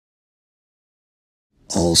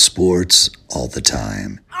All sports, all the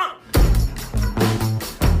time.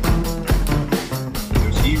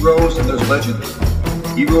 There's heroes and there's legends.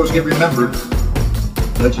 Heroes get remembered.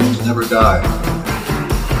 Legends never die.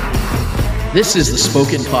 This is the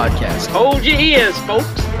Spoken Podcast. Hold your ears, folks.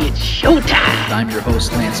 It's showtime. I'm your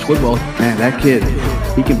host, Lance Twidwell. Man, that kid,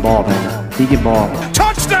 he can ball, man. He can ball.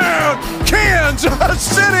 Touchdown, Kansas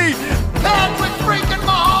City! Patrick freaking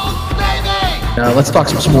Mahomes, baby! Let's talk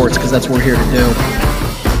some sports because that's what we're here to do.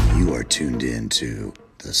 You are tuned in to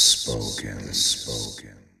The Spoken.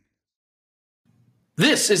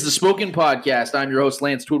 This is the Spoken Podcast. I'm your host,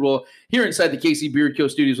 Lance Twidwell, here inside the KC Beard Co.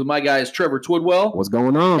 studios with my guys, Trevor Twidwell. What's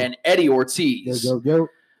going on? And Eddie Ortiz. Yo.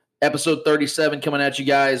 Episode 37 coming at you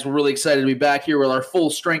guys. We're really excited to be back here with our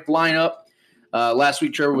full strength lineup. Last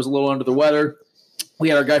week, Trevor was a little under the weather. We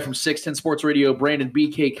had our guy from 610 Sports Radio, Brandon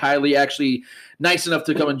BK Kiley, actually nice enough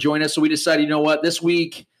to come and join us. So we decided, you know what, this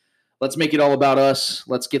week, let's make it all about us.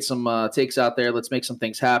 Let's get some takes out there. Let's make some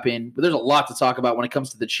things happen. But there's a lot to talk about when it comes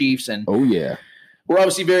to the Chiefs. And oh, yeah. We're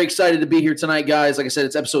obviously very excited to be here tonight, guys. Like I said,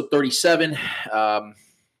 it's episode 37.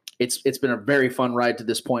 It's been a very fun ride to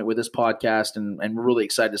this point with this podcast, and we're really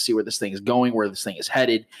excited to see where this thing is going, where this thing is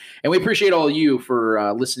headed. And we appreciate all of you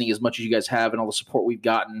for listening as much as you guys have and all the support we've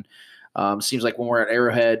gotten. Seems like when we're at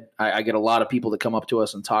Arrowhead, I get a lot of people that come up to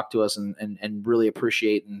us and talk to us and really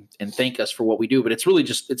appreciate and thank us for what we do. But it's really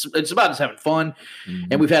just it's about just having fun,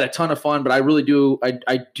 and we've had a ton of fun. But I really do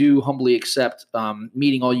I do humbly accept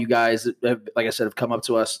meeting all you guys that have, like I said, have come up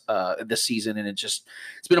to us this season, and it's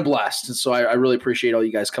been a blast. And so I really appreciate all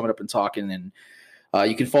you guys coming up and talking. And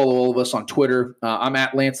you can follow all of us on Twitter. I'm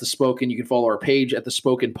at Lance the Spoken. You can follow our page at the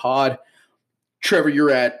Spoken Pod. Trevor, you're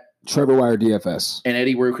at Trevor Wire DFS. And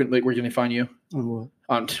Eddie, where can they find you? On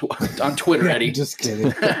what? On Twitter, Eddie. Just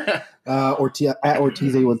kidding. At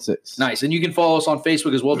Ortiz816. Nice. And you can follow us on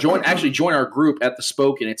Facebook as well. Join our group at The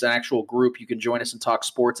Spoken. It's an actual group. You can join us and talk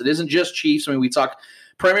sports. It isn't just Chiefs. I mean, we talk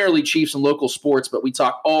primarily Chiefs and local sports, but we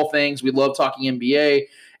talk all things. We love talking NBA.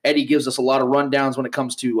 Eddie gives us a lot of rundowns when it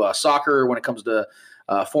comes to soccer, when it comes to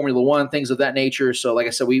Formula One, things of that nature. So like I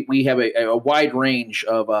said, we have a wide range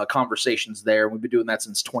of conversations there. We've been doing that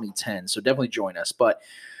since 2010. So definitely join us. But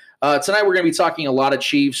tonight we're going to be talking a lot of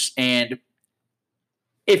Chiefs. And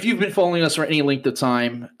if you've been following us for any length of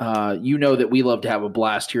time, you know that we love to have a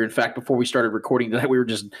blast here. In fact, before we started recording tonight, we were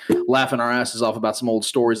just laughing our asses off about some old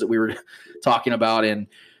stories that we were talking about. And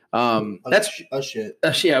that's a shit.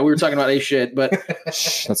 Yeah, we were talking about a shit, but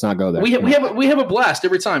let's not go there. We have a blast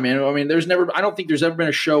every time, man. I mean, I don't think there's ever been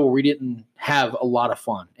a show where we didn't have a lot of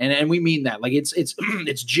fun, and we mean that. Like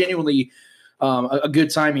it's genuinely a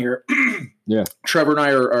good time here. Yeah, Trevor and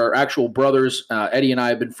I are actual brothers. Eddie and I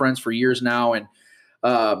have been friends for years now, and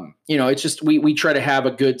it's just we try to have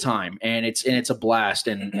a good time, and it's a blast,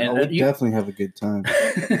 and we definitely have a good time.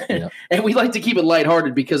 Yeah. And we like to keep it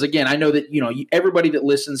lighthearted because, again, I know that everybody that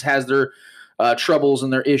listens has their troubles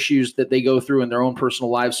and their issues that they go through in their own personal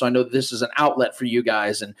lives. So I know that this is an outlet for you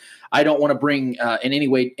guys, and I don't want to bring in any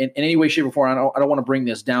way, shape, or form. I don't want to bring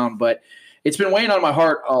this down, but it's been weighing on my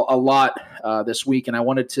heart a lot this week, and I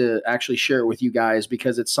wanted to actually share it with you guys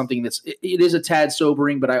because it's something it is a tad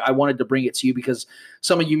sobering, but I wanted to bring it to you because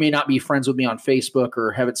some of you may not be friends with me on Facebook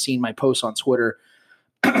or haven't seen my posts on Twitter.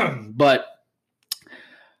 But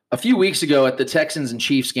a few weeks ago at the Texans and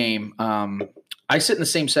Chiefs game, I sit in the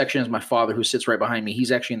same section as my father, who sits right behind me.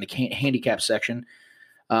 He's actually in the handicap section.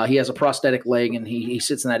 He has a prosthetic leg, and he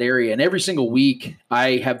sits in that area. And every single week,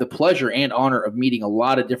 I have the pleasure and honor of meeting a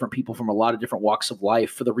lot of different people from a lot of different walks of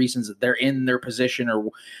life for the reasons that they're in their position or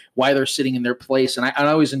why they're sitting in their place. And I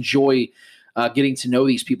always enjoy getting to know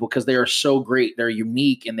these people because they are so great. They're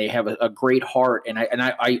unique, and they have a great heart. And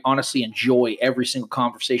I honestly enjoy every single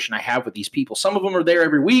conversation I have with these people. Some of them are there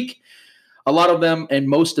every week. A lot of them and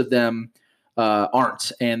most of them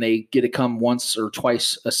aren't, and they get to come once or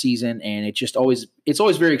twice a season, and it's always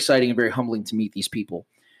very exciting and very humbling to meet these people.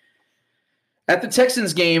 At the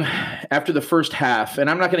Texans game, after the first half,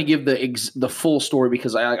 and I'm not going to give the full story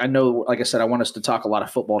because I know, like I said, I want us to talk a lot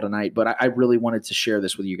of football tonight, but I really wanted to share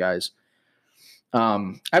this with you guys.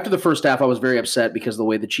 After the first half, I was very upset because of the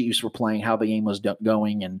way the Chiefs were playing, how the game was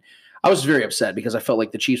going, and I was very upset because I felt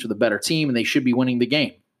like the Chiefs were the better team and they should be winning the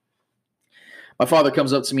game. My father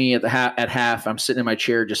comes up to me at half. I'm sitting in my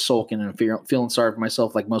chair just sulking and feeling sorry for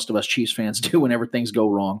myself like most of us Chiefs fans do whenever things go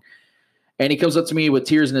wrong. And he comes up to me with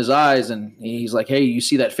tears in his eyes, and he's like, "Hey, you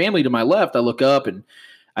see that family to my left?" I look up, and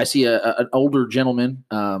I see an older gentleman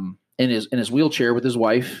in his wheelchair with his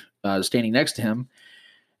wife standing next to him.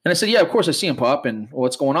 And I said, "Yeah, of course I see him, Pop. And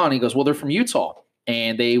what's going on?" He goes, "Well, they're from Utah,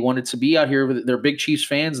 and they wanted to be out here. They're big Chiefs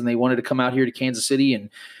fans, and they wanted to come out here to Kansas City and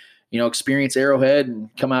experience Arrowhead and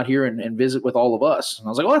come out here and visit with all of us. And I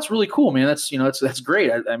was like, oh, that's really cool, man. That's, that's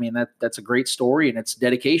great. I mean, that's a great story, and it's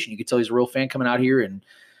dedication. You could tell he's a real fan coming out here and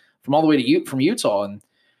from all the way from Utah. And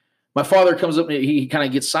my father comes up and he kind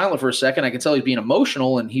of gets silent for a second. I can tell he's being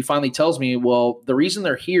emotional, and he finally tells me, well, the reason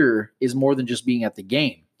they're here is more than just being at the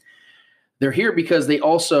game. They're here because they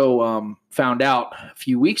also found out a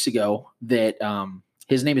few weeks ago that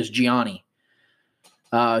his name is Gianni.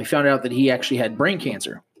 He found out that he actually had brain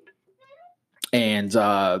cancer. And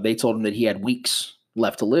they told him that he had weeks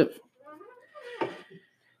left to live.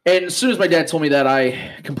 And as soon as my dad told me that,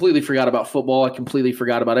 I completely forgot about football. I completely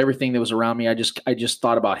forgot about everything that was around me. I just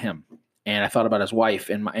thought about him, and I thought about his wife,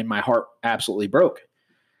 and my heart absolutely broke.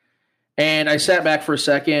 And I sat back for a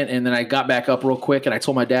second, and then I got back up real quick, and I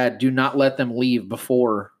told my dad, do not let them leave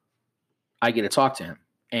before I get to talk to him.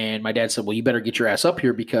 And my dad said, well, you better get your ass up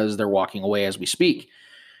here because they're walking away as we speak.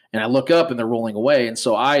 And I look up, and they're rolling away. And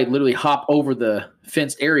so I literally hop over the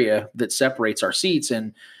fenced area that separates our seats,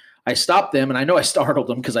 and I stopped them, and I know I startled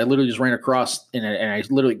them because I literally just ran across and I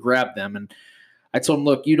literally grabbed them. And I told them,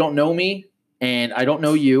 look, you don't know me, and I don't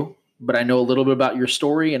know you, but I know a little bit about your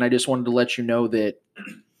story, and I just wanted to let you know that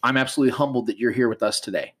I'm absolutely humbled that you're here with us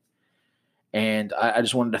today. And I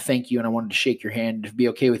just wanted to thank you, and I wanted to shake your hand. If it'd be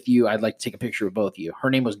okay with you, I'd like to take a picture of both of you. Her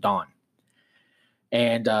name was Dawn.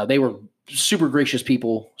 And they were super gracious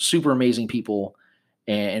people, super amazing people,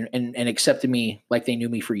 and accepted me like they knew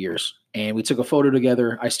me for years. And we took a photo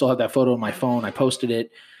together. I still have that photo on my phone. I posted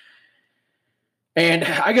it. And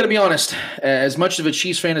I got to be honest, as much of a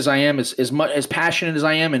Chiefs fan as I am, as passionate as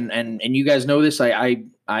I am, and you guys know this, I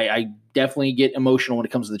definitely get emotional when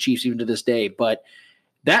it comes to the Chiefs, even to this day. But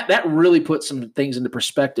that really put some things into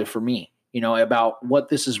perspective for me, about what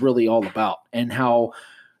this is really all about, and how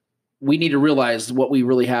we need to realize what we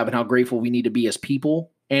really have and how grateful we need to be as people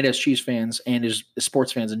and as Chiefs fans and as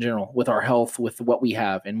sports fans in general with our health, with what we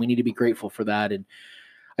have. And we need to be grateful for that. And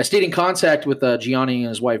I stayed in contact with Gianni and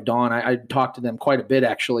his wife, Dawn. I talked to them quite a bit,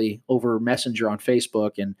 actually, over Messenger on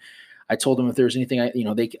Facebook. And I told them if there was anything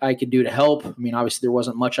I could do to help. I mean, obviously there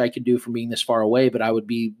wasn't much I could do from being this far away, but I would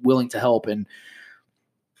be willing to help. And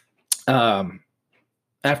during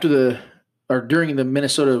the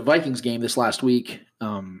Minnesota Vikings game this last week,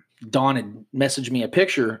 Dawn had messaged me a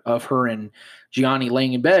picture of her and Gianni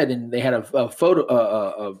laying in bed, and they had a photo,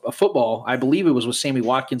 a football. I believe it was with Sammy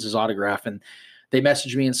Watkins' autograph, and they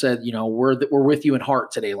messaged me and said, we're with you in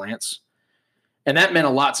heart today, Lance. And that meant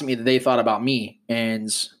a lot to me that they thought about me.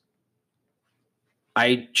 And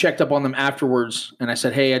I checked up on them afterwards, and I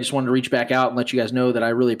said, hey, I just wanted to reach back out and let you guys know that I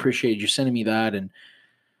really appreciated you sending me that. And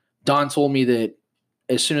Dawn told me that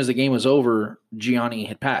as soon as the game was over, Gianni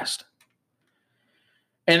had passed.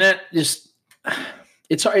 And that just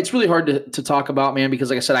it's really hard to talk about, man, because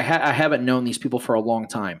like I said, I haven't known these people for a long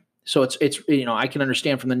time. So it's I can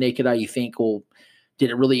understand from the naked eye, you think, well, did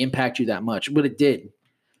it really impact you that much? But it did,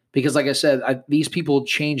 because like I said, these people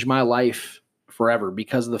changed my life forever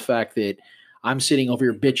because of the fact that I'm sitting over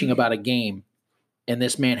here bitching about a game, and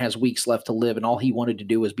this man has weeks left to live, and all he wanted to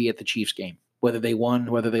do was be at the Chiefs game, whether they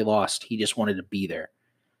won, whether they lost. He just wanted to be there.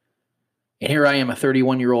 And here I am, a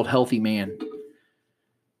 31-year-old healthy man,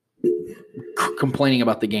 complaining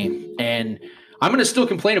about the game. And I'm going to still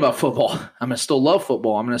complain about football. I'm going to still love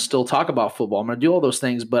football. I'm going to still talk about football. I'm going to do all those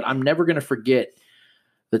things, but I'm never going to forget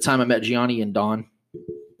the time I met Gianni and Dawn.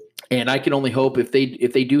 And I can only hope if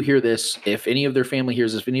they do hear this, if any of their family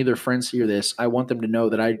hears this, if any of their friends hear this, I want them to know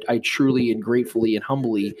that I truly and gratefully and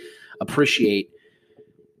humbly appreciate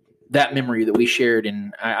that memory that we shared.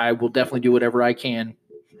 And I will definitely do whatever I can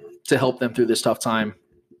to help them through this tough time.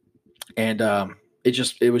 And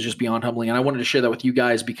it was just beyond humbling. And I wanted to share that with you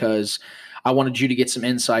guys because I wanted you to get some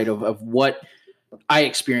insight of what I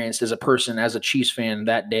experienced as a person, as a Chiefs fan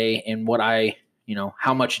that day, and what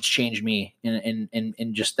how much it's changed me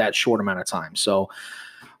in just that short amount of time. So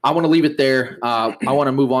I want to leave it there. I want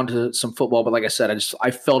to move on to some football, but like I said,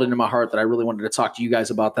 I felt it in my heart that I really wanted to talk to you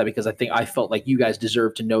guys about that, because I felt like you guys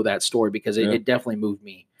deserve to know that story, because it definitely moved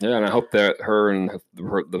me. Yeah, and I hope that her and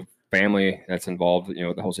the family that's involved,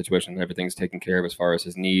 the whole situation, everything's taken care of as far as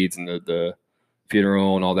his needs and the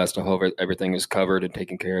funeral and all that stuff. Over everything is covered and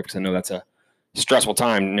taken care of, because I know that's a stressful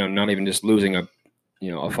time. Not even just losing a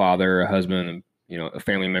father, a husband, and a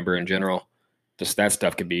family member in general. Just that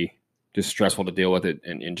stuff could be just stressful to deal with it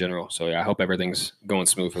in general. So yeah, I hope everything's going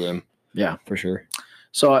smooth for them. Yeah, for sure.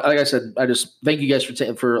 So like I said, I just thank you guys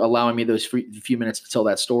for allowing me those few minutes to tell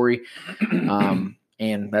that story.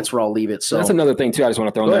 And that's where I'll leave it. So that's another thing too. I just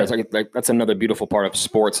want to throw in there. It's like that's another beautiful part of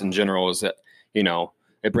sports in general, is that,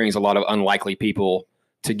 it brings a lot of unlikely people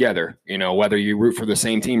together, whether you root for the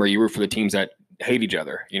same team or you root for the teams that hate each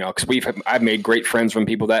other, because I've made great friends from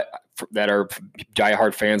people that are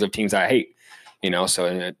diehard fans of teams I hate, so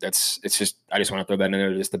I just want to throw that in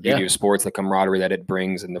there, just the beauty of sports, the camaraderie that it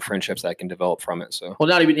brings and the friendships that can develop from it. So, well,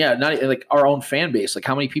 not even like our own fan base. Like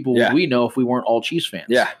how many people would we know if we weren't all Chiefs fans?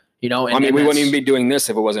 Yeah. And we wouldn't even be doing this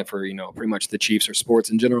if it wasn't for, pretty much the Chiefs or sports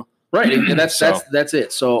in general. Right. And that's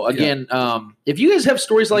it. So again, if you guys have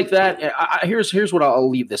stories like that, here's what I'll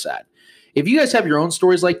leave this at. If you guys have your own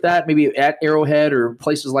stories like that, maybe at Arrowhead or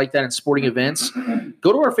places like that in sporting events,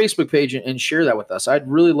 go to our Facebook page and share that with us. I'd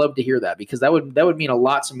really love to hear that because that would mean a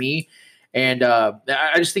lot to me. And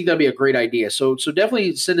I just think that'd be a great idea. So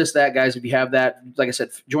definitely send us that, guys, if you have that. Like I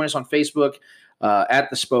said, join us on Facebook at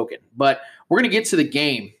The Spoken. But we're going to get to the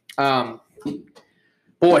game.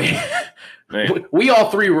 Boy, we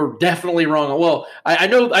all three were definitely wrong. Well, I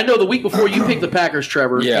know the week before you picked the Packers,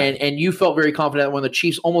 Trevor, and you felt very confident when the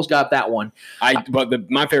Chiefs almost got that one.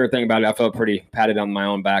 But my favorite thing about it, I felt pretty patted on my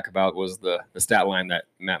own back about was the stat line that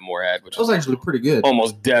Matt Moore had, which was actually pretty good.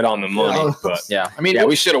 Almost dead on the money.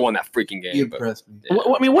 We should have won that freaking game. You impressed me. Yeah.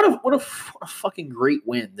 I mean, what a fucking great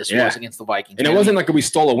win this was against the Vikings. And it wasn't like we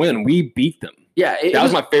stole a win. We beat them. Yeah, that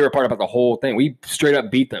was my favorite part about the whole thing. We straight up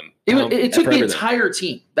beat them. It took the entire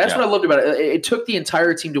team. That's what I loved about it. It took the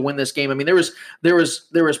entire team to win this game. I mean, there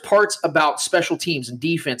was parts about special teams and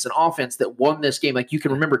defense and offense that won this game. Like you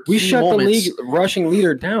can remember, we shut the league rushing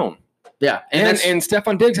leader down. Yeah, and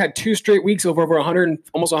Stephon Diggs had 2 straight weeks of over 100,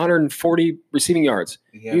 almost 140 receiving yards.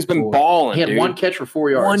 He's been balling. He had 1 catch for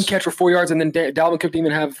 4 yards. 1 catch for 4 yards, and then Dalvin Cook didn't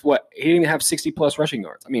even have He didn't even have 60+ rushing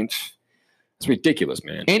yards. I mean, it's ridiculous,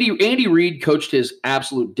 man. Andy Reid coached his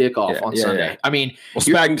absolute dick off on Sunday. Yeah. I mean,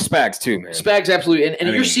 Spags too, man. Spags absolutely,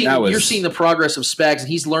 and you're seeing the progress of Spags, and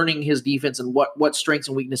he's learning his defense and what strengths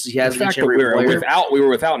and weaknesses he has in each and every player. We were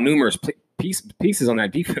without numerous pieces on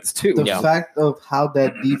that defense too. The fact of how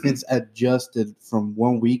that defense adjusted from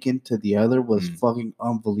one weekend to the other was fucking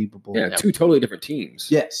unbelievable. Yeah, 2 totally different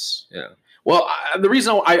teams. Yes. Yeah. Well, the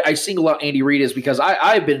reason I single out Andy Reid is because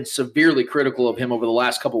I've been severely critical of him over the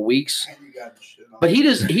last couple of weeks. But he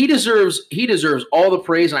deserves all the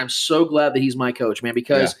praise, and I'm so glad that he's my coach, man.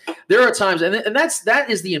 Because there are times, and that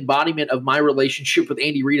is the embodiment of my relationship with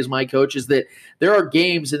Andy Reid as my coach. Is that there are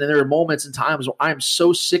games and then there are moments and times where I'm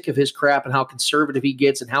so sick of his crap and how conservative he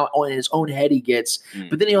gets and how in his own head he gets.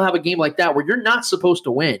 But then he'll have a game like that where you're not supposed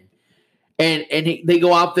to win. And they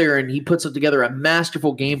go out there and he puts together a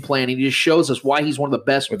masterful game plan. And he just shows us why he's one of the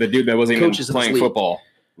best. With a dude that wasn't even playing football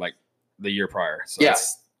like the year prior. So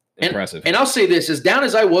that's impressive. And I'll say this, as down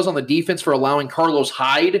as I was on the defense for allowing Carlos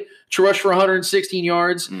Hyde to rush for 116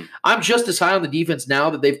 yards, I'm just as high on the defense now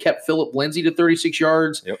that they've kept Phillip Lindsay to 36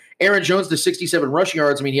 yards, Aaron Jones to 67 rushing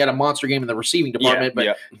yards. I mean, he had a monster game in the receiving department,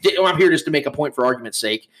 but I'm here just to make a point for argument's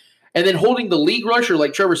sake. And then holding the league rusher,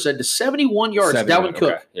 like Trevor said, to 71 yards, Dalvin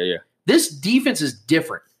Cook. Okay. Yeah. This defense is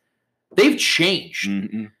different. They've changed.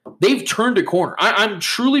 They've turned a corner. I'm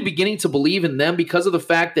truly beginning to believe in them because of the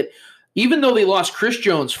fact that even though they lost Chris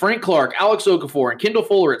Jones, Frank Clark, Alex Okafor, and Kendall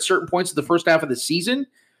Fuller at certain points of the first half of the season,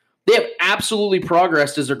 they have absolutely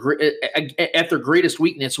progressed at their greatest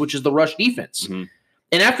weakness, which is the rush defense. And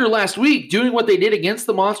after last week, doing what they did against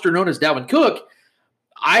the monster known as Dalvin Cook,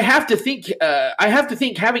 I have to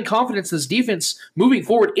think having confidence in this defense moving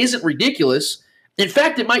forward isn't ridiculous. In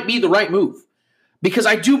fact, it might be the right move. Because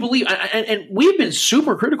I do believe, and we've been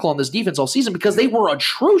super critical on this defense all season because they were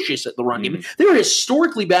atrocious at the run game. They were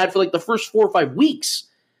historically bad for like the first 4 or 5 weeks.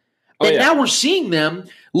 And now we're seeing them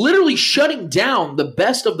literally shutting down the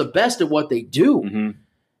best of the best at what they do.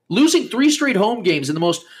 Losing 3 straight home games in the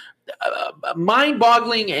most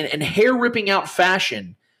mind-boggling and hair-ripping out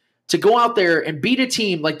fashion to go out there and beat a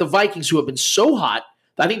team like the Vikings who have been so hot.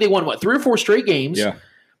 I think they won, 3 or 4 straight games. Yeah.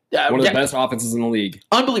 One of the best offenses in the league.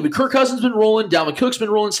 Unbelievable. Kirk Cousins has been rolling. Dalvin Cook's been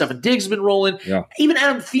rolling. Stephon Diggs has been rolling. Yeah. Even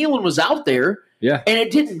Adam Thielen was out there. Yeah. And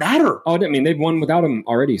it didn't matter. Oh, I mean, they've won without him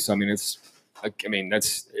already. So,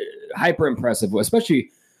 that's hyper impressive. Especially,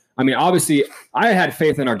 obviously, I had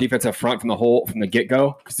faith in our defensive front from the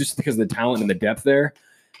get-go, just because of the talent and the depth there.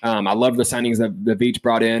 I love the signings that the Veach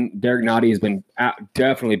brought in. Derek Nottie has been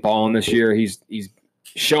definitely balling this year. He's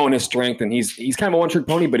showing his strength, and he's kind of a one-trick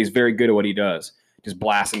pony, but he's very good at what he does. Just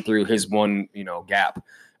blasting through his one, gap.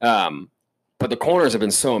 But the corners have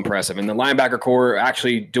been so impressive. And the linebacker core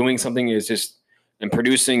actually doing something is just and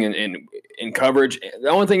producing in coverage. The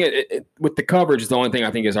only thing with the coverage is the only thing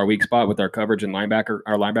I think is our weak spot with our coverage and our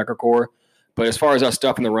linebacker core. But as far as us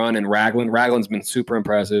stuffing the run and Ragland's been super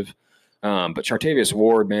impressive. But Chartavius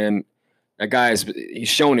Ward, man, that guy he's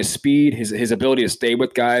showing his speed, his ability to stay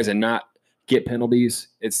with guys and not get penalties.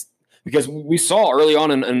 because we saw early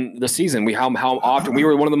on in the season how often we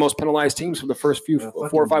were one of the most penalized teams for the first 4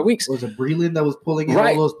 or 5 weeks. Was it Breland that was pulling in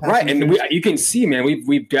right, all those passes? right? And you can see, man,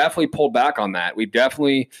 we've definitely pulled back on that. We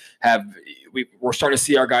definitely we're starting to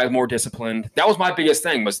see our guys more disciplined. That was my biggest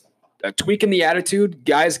thing, was tweaking the attitude,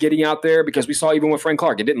 guys getting out there, because we saw even with Frank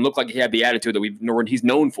Clark, it didn't look like he had the attitude that he's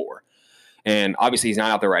known for. And obviously he's not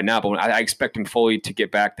out there right now, but I expect him fully to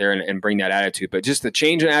get back there and bring that attitude. But just the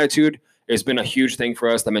change in attitude has been a huge thing for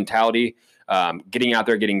us, the mentality, getting out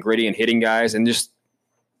there, getting gritty and hitting guys, and just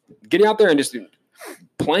getting out there and just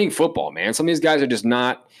playing football, man. Some of these guys are just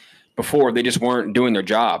not – before, they just weren't doing their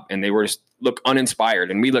job, and they were just look uninspired.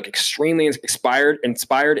 And we look extremely inspired,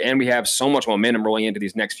 and we have so much momentum rolling into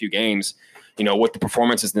these next few games, with the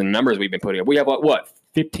performances and the numbers we've been putting up. We have,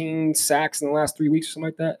 15 sacks in the last 3 weeks or something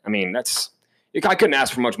like that? I mean, I couldn't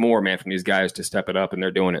ask for much more, man, from these guys to step it up, and they're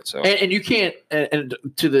doing it. So, and you can't. And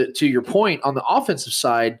to your point on the offensive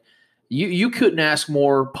side, you couldn't ask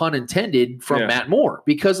more, pun intended, from Matt Moore,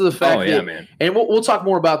 because of the fact that. Man. And we'll talk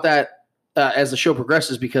more about that as the show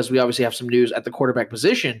progresses, because we obviously have some news at the quarterback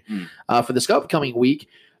position for this upcoming week.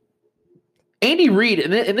 Andy Reid,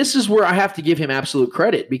 and this is where I have to give him absolute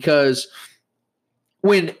credit, because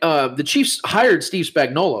when the Chiefs hired Steve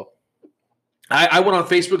Spagnuolo, I went on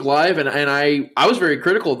Facebook Live, and I was very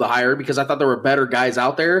critical of the hire, because I thought there were better guys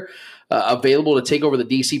out there available to take over the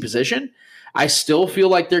DC position. I still feel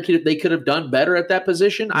like they could have done better at that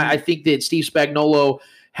position. I think that Steve Spagnuolo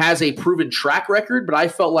has a proven track record, but I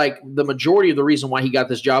felt like the majority of the reason why he got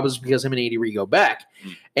this job is because him and Andy Reid go back.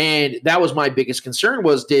 And that was my biggest concern,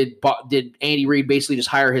 was did Andy Reid basically just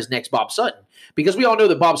hire his next Bob Sutton? Because we all know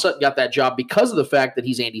that Bob Sutton got that job because of the fact that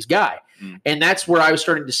he's Andy's guy. And that's where I was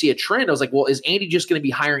starting to see a trend. I was like, well, is Andy just going to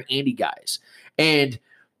be hiring Andy guys? And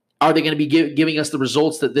are they going to be giving us the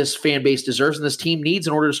results that this fan base deserves and this team needs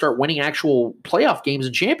in order to start winning actual playoff games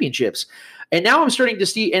and championships? And now I'm starting to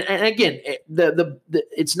see, and again,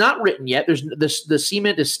 it's not written yet. The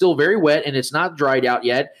cement is still very wet, and it's not dried out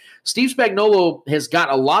yet. Steve Spagnuolo has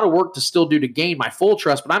got a lot of work to still do to gain my full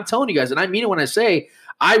trust. But I'm telling you guys, and I mean it when I say,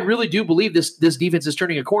 I really do believe this defense is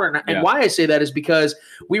turning a corner. And why I say that is because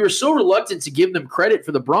we were so reluctant to give them credit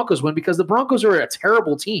for the Broncos win, because the Broncos are a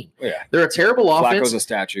terrible team. Yeah. They're a terrible offense. Flacco's a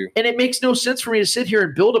statue. And it makes no sense for me to sit here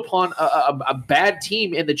and build upon a bad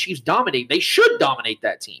team and the Chiefs dominate. They should dominate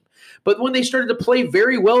that team. But when they started to play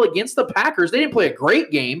very well against the Packers, they didn't play a great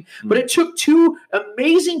game, but it took two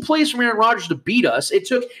amazing plays from Aaron Rodgers to beat us. It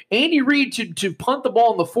took Andy Reid to punt the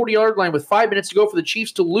ball on the 40-yard line with 5 minutes to go for the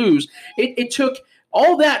Chiefs to lose. It took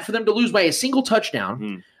all that for them to lose by a single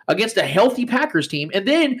touchdown against a healthy Packers team. And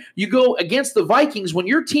then you go against the Vikings when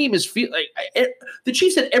your team is the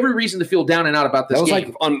Chiefs had every reason to feel down and out about this game. That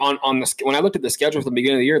was like on the when I looked at the schedule at the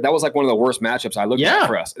beginning of the year, that was like one of the worst matchups I looked at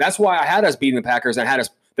for us. That's why I had us beating the Packers and had us.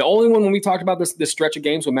 The only one when we talked about this stretch of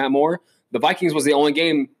games with Matt Moore, the Vikings was the only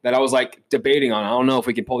game that I was like debating on. I don't know if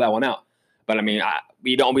we can pull that one out. But I mean,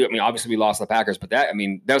 obviously we lost the Packers, but that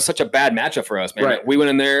was such a bad matchup for us, man. Right. We went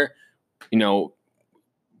in there,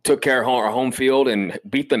 took care of our home field and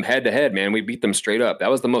beat them head to head, man. We beat them straight up. That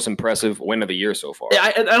was the most impressive win of the year so far.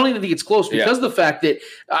 I don't even think it's close because of the fact that,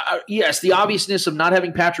 yes, the obviousness of not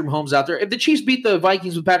having Patrick Mahomes out there. If the Chiefs beat the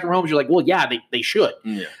Vikings with Patrick Mahomes, you're like, well, yeah, they should.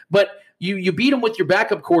 Yeah. But you beat them with your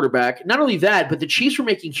backup quarterback. Not only that, but the Chiefs were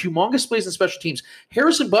making humongous plays in special teams.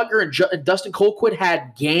 Harrison Butker and Dustin Colquitt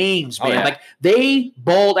had games, man. Like, they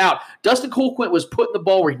balled out. Dustin Colquitt was putting the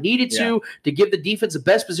ball where he needed to give the defense the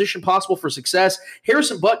best position possible for success.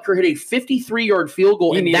 Harrison Butker hit a 53-yard field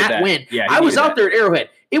goal in that win. Yeah, I was out there at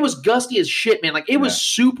Arrowhead. It was gusty as shit, man. Like, it was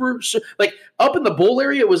super like up in the bowl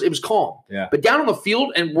area, it was calm. Yeah. But down on the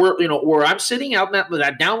field and where I'm sitting out in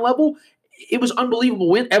that down level, it was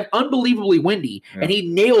unbelievably windy, and he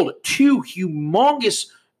nailed two humongous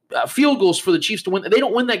field goals for the Chiefs to win. They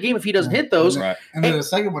don't win that game if he doesn't hit those. Right. And then the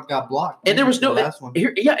second one got blocked. And there was no last one.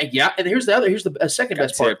 And here's the second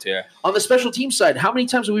best part. On the special team side, how many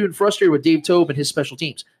times have we been frustrated with Dave Toub and his special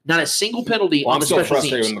teams? Not a single penalty on the special teams. I'm still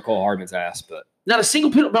frustrated with Mecole Hardman's ass, but not a single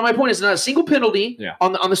penalty. But my point is, not a single penalty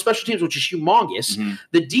on the special teams, which is humongous. Mm-hmm.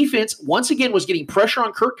 The defense once again was getting pressure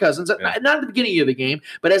on Kirk Cousins. Not at the beginning of the game,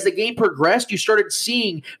 but as the game progressed, you started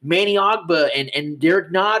seeing Manny Ogba and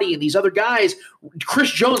Derek Nottie and these other guys.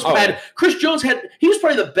 Chris Jones he was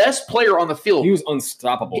probably the best player on the field. He was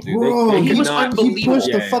unstoppable, dude. Bro, he was unbelievable. He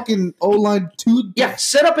pushed the fucking O-line to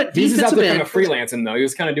set up at defensive end. He was out there kind of freelancing though. He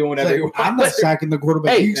was kind of doing whatever he wanted. I'm not sacking the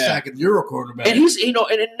quarterback. He's sacking your quarterback. And he's and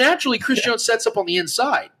naturally Chris Jones sets up on the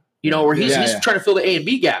inside. Where he's trying to fill the A and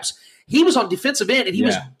B gaps. He was on defensive end, and he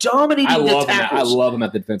was dominating the tackles. I love him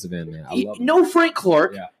at the defensive end, man. No Frank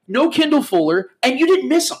Clark, no Kendall Fuller, and you didn't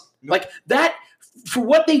miss him. Nope. Like that. for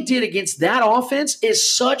what they did against that offense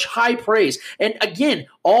is such high praise. And again,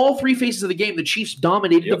 all three phases of the game, the Chiefs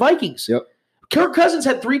dominated the Vikings. Yep. Kirk Cousins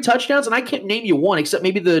had 3 touchdowns, and I can't name you one except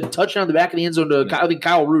maybe the touchdown in the back of the end zone to I think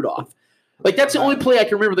Kyle Rudolph. Like, that's the only play I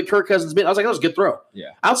can remember that Kirk Cousins made. I was like, that was a good throw.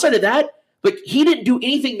 Yeah. Outside of that, like, he didn't do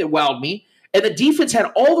anything that wowed me, and the defense had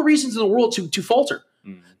all the reasons in the world to falter.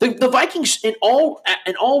 The Vikings, in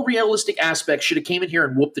all realistic aspects, should have came in here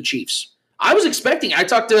and whooped the Chiefs. I was expecting. I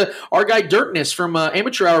talked to our guy Dirkness from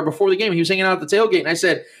Amateur Hour before the game. He was hanging out at the tailgate, and I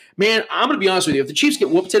said, man, I'm going to be honest with you. If the Chiefs get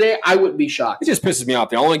whooped today, I wouldn't be shocked. It just pisses me off.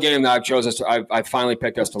 The only game that I finally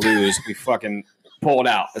picked us to lose, we fucking pulled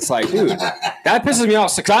out. It's like, dude, that pisses me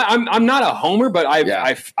off. Because I'm not a homer, but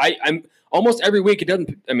I'm almost every week. It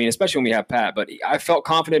doesn't. I mean, especially when we have Pat. But I felt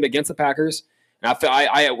confident against the Packers, and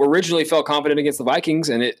I originally felt confident against the Vikings,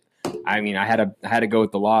 and it. I mean, I had to go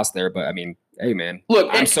with the loss there, but I mean. Hey man, look!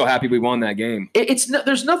 I'm so happy we won that game.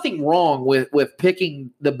 There's nothing wrong with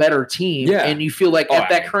picking the better team, and you feel like at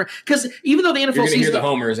that current because even though the NFL season, the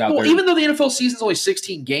homers out there. Even though the NFL season is only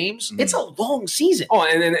 16 games, it's a long season. Oh,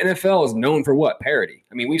 and then the NFL is known for what? Parity.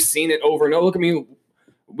 I mean, we've seen it over and over. Look, I mean,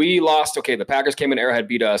 we lost. Okay, the Packers came in, Arrowhead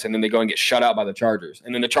beat us, and then they go and get shut out by the Chargers,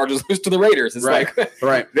 and then the Chargers lose to the Raiders. It's right.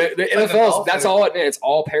 The NFL. That's all. It's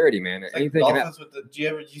all parity, man. Like Dolphins with the.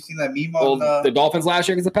 Did you see that meme on the Dolphins last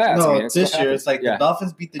year against the Pats? No, this year it's like the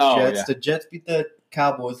Dolphins beat the Jets. The Jets beat the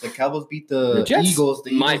Cowboys. The Cowboys beat the Eagles.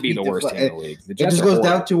 The Eagles might be the worst team in the league. It just goes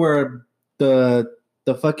down to where the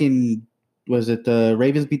fucking. Was it the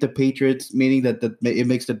Ravens beat the Patriots, meaning that it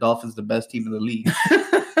makes the Dolphins the best team in the league?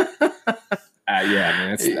 Yeah,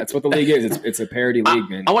 man, that's what the league is. It's a parity league,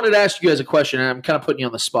 man. I wanted to ask you guys a question, and I'm kind of putting you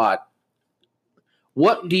on the spot.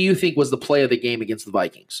 What do you think was the play of the game against the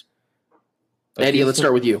Vikings? Eddie, let's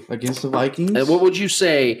start with you. Against the Vikings? And what would you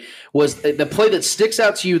say was the play that sticks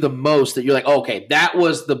out to you the most that you're like, oh, okay, that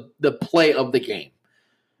was the play of the game?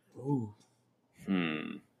 Ooh.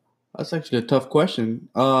 That's actually a tough question.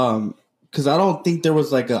 Because I don't think there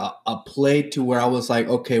was like a play to where I was like,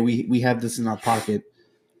 okay, we have this in our pocket.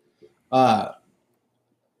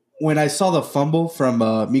 When I saw the fumble from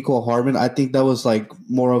Mecole Hardman, I think that was like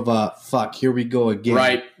more of a fuck. Here we go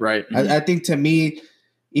again. Right. I think to me,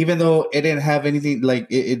 even though it didn't have anything like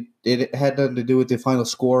it had nothing to do with the final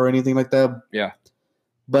score or anything like that. Yeah.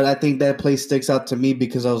 But I think that play sticks out to me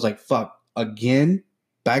because I was like, fuck, again,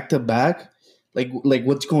 back to back. Like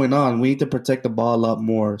what's going on? We need to protect the ball a lot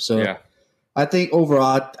more. So yeah. I think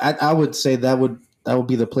overall, I would say that would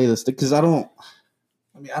be the play that sticks because I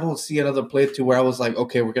don't see another play to where I was like,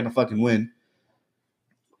 okay, we're gonna fucking win.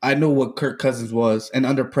 I know what Kirk Cousins was, and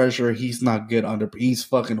under pressure, he's not good. He's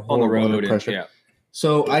fucking horrible under pressure. Yeah.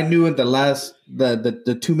 So I knew in the last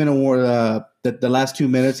the 2 minute war, the last 2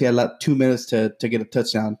 minutes, he had like 2 minutes to get a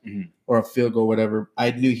touchdown or a field goal, whatever.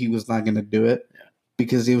 I knew he was not gonna do it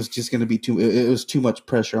because it was just gonna be it was too much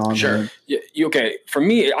pressure on him. Yeah, okay. For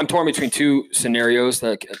me, I'm torn between two scenarios.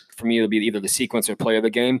 That for me, it'll be either the sequence or play of the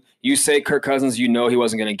game. You say Kirk Cousins, you know he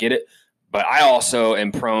wasn't going to get it, but I also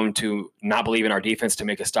am prone to not believe in our defense to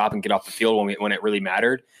make a stop and get off the field when it really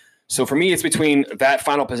mattered. So for me, it's between that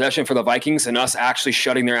final possession for the Vikings and us actually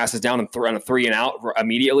shutting their asses down and on a 3 and out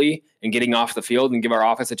immediately and getting off the field and give our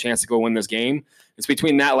offense a chance to go win this game. It's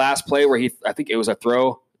between that last play where I think it was a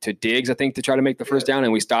throw to Diggs, I think, to try to make the first down,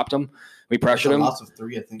 and we stopped him. We pressured him. Lots of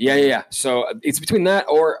 3, I think. Yeah. So it's between that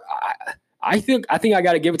or I think I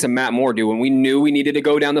got to give it to Matt Moore, dude. When we knew we needed to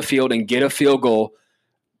go down the field and get a field goal,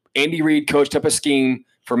 Andy Reid coached up a scheme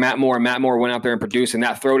for Matt Moore, and Matt Moore went out there and produced, and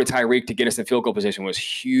that throw to Tyreek to get us in field goal position was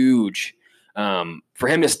huge. For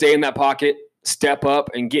him to stay in that pocket, step up,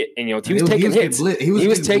 and get, and he was taking hits. He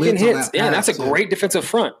was taking hits. That's a great defensive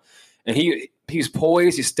front. And he's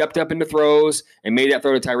poised. He stepped up into throws and made that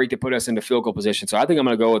throw to Tyreek to put us into field goal position. So I think I'm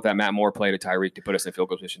going to go with that Matt Moore play to Tyreek to put us in field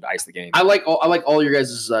goal position to ice the game. I like all your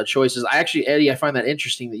guys' choices. Eddie, I find that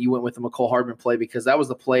interesting that you went with the Mecole Hardman play because that was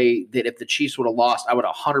the play that if the Chiefs would have lost, I would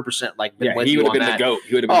have 100% been with you on that. He would have been the GOAT.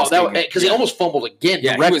 He would have been because he almost fumbled again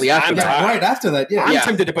directly after that. Right after that, yeah. I'm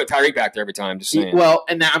tempted to put Tyreek back there every time. Just saying. Well,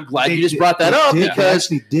 and I'm glad you just brought that up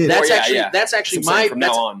because that's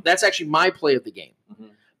actually my play of the game.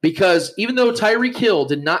 Because even though Tyreek Hill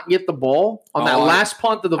did not get the ball on that last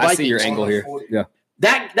punt of the Vikings, I see your angle here. Yeah,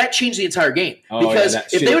 that changed the entire game. Because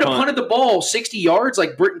if they would have punted the ball 60 yards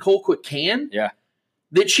like Britton Colquitt can,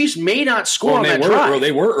 the Chiefs may not score on that drive.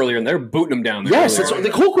 They were earlier, and they're booting them down. Yes, the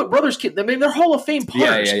Colquitt brothers. I mean, they're Hall of Fame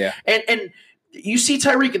punters. Yeah. And you see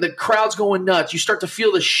Tyreek and the crowd's going nuts. You start to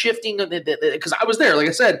feel the shifting because I was there, like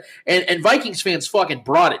I said, and Vikings fans fucking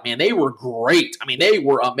brought it, man. They were great. I mean, they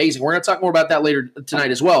were amazing. We're going to talk more about that later tonight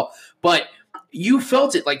as well. But you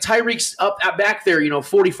felt it. Like Tyreek's up back there,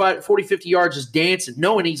 40, 50 yards just dancing,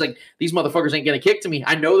 knowing he's like, these motherfuckers ain't going to kick to me.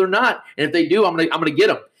 I know they're not. And if they do, I'm gonna get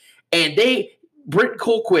them. And Britton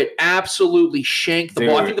Colquitt absolutely shanked the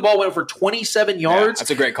ball. I think the ball went for 27 yards. Yeah, that's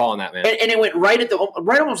a great call on that, man. And it went right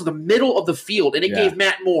almost the middle of the field. And it gave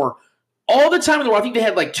Matt Moore all the time in the world. I think they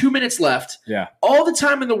had like 2 minutes left. Yeah. All the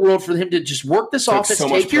time in the world for him to just work this offense,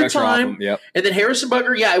 take your time. Yep. And then Harrison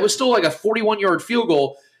Butker, it was still like a 41-yard field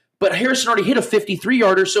goal. But Harrison already hit a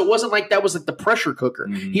 53-yarder, so it wasn't like that was like the pressure cooker.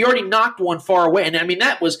 Mm-hmm. He already knocked one far away. And I mean,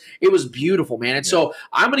 it was beautiful, man. And so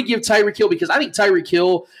I'm going to give Tyreek Hill, because I think Tyreek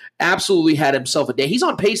Hill absolutely had himself a day. He's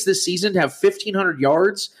on pace this season to have 1,500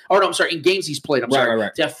 yards. Oh, no, I'm sorry, in games he's played. To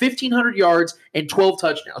have 1,500 yards and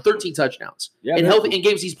 13 touchdowns in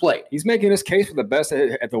games he's played. He's making his case for the best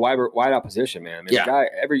at the wide out position, man. I mean, the guy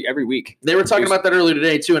every week. They were talking about that earlier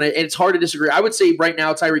today, too, and it's hard to disagree. I would say right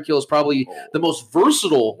now Tyreek Hill is probably the most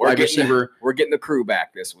versatile wide receiver. We're getting the crew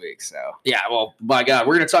back this week, so. Yeah, well, my God,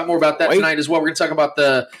 we're going to talk more about that tonight as well. We're going to talk about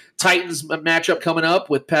the Titans matchup coming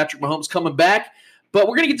up with Patrick Mahomes coming back. But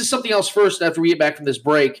we're going to get to something else first after we get back from this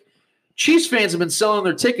break. Chiefs fans have been selling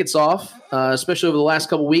their tickets off, especially over the last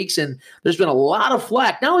couple weeks, and there's been a lot of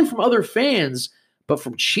flack, not only from other fans, but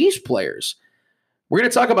from Chiefs players. We're going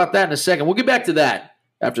to talk about that in a second. We'll get back to that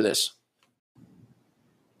after this.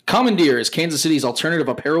 Commandeer is Kansas City's alternative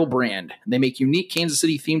apparel brand. They make unique Kansas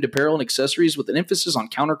City-themed apparel and accessories with an emphasis on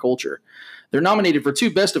counterculture. They're nominated for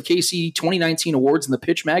 2 Best of KC 2019 awards in the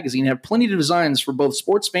Pitch magazine and have plenty of designs for both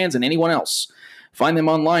sports fans and anyone else. Find them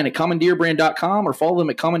online at commandeerbrand.com or follow them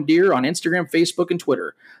at Commandeer on Instagram, Facebook, and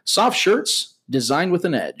Twitter. Soft shirts designed with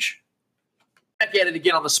an edge. Back at it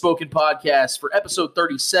again on the Spoken Podcast for episode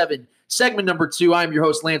 37, segment number 2. I'm your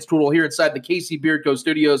host, Lance Twiddle, here inside the KC Beard Co.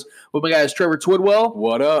 studios with my guys Trevor Twidwell.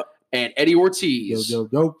 What up? And Eddie Ortiz.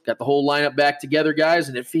 Go. Got the whole lineup back together, guys,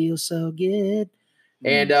 and it feels so good.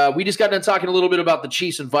 And we just got done talking a little bit about the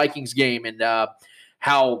Chiefs and Vikings game and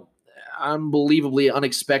how unbelievably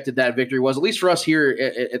unexpected that victory was, at least for us here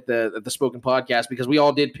at the Spoken Podcast, because we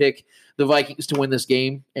all did pick the Vikings to win this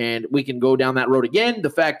game, and we can go down that road again.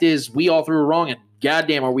 The fact is, we all threw it wrong, and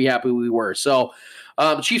goddamn, are we happy we were. So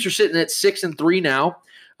the Chiefs are sitting at 6-3 now.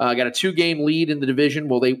 Got a 2-game lead in the division.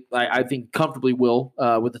 Well, I think comfortably will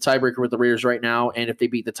with the tiebreaker with the Raiders right now, and if they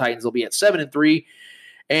beat the Titans, they'll be at 7-3.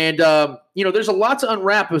 And, there's a lot to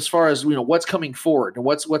unwrap as far as, what's coming forward and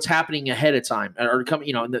what's happening ahead of time or coming,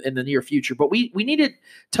 in the near future. But we need to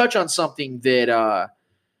touch on something that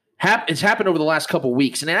has happened over the last couple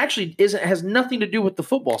weeks. And it actually has nothing to do with the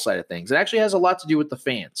football side of things. It actually has a lot to do with the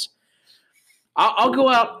fans. I'll go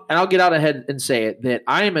out and I'll get out ahead and say it that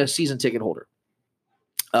I am a season ticket holder.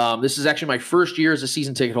 This is actually my first year as a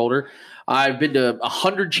season ticket holder. I've been to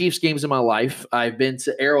 100 Chiefs games in my life. I've been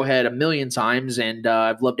to Arrowhead 1,000,000 times, and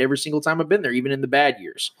I've loved every single time I've been there, even in the bad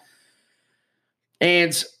years.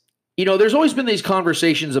 And, there's always been these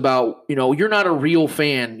conversations about, you're not a real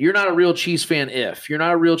fan. You're not a real Chiefs fan if. You're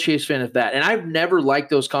not a real Chiefs fan if that. And I've never liked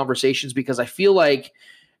those conversations because I feel like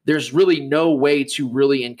there's really no way to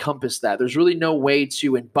really encompass that. There's really no way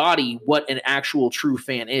to embody what an actual true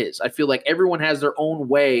fan is. I feel like everyone has their own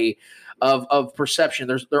way of perception.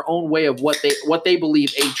 There's their own way of what they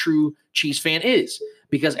believe a true Chiefs fan is,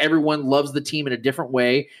 because everyone loves the team in a different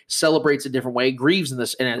way, celebrates a different way, grieves in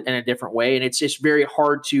a different way, and it's just very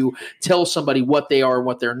hard to tell somebody what they are and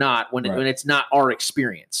what they're not when it's not our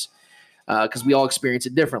experience, because we all experience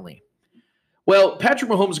it differently. Well,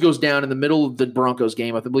 Patrick Mahomes goes down in the middle of the Broncos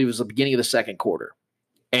game. I believe it was the beginning of the second quarter.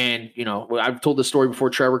 And, I've told this story before.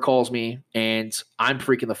 Trevor calls me, and I'm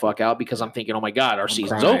freaking the fuck out because I'm thinking, oh, my God, our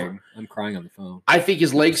season's over. I'm crying on the phone. I think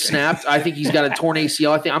his leg snapped. I think he's got a torn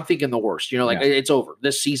ACL. I'm thinking the worst. It's over.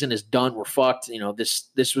 This season is done. We're fucked.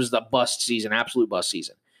 This was the bust season, absolute bust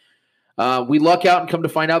season. We luck out and come to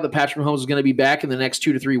find out that Patrick Mahomes is going to be back in the next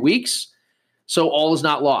 2 to 3 weeks. So all is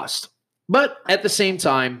not lost. But at the same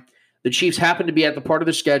time, the Chiefs happen to be at the part of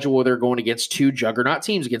the schedule where they're going against 2 juggernaut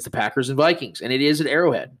teams, against the Packers and Vikings, and it is at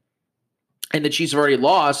Arrowhead. And the Chiefs have already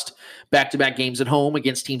lost back-to-back games at home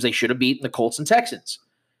against teams they should have beaten, the Colts and Texans.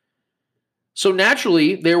 So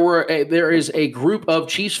naturally, there is a group of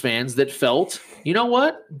Chiefs fans that felt, you know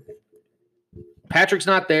what? Patrick's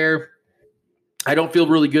not there. I don't feel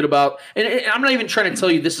really good about – and I'm not even trying to tell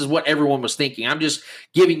you this is what everyone was thinking. I'm just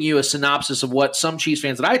giving you a synopsis of what some Chiefs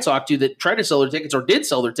fans that I talked to that tried to sell their tickets or did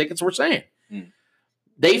sell their tickets were saying.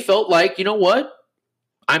 They felt like, you know what?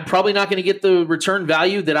 I'm probably not going to get the return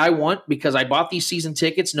value that I want because I bought these season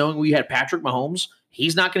tickets knowing we had Patrick Mahomes.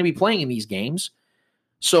 He's not going to be playing in these games.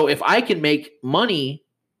 So if I can make money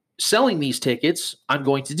selling these tickets, I'm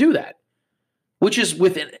going to do that, which is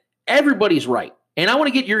within everybody's right. And I want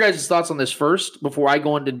to get your guys' thoughts on this first before I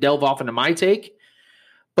go into delve off into my take.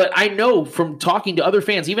 But I know from talking to other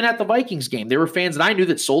fans, even at the Vikings game, there were fans that I knew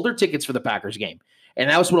that sold their tickets for the Packers game. And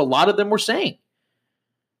that was what a lot of them were saying.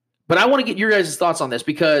 But I want to get your guys' thoughts on this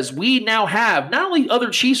because we now have not only other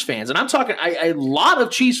Chiefs fans, and I'm talking a lot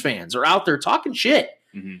of Chiefs fans are out there talking shit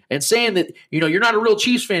and saying that, you're not a real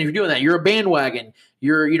Chiefs fan if you're doing that. You're a bandwagon.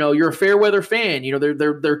 You're a fair weather fan.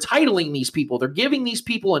 They're titling these people. They're giving these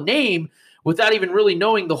people a name without even really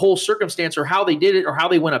knowing the whole circumstance or how they did it or how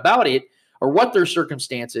they went about it or what their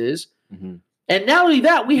circumstance is. And not only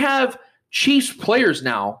that, we have Chiefs players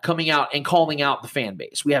now coming out and calling out the fan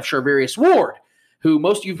base. We have Charvarius Ward, who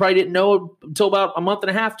most of you probably didn't know until about a month and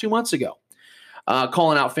a half, 2 months ago,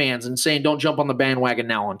 calling out fans and saying, don't jump on the bandwagon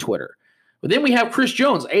now on Twitter. But then we have Chris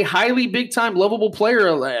Jones, a highly big-time, lovable player,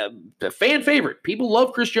 a fan favorite. People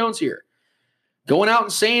love Chris Jones here. Going out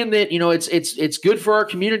and saying that, it's good for our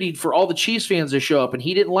community for all the Chiefs fans to show up. And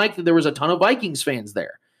he didn't like that there was a ton of Vikings fans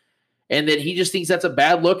there. And that he just thinks that's a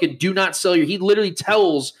bad look and do not sell he literally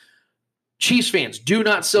tells Chiefs fans, do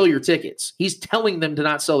not sell your tickets. He's telling them to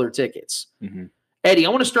not sell their tickets. Eddie, I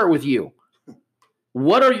want to start with you.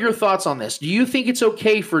 What are your thoughts on this? Do you think it's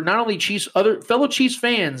okay for not only fellow Chiefs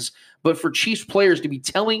fans, but for Chiefs players to be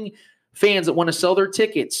telling fans that want to sell their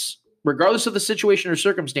tickets, regardless of the situation or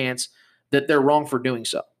circumstance, that they're wrong for doing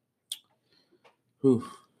so?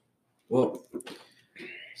 Well,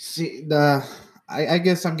 see, I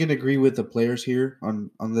guess I'm going to agree with the players here on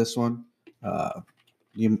this one.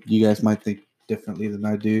 You guys might think differently than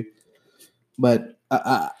I do. But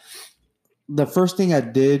the first thing I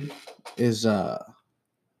did is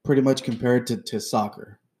pretty much compare it to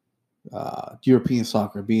soccer. European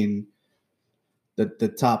soccer being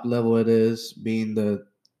the top level it is, being the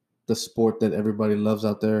sport that everybody loves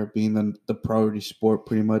out there, being the priority sport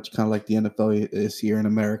pretty much, kind of like the NFL is here in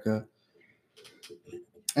America.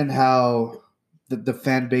 And how the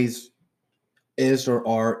fan base is or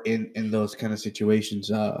are in those kind of situations.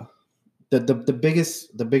 The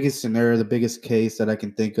biggest scenario, the biggest case that I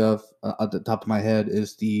can think of at the top of my head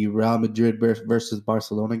is the Real Madrid versus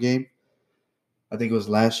Barcelona game. I think it was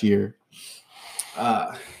last year.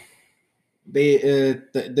 The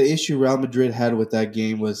issue Real Madrid had with that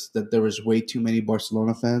game was that there was way too many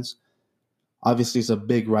Barcelona fans. Obviously, it's a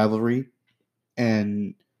big rivalry,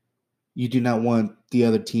 and you do not want the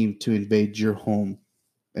other team to invade your home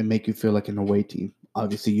and make you feel like an away team.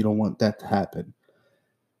 Obviously, you don't want that to happen.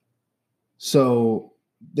 So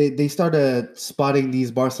they started spotting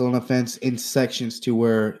these Barcelona fans in sections to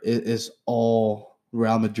where it is all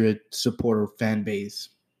Real Madrid supporter fan base.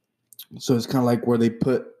 So it's kind of like where they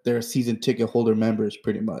put their season ticket holder members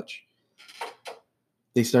pretty much.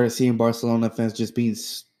 They started seeing Barcelona fans just being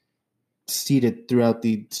seated throughout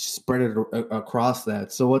spread it across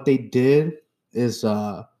that. So what they did is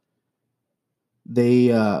they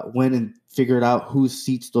went and figured out whose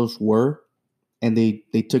seats those were, and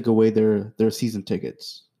they took away their season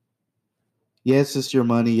tickets. Yes, it's your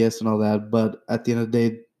money, yes, and all that, but at the end of the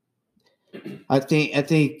day, I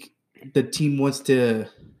think the team wants to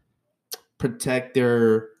protect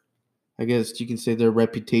their, I guess you can say, their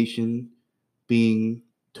reputation, being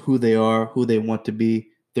who they are, who they want to be,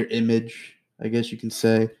 their image, I guess you can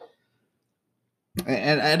say.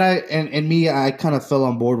 And me, I kind of fell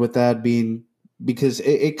on board with that, because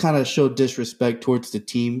it kind of showed disrespect towards the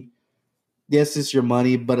team. Yes, it's your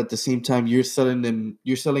money, but at the same time, you're selling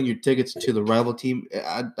your tickets to the rival team.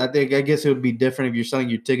 I guess it would be different if you're selling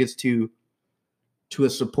your tickets to a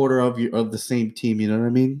supporter of the same team. You know what I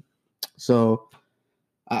mean? So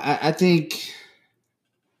I think,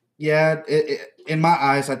 yeah, in my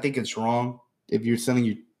eyes, I think it's wrong if you're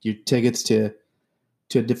selling your tickets to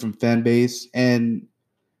a different fan base. And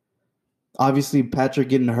obviously, Patrick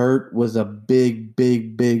getting hurt was a big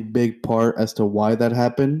part as to why that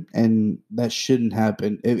happened, and that shouldn't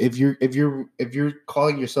happen. If you're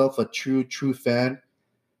calling yourself a true fan,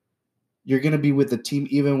 you're gonna be with the team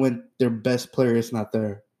even when their best player is not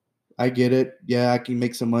there. I get it. Yeah, I can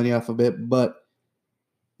make some money off of it, but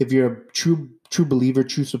if you're a true believer,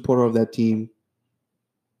 true supporter of that team,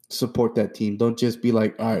 support that team. Don't just be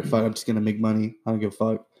like, all right, fine, I'm just gonna make money. I don't give a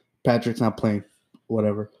fuck. Patrick's not playing.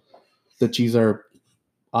 Whatever. The Chiefs are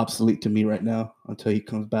obsolete to me right now until he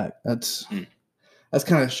comes back. That's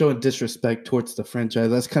kind of showing disrespect towards the franchise.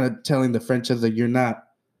 That's kind of telling the franchise that you're not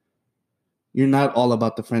all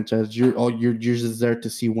about the franchise. You're just there to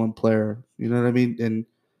see one player. You know what I mean? And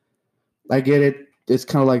I get it. It's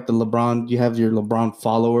kind of like the LeBron. You have your LeBron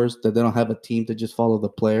followers that they don't have a team to just follow the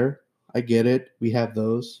player. I get it. We have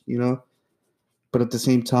those, you know. But at the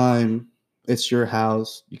same time, it's your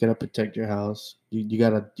house. You gotta protect your house. You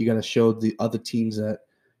gotta show the other teams that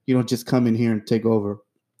you don't just come in here and take over.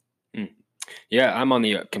 Yeah, I'm on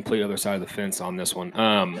the complete other side of the fence on this one.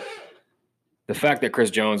 The fact that Chris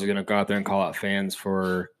Jones is going to go out there and call out fans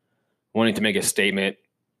for wanting to make a statement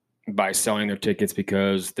by selling their tickets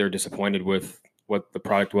because they're disappointed with what the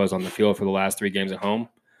product was on the field for the last 3 games at home.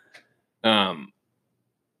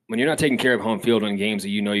 When you're not taking care of home field in games that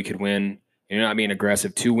you know you could win, you're not being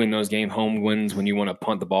aggressive to win those home wins when you want to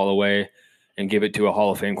punt the ball away and give it to a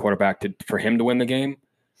Hall of Fame quarterback for him to win the game.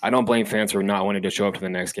 I don't blame fans for not wanting to show up to the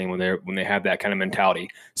next game when they have that kind of mentality.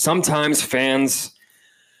 Sometimes fans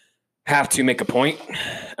have to make a point.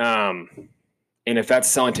 And if that's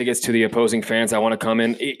selling tickets to the opposing fans, I want to come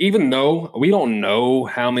in, even though we don't know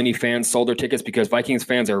how many fans sold their tickets because Vikings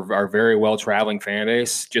fans are very well traveling fan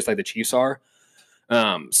base, just like the Chiefs are.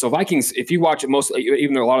 So Vikings, if you watch it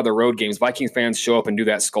even though a lot of the road games, Vikings fans show up and do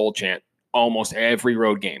that skull chant almost every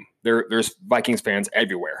road game. There's Vikings fans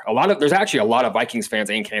everywhere. There's actually a lot of Vikings fans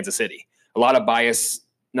in Kansas City. A lot of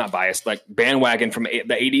like bandwagon from the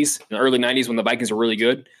 80s and the early 90s when the Vikings were really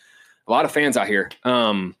good. A lot of fans out here.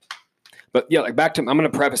 But yeah, like I'm going to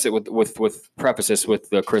preface it with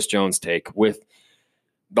the Chris Jones take with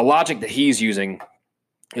the logic that he's using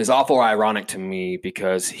is awful ironic to me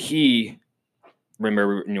because he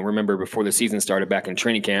remember before the season started back in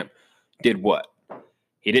training camp did what?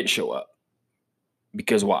 He didn't show up.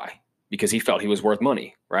 Because why? Because he felt he was worth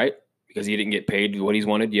money, right? Because he didn't get paid what he's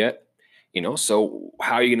wanted yet. So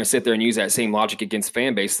how are you going to sit there and use that same logic against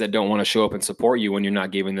fan base that don't want to show up and support you when you're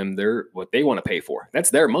not giving them what they want to pay for? That's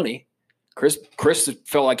their money. Chris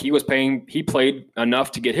felt like he played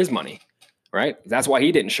enough to get his money, right? That's why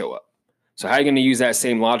he didn't show up. So how are you going to use that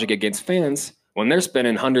same logic against fans when they're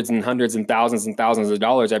spending hundreds and thousands of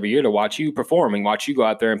dollars every year to watch you perform and watch you go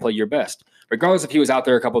out there and play your best? Regardless if he was out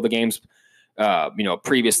there a couple of the games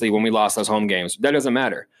previously when we lost those home games, that doesn't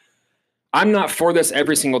matter. I'm not for this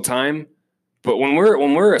every single time, but when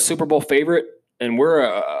we're a Super Bowl favorite and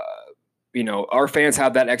we're our fans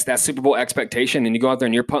have that Super Bowl expectation, and you go out there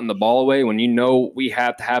and you're punting the ball away when we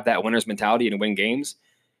have to have that winner's mentality to win games,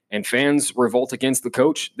 and fans revolt against the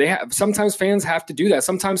coach. Sometimes fans have to do that.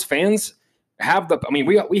 Sometimes fans have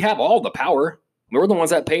we have all the power. We're the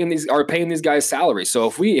ones that are paying these guys salaries. So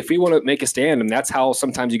if we want to make a stand, and that's how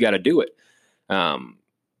sometimes you got to do it.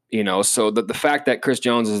 So the fact that Chris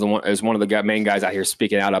Jones is one of the main guys out here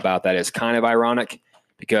speaking out about that is kind of ironic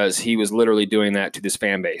because he was literally doing that to this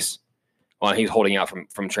fan base while he's holding out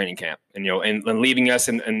from training camp and leaving us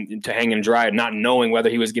and to hang and dry and not knowing whether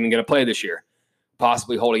he was going to play this year,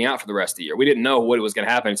 possibly holding out for the rest of the year. We didn't know what was going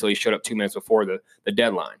to happen until he showed up 2 minutes before the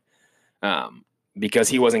deadline. Because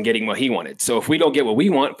he wasn't getting what he wanted. So if we don't get what we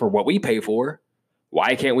want for what we pay for,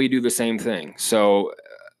 why can't we do the same thing? So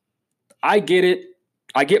I get it.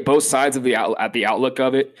 I get both sides of the outlook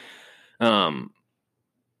of it. But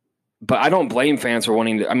I don't blame fans for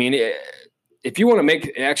wanting to. If you want to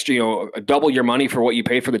make extra, double your money for what you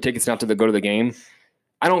pay for the tickets not to go to the game,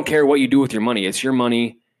 I don't care what you do with your money. It's your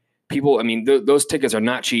money. People, those tickets are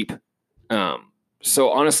not cheap. So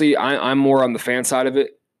honestly, I'm more on the fan side of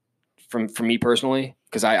it. From me personally,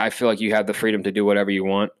 because I feel like you have the freedom to do whatever you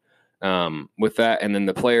want with that. And then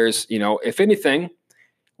the players, if anything,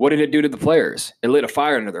 what did it do to the players? It lit a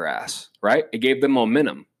fire under their ass, right? It gave them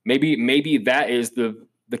momentum. Maybe that is the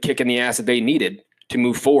kick in the ass that they needed to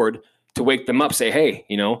move forward, to wake them up, say, hey,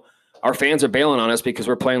 our fans are bailing on us because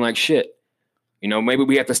we're playing like shit. Maybe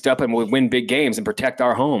we have to step up and win big games and protect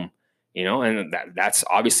our home. And that's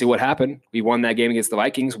obviously what happened. We won that game against the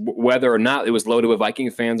Vikings, whether or not it was loaded with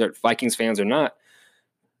Vikings fans or not.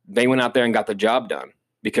 They went out there and got the job done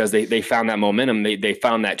because they found that momentum. They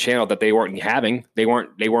found that channel that they weren't having. They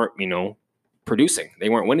weren't producing. They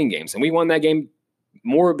weren't winning games, and we won that game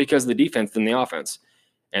more because of the defense than the offense.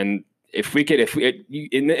 And in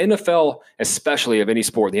the NFL, especially of any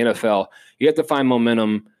sport, the NFL, you have to find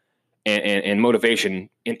momentum and motivation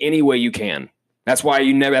in any way you can. That's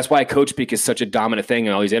why coach speak is such a dominant thing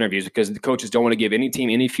in all these interviews, because the coaches don't want to give any team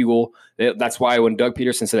any fuel. That's why when Doug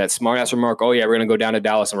Peterson said that smart ass remark, oh yeah, we're going to go down to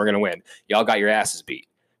Dallas and we're going to win, y'all got your asses beat,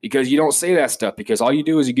 because you don't say that stuff, because all you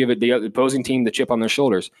do is you give it the opposing team the chip on their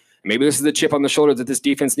shoulders. Maybe this is the chip on the shoulder that this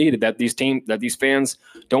defense needed, that these fans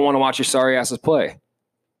don't want to watch your sorry asses play.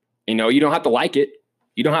 You don't have to like it.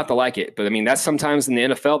 But that's sometimes in the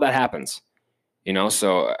NFL that happens.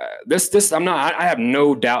 So I have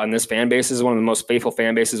no doubt in this fan base. This is one of the most faithful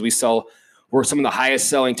fan bases we sell. We're some of the highest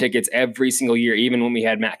selling tickets every single year. Even when we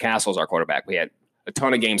had Matt Cassel as our quarterback, we had a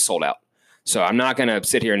ton of games sold out. So I'm not going to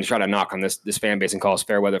sit here and try to knock on this fan base and call us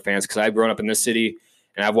fair weather fans, because I've grown up in this city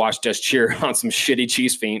and I've watched us cheer on some shitty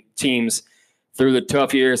Chiefs teams through the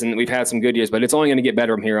tough years, and we've had some good years, but it's only going to get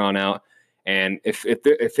better from here on out. And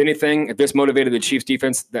if anything, if this motivated the Chiefs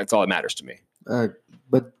defense, that's all that matters to me.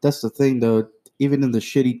 But that's the thing, though. Even in the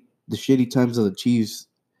shitty times of the Chiefs,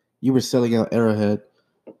 you were selling out Arrowhead,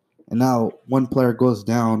 and now one player goes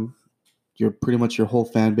down, you're pretty much your whole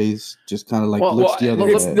fan base just kind of like looks the other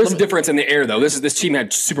way. There's a difference in the air, though. This team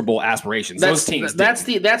had Super Bowl aspirations. Those teams. That's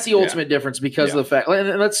the ultimate difference because of the fact.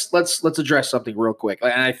 And let's address something real quick.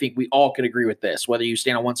 And I think we all could agree with this, whether you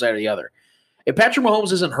stand on one side or the other. If Patrick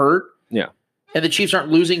Mahomes isn't hurt, and the Chiefs aren't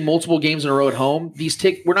losing multiple games in a row at home,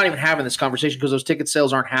 we're not even having this conversation because those ticket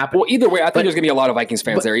sales aren't happening. Well, either way, I think there's going to be a lot of Vikings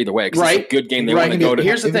fans there either way because it's a good game they want to go to.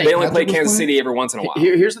 Here's the thing. They only play Kansas City every once in a while.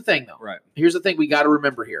 Here's the thing, though. Right. Here's the thing we got to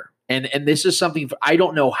remember here. And this is something I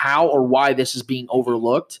don't know how or why this is being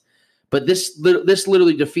overlooked, but this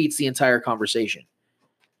literally defeats the entire conversation.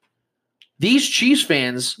 These Chiefs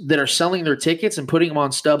fans that are selling their tickets and putting them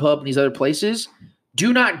on StubHub and these other places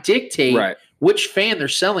do not dictate which fan they're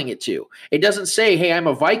selling it to. It doesn't say, hey, I'm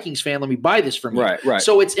a Vikings fan, let me buy this from you. Right.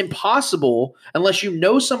 So it's impossible unless you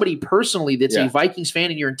know somebody personally that's a Vikings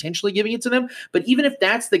fan and you're intentionally giving it to them. But even if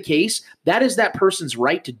that's the case, that is that person's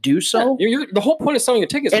right to do so. The whole point of selling a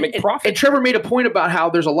ticket is to make profit. And Trevor made a point about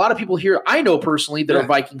how there's a lot of people here I know personally that are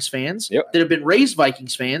Vikings fans, that have been raised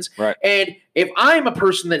Vikings fans. Right. And if I'm a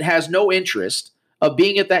person that has no interest of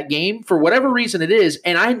being at that game for whatever reason it is,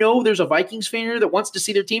 and I know there's a Vikings fan here that wants to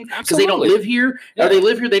see their team because they don't live here, or they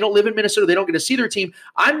live here, they don't live in Minnesota, they don't get to see their team.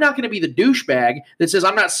 I'm not going to be the douchebag that says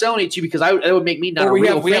I'm not selling it to you because that would make me not a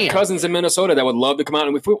real fan. We have cousins in Minnesota that would love to come out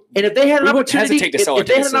and if they had an opportunity,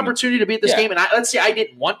 to be at this game, and let's say I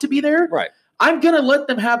didn't want to be there, I'm going to let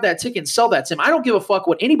them have that ticket and sell that to them. I don't give a fuck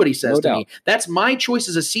what anybody says to me. That's my choice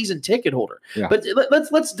as a season ticket holder. Yeah. But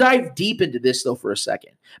let's dive deep into this, though, for a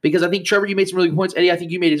second. Because I think, Trevor, you made some really good points. Eddie, I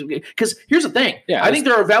think you made it. Because here's the thing. I think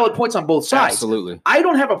there are valid points on both sides. Absolutely. I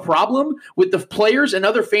don't have a problem with the players and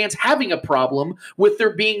other fans having a problem with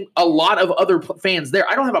there being a lot of other fans there.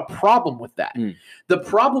 I don't have a problem with that. The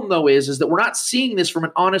problem, though, is that we're not seeing this from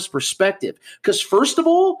an honest perspective. Because, first of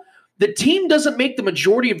all, the team doesn't make the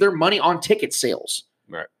majority of their money on ticket sales.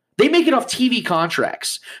 Right. They make it off TV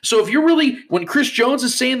contracts. So if you're really, when Chris Jones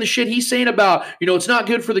is saying the shit he's saying about, it's not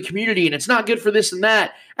good for the community and it's not good for this and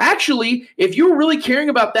that, actually, if you're really caring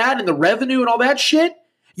about that and the revenue and all that shit,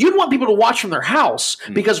 you'd want people to watch from their house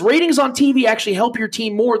because ratings on TV actually help your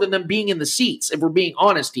team more than them being in the seats, if we're being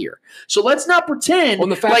honest here. So let's not pretend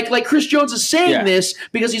like Chris Jones is saying this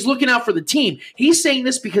because he's looking out for the team. He's saying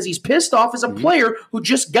this because he's pissed off as a player who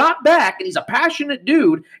just got back, and he's a passionate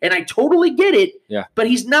dude, and I totally get it, but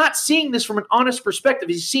he's not seeing this from an honest perspective.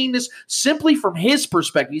 He's seeing this simply from his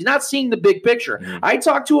perspective. He's not seeing the big picture. I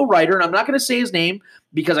talked to a writer, and I'm not going to say his name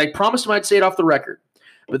because I promised him I'd say it off the record,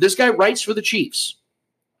 but this guy writes for the Chiefs.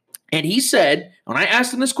 And he said, when I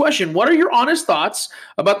asked him this question, what are your honest thoughts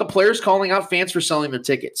about the players calling out fans for selling their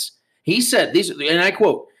tickets? He said, and I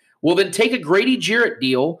quote, well, then take a Grady Jarrett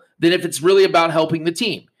deal than if it's really about helping the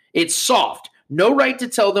team. It's soft. No right to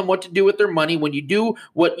tell them what to do with their money when you do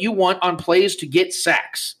what you want on plays to get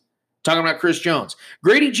sacks. Talking about Chris Jones.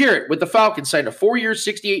 Grady Jarrett with the Falcons signed a 4-year,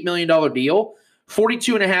 $68 million deal,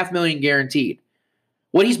 $42.5 million guaranteed.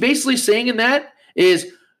 What he's basically saying in that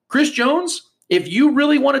is, Chris Jones, if you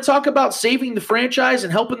really want to talk about saving the franchise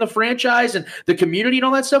and helping the franchise and the community and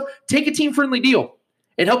all that stuff, take a team-friendly deal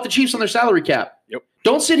and help the Chiefs on their salary cap. Yep.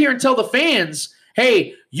 Don't sit here and tell the fans,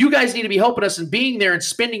 hey, you guys need to be helping us and being there and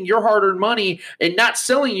spending your hard-earned money and not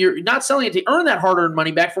selling it to earn that hard-earned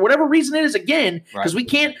money back for whatever reason it is, again, because we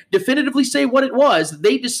can't definitively say what it was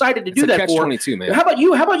they decided to do that for. Catch-22, man. How about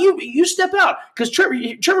you? You step out? Because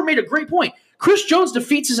Trevor made a great point. Chris Jones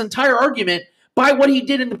defeats his entire argument by what he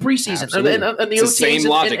did in the preseason and the OTAs same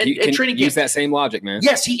logic. And training camp. Use that same logic, man.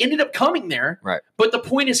 Yes, he ended up coming there. Right. But the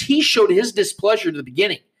point is he showed his displeasure at the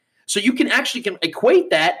beginning. So you can equate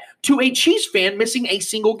that to a Chiefs fan missing a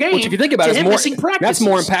single game. Which, if you think about it, that's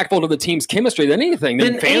more impactful to the team's chemistry than anything.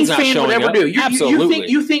 Than fans not showing up. Absolutely.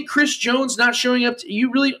 You think Chris Jones not showing up?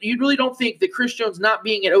 You really don't think that Chris Jones not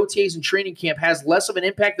being at OTAs and training camp has less of an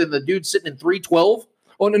impact than the dude sitting in 312?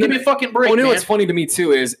 Give me a fucking break. Man. What's funny to me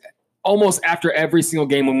too is, almost after every single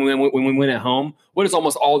game when we win at home, what is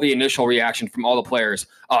almost all the initial reaction from all the players?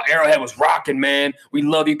 Arrowhead was rocking, man. We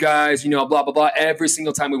love you guys, blah, blah, blah. Every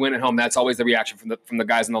single time we win at home, that's always the reaction from the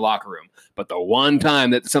guys in the locker room. But the one time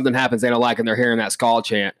that something happens they don't like and they're hearing that skull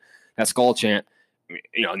chant,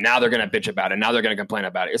 now they're going to bitch about it. Now they're going to complain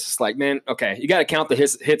about it. It's just like, man, okay, you got to count the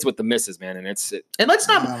hits with the misses, man. And and let's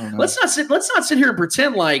not sit here and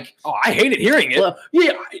pretend like, oh, I hated hearing it. Well,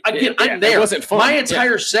 I'm there. It wasn't fun. My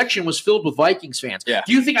entire section was filled with Vikings fans. Yeah.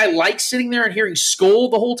 Do you think I liked sitting there and hearing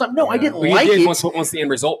Skol the whole time? No, I didn't like it. Once the end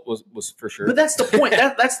result was for sure. But that's the point.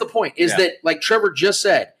 That's the point is that, like Trevor just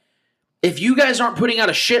said, if you guys aren't putting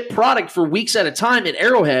out a shit product for weeks at a time at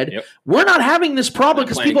Arrowhead, we're not having this problem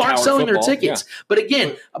because people aren't selling their tickets. Yeah. But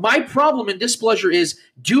again, my problem and displeasure is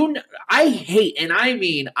I hate, and I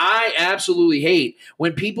mean I absolutely hate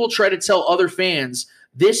when people try to tell other fans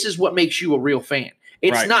this is what makes you a real fan.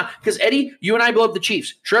 It's not because Eddie, you and I love the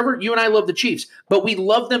Chiefs. Trevor, you and I love the Chiefs, but we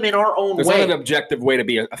love them in our own way. There's not an objective way to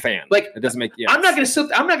be a fan. Like it doesn't make. I'm not going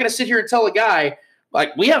to sit here and tell a guy.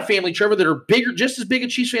 Like, we have family, Trevor, that are just as big of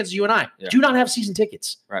Chiefs fans as you and I. Yeah. Do not have season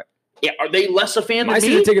tickets. Right. Yeah, are they less a fan than me? My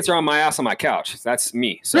season tickets are on my ass on my couch. That's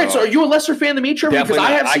me. So, so are you a lesser fan than me, Trevor? Because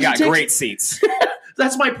I have season tickets. I got great seats.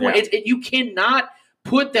 That's my point. Yeah. You cannot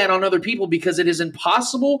put that on other people because it is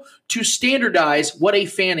impossible to standardize what a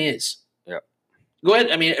fan is. Yeah. Go ahead.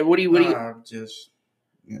 I mean, what do you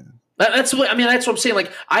That's what I'm saying.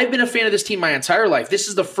 Like, I've been a fan of this team my entire life. This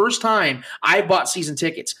is the first time I bought season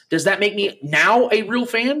tickets. Does that make me now a real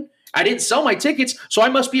fan? I didn't sell my tickets, so I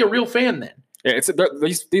must be a real fan then. Yeah,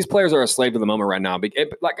 these players are a slave to the moment right now.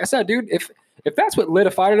 Like I said, dude, if that's what lit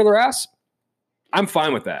a fire to their ass, I'm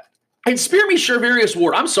fine with that. And spare me Charvarius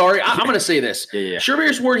Ward. I'm sorry. I'm going to say this. Yeah.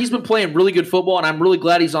 Charvarius Ward, he's been playing really good football, and I'm really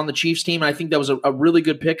glad he's on the Chiefs team. And I think that was a really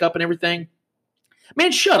good pickup and everything.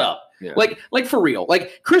 Man, shut up. Yeah. Like for real.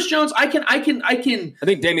 Like Chris Jones, I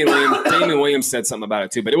think Damian Williams said something about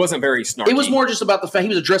it too, but it wasn't very snarky. It was more just about the fact he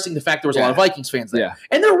was addressing the fact there was a lot of Vikings fans there. Yeah.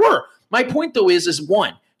 And there were. My point though is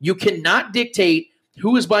one, you cannot dictate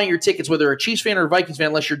who is buying your tickets, whether you're a Chiefs fan or a Vikings fan,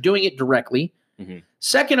 unless you're doing it directly. Mm-hmm.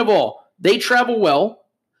 Second of all, they travel well.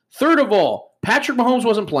 Third of all, Patrick Mahomes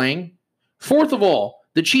wasn't playing. Fourth of all,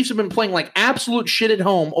 the Chiefs have been playing like absolute shit at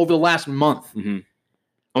home over the last month. Mm-hmm.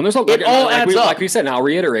 And there's it all adds up. Like we said, and I'll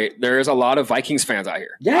reiterate, there is a lot of Vikings fans out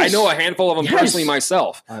here. Yes. I know a handful of them personally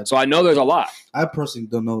myself, so I know there's a lot. I personally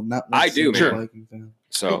don't know. I do, man. Viking fan.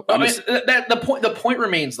 So the point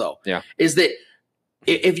remains though. Yeah. Is that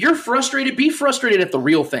if you're frustrated, be frustrated at the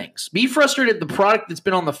real things. Be frustrated at the product that's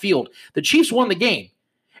been on the field. The Chiefs won the game.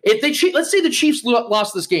 If they let's say the Chiefs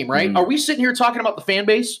lost this game, right? Are we sitting here talking about the fan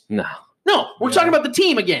base? No, we're talking about the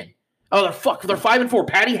team again. Oh, they're 5-4.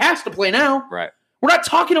 Patty has to play now. Right. We're not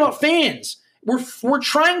talking about fans. We're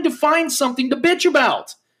trying to find something to bitch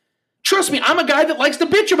about. Trust me, I'm a guy that likes to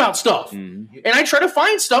bitch about stuff, and I try to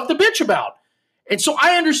find stuff to bitch about. And so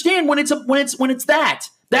I understand when it's that.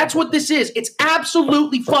 That's what this is. It's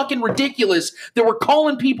absolutely fucking ridiculous that we're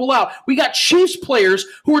calling people out. We got Chiefs players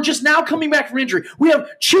who are just now coming back from injury. We have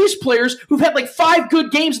Chiefs players who've had like 5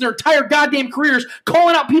 good games in their entire goddamn careers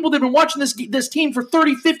calling out people that have been watching this team for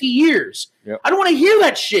 30, 50 years. Yep. I don't want to hear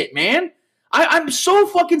that shit, man. I'm so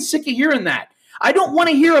fucking sick of hearing that. I don't want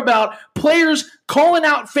to hear about players calling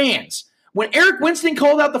out fans. When Eric Winston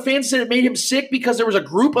called out the fans and said it made him sick because there was a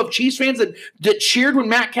group of Chiefs fans that cheered when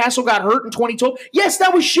Matt Castle got hurt in 2012, yes,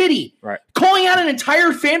 that was shitty. Right. Calling out an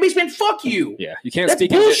entire fan base, man, fuck you. Yeah, you can't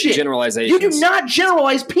speak in generalizations. You do not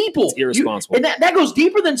generalize people. It's irresponsible. And that goes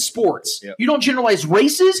deeper than sports. Yep. You don't generalize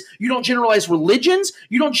races. You don't generalize religions.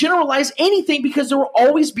 You don't generalize anything because there will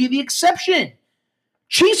always be the exception.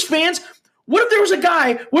 Chiefs fans... What if there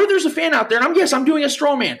was a fan out there, and I'm doing a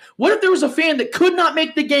straw man. What if there was a fan that could not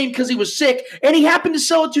make the game because he was sick, and he happened to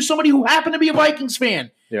sell it to somebody who happened to be a Vikings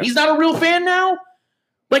fan? Yeah. He's not a real fan now?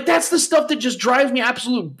 Like, that's the stuff that just drives me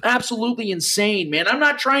absolutely insane, man. I'm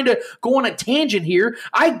not trying to go on a tangent here.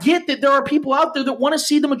 I get that there are people out there that want to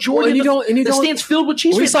see the majority of the stands filled with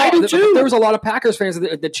Chiefs fans. I do too. There was a lot of Packers fans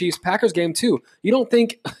at the Chiefs-Packers game, too. You don't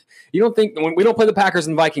think when we don't play the Packers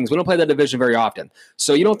and Vikings, we don't play that division very often.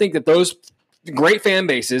 So you don't think that those great fan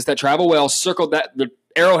bases that travel well circled the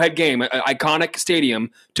Arrowhead game, an iconic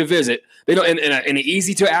stadium to visit. They don't in an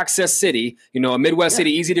easy to access city, a Midwest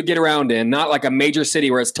city, easy to get around in, not like a major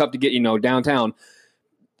city where it's tough to get, downtown.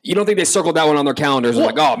 You don't think they circled that one on their calendars?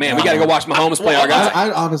 Like, oh man, we got to go watch Mahomes play our guys.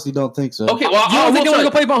 I honestly don't think so. Okay, you don't think they want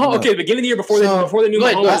to go play Mahomes? Okay, the beginning of the year before they knew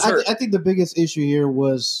Mahomes was hurt. I think the biggest issue here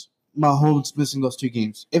was Mahomes missing those 2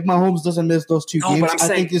 games. If Mahomes doesn't miss those 2 games, I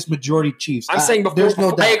think it's majority Chiefs. I'm saying before. There's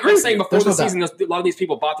no doubt. I agree. I'm saying before the season, a lot of these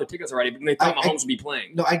people bought their tickets already, and they thought Mahomes would be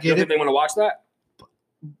playing. No, I get it. They want to watch that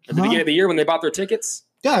at the beginning of the year when they bought their tickets.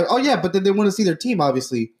 Yeah. Oh, yeah. But then they want to see their team,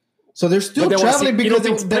 obviously. So they're still traveling because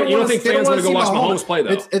you don't think fans want to go watch Mahomes play,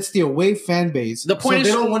 though? It's the away fan base. The point is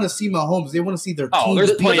they don't want to see Mahomes. They want to see their team. Oh,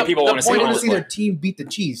 there's plenty of people want to see their team beat the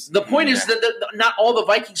Chiefs. The point is that not all the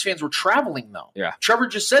Vikings fans were traveling, though. Yeah. Trevor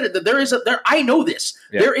just said it. That I know this.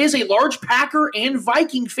 Yeah. There is a large Packer and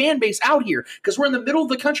Viking fan base out here because we're in the middle of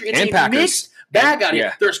the country. It's a mixed bag out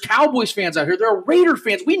here. There's Cowboys fans out here. There are Raider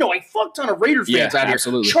fans. We know a fuck ton of Raider fans out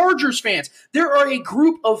absolutely. Here. Chargers fans. There are a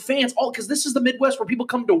group of fans, all because this is the Midwest where people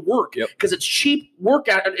come to work because it's cheap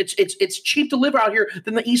workout. It's cheap to live out here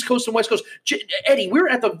than the East Coast and West Coast. Eddie, we were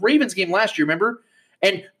at the Ravens game last year, remember?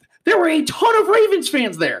 And there were a ton of Ravens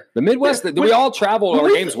fans there. The Midwest, we all travel our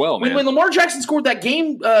games well, man. When Lamar Jackson scored that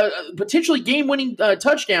potentially game-winning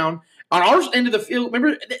touchdown on our end of the field,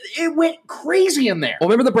 remember, it went crazy in there. Well,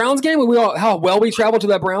 remember the Browns game? How well we traveled to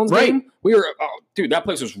that Browns game? We were, dude, that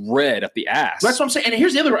place was red up the ass. That's what I'm saying. And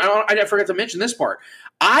here's the other, I forgot to mention this part.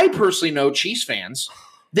 I personally know Chiefs fans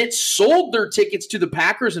that sold their tickets to the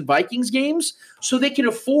Packers and Vikings games so they could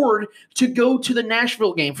afford to go to the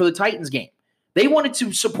Nashville game for the Titans game. They wanted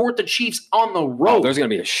to support the Chiefs on the road. Oh, there's going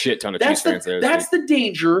to be a shit ton of Chiefs fans there. That's the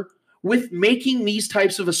danger with making these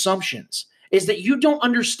types of assumptions, is that you don't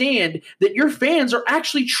understand that your fans are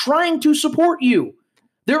actually trying to support you.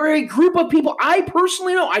 There are a group of people I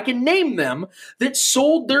personally know, I can name them, that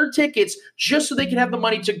sold their tickets just so they could have the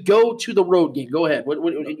money to go to the road game. Go ahead.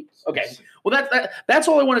 Okay. Well, that's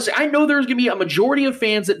all I want to say. I know there's going to be a majority of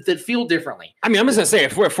fans that feel differently. I mean, I'm just going to say,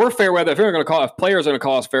 if we're fair weather, if players are going to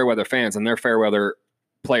call us fair weather fans, and they're fair weather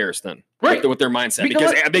players, then with their mindset,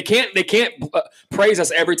 because they can't praise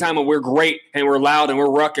us every time when we're great and we're loud and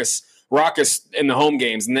we're raucous in the home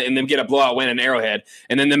games and then get a blowout win in Arrowhead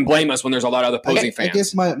and then blame us when there's a lot of opposing fans. I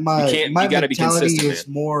guess my mentality is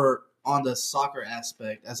more on the soccer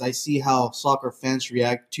aspect, as I see how soccer fans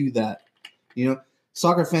react to that. You know,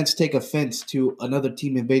 soccer fans take offense to another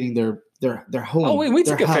team invading their home. Oh, we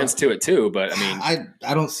took offense to it too, but I mean,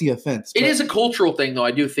 I don't see offense. It is a cultural thing, though.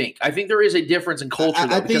 I do think. I think there is a difference in culture,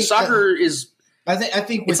 because soccer is. I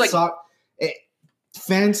think with soccer,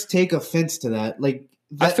 fans take offense to that. Like,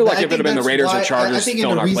 I feel like if it had been the Raiders or Chargers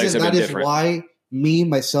filling our place, it would have been different. Why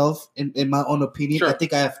myself, in my own opinion, I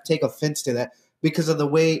think I have to take offense to that because of the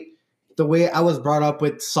way I was brought up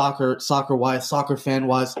with soccer fan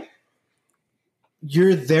wise.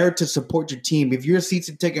 You're there to support your team. If you're a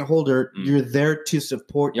season ticket holder, you're there to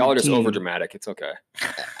support your team. Y'all are just over dramatic. It's okay.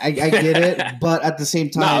 I get it, but at the same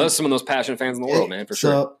time, there's some of those passionate fans in the world, man, for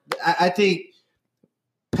sure. So I think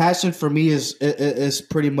passion for me is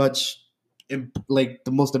pretty much like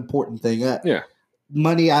the most important thing.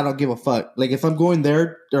 Money, I don't give a fuck. Like, if I'm going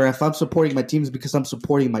there or if I'm supporting my team, it's because I'm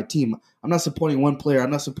supporting my team. I'm not supporting one player.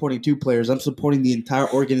 I'm not supporting two players. I'm supporting the entire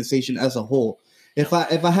organization as a whole. If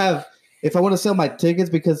I want to sell my tickets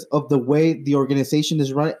because of the way the organization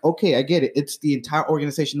is running, okay, I get it. It's the entire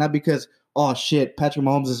organization, not because, oh shit, Patrick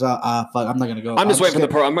Mahomes is fuck, I'm not gonna go. I'm just waiting for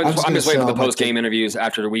the post game interviews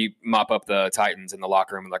after we mop up the Titans in the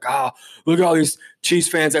locker room and like, look at all these Chiefs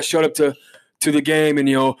fans that showed up to the game, and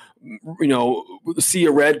Sea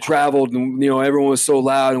of Red traveled, and everyone was so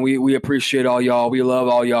loud, and we appreciate all y'all. We love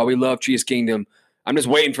all y'all. We love Chiefs Kingdom. I'm just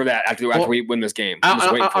waiting for that after we win this game.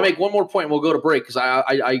 I'll make one more point, and we'll go to break, because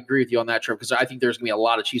I agree with you on that, Trev, because I think there's going to be a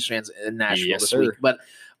lot of Chiefs fans in Nashville this week. But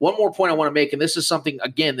one more point I want to make, and this is something,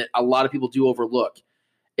 again, that a lot of people do overlook,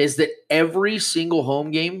 is that every single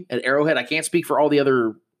home game at Arrowhead, I can't speak for all the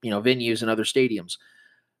other venues and other stadiums,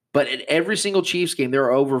 but at every single Chiefs game, there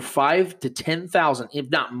are over 5,000 to 10,000, if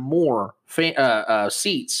not more,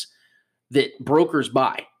 seats that brokers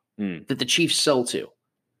buy, that the Chiefs sell to.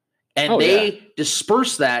 And they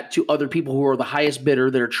disperse that to other people who are the highest bidder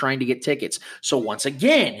that are trying to get tickets. So once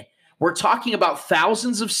again, we're talking about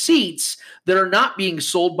thousands of seats that are not being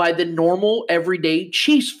sold by the normal, everyday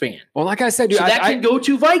Chiefs fan. Well, like I said, dude, so that can go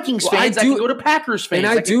to Vikings fans, that can go to Packers fans.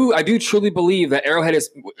 And I do truly believe that Arrowhead is,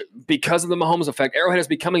 because of the Mahomes effect, Arrowhead is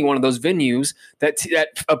becoming one of those venues that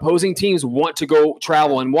opposing teams want to go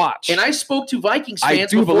travel and watch. And I spoke to Vikings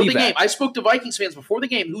fans before the game. I spoke to Vikings fans before the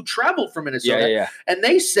game who traveled from Minnesota. And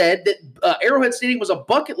they said that Arrowhead Stadium was a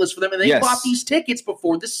bucket list for them, and they bought these tickets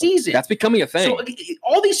before the season. That's becoming a thing. So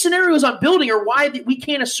all these scenarios I'm building are why we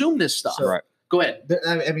can't assume this stuff. So, right. Go ahead.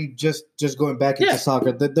 I mean, just going back into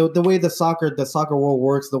soccer, the way the soccer world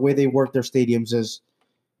works, the way they work their stadiums is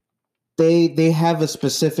they have a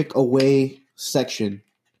specific away section.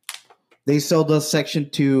 They sell the section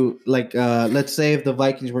to, like, let's say if the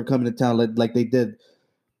Vikings were coming to town, like they did,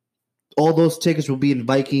 all those tickets will be in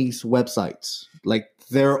Vikings websites, like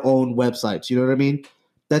their own websites. You know what I mean?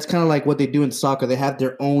 That's kind of like what they do in soccer. They have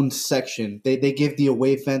their own section. They give the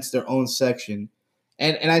away fans their own section,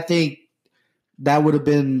 and I think that would have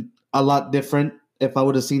been a lot different if I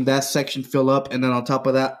would have seen that section fill up, and then on top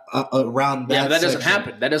of that, around that. Yeah, but that doesn't section.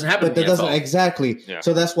 happen. That doesn't happen. But that doesn't NFL. exactly. Yeah.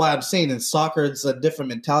 So that's why I'm saying in soccer, it's a different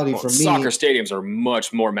mentality for me. Soccer stadiums are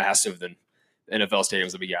much more massive than NFL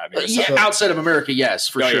stadiums that we got. I mean, Outside of America, yes,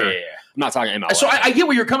 for sure. Yeah. I'm not talking MLS. So I get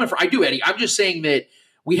where you're coming from. I do, Eddie. I'm just saying that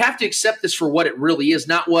we have to accept this for what it really is,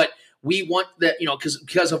 not what we want. That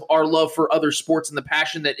because of our love for other sports and the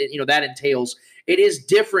passion that that entails. It is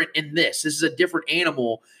different in this. This is a different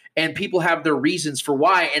animal. And people have their reasons for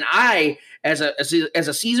why. And I, as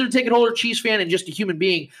a season ticket holder, Chiefs fan, and just a human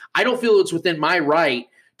being, I don't feel it's within my right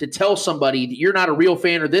to tell somebody that you're not a real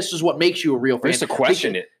fan or this is what makes you a real fan. Just to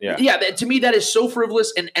question it. Yeah. Yeah, to me, that is so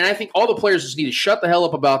frivolous. And I think all the players just need to shut the hell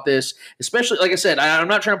up about this, especially, like I said, I'm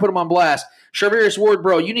not trying to put them on blast. Charvarius Ward,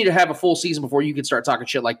 bro, you need to have a full season before you can start talking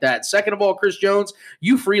shit like that. Second of all, Chris Jones,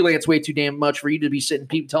 you freelance way too damn much for you to be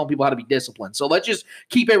sitting telling people how to be disciplined. So let's just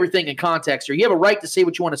keep everything in context here. You have a right to say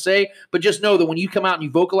what you want to say, but just know that when you come out and you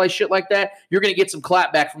vocalize shit like that, you're going to get some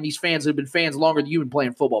clapback from these fans that have been fans longer than you've been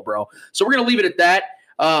playing football, bro. So we're going to leave it at that.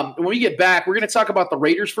 When we get back, we're going to talk about the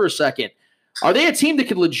Raiders for a second. Are they a team that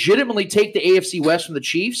could legitimately take the AFC West from the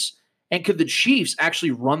Chiefs? And could the Chiefs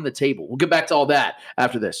actually run the table? We'll get back to all that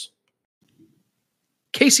after this.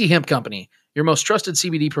 KC Hemp Company, your most trusted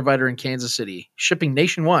CBD provider in Kansas City, shipping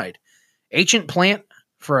nationwide. Ancient plant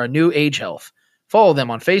for a new age health. Follow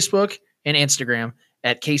them on Facebook and Instagram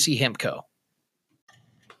at KC Hemp Co.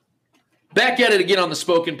 Back at it again on the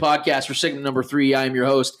Spoken Podcast for segment number 3. I am your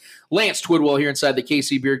host, Lance Twidwell, here inside the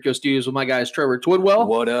KC Beard Co. Studios with my guys Trevor Twidwell.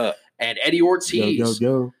 What up? And Eddie Ortiz.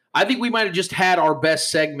 Yo. I think we might have just had our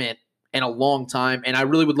best segment in a long time, and I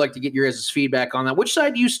really would like to get your guys' feedback on that. Which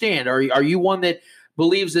side do you stand? Are you one that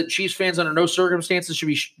believes that Chiefs fans under no circumstances should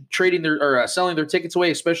be trading or selling their tickets away,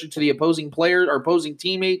 especially to the opposing player or opposing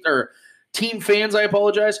teammate or team fans? I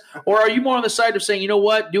apologize. Or are you more on the side of saying, you know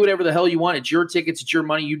what, do whatever the hell you want. It's your tickets. It's your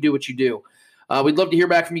money. You do what you do. We'd love to hear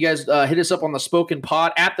back from you guys. Hit us up on the Spoken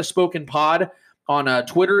Pod at the Spoken Pod on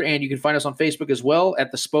Twitter, and you can find us on Facebook as well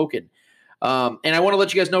at the Spoken. And I want to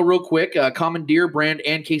let you guys know real quick, Commandeer Brand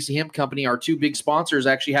and KC Hemp Company, our two big sponsors,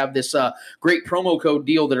 actually have this great promo code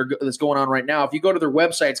deal that's going on right now. If you go to their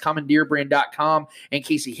websites, commandeerbrand.com and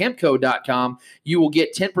kchempco.com, you will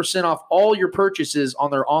get 10% off all your purchases on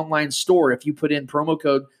their online store if you put in promo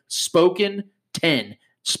code SPOKEN10,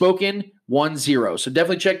 SPOKEN10. So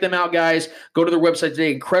definitely check them out, guys. Go to their website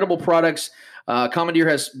today. Incredible products. Commandeer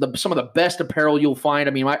has some of the best apparel you'll find.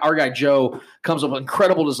 I mean, our guy Joe comes up with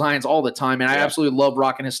incredible designs all the time, and I absolutely love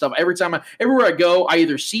rocking his stuff. Everywhere I go, I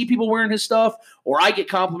either see people wearing his stuff or I get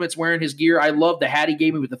compliments wearing his gear. I love the hat he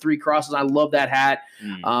gave me with the 3 crosses. I love that hat.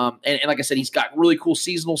 And like I said, he's got really cool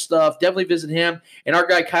seasonal stuff. Definitely visit him. And our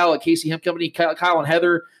guy Kyle at KC Hemp Company, Kyle and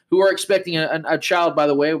Heather, who are expecting a child, by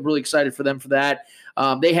the way. We're really excited for them for that.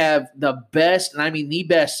 They have the best, and I mean the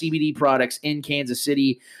best CBD products in Kansas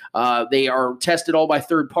City. They are tested all by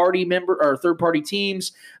third-party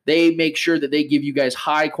teams. They make sure that they give you guys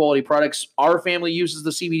high-quality products. Our family uses the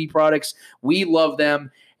CBD products. We love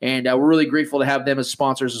them, and we're really grateful to have them as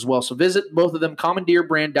sponsors as well. So visit both of them,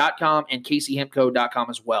 commandeerbrand.com and kchempco.com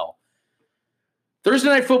as well. Thursday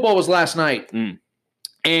Night Football was last night.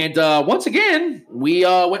 And once again, we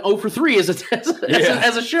went 0 for 3 as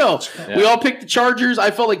a show. Yeah. We all picked the Chargers.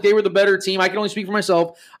 I felt like they were the better team. I can only speak for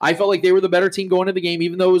myself. I felt like they were the better team going into the game,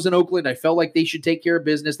 even though it was in Oakland. I felt like they should take care of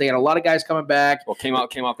business. They had a lot of guys coming back. Well, came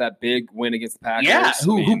off that big win against the Packers. Yeah,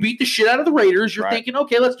 who beat the shit out of the Raiders. You're thinking,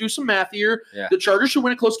 okay, let's do some math here. Yeah. The Chargers should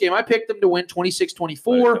win a close game. I picked them to win 26-24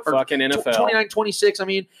 or fucking NFL 29-26. I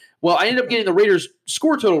mean, well, I ended up getting the Raiders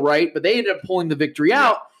score total right, but they ended up pulling the victory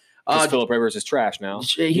out. Philip Rivers is trash now.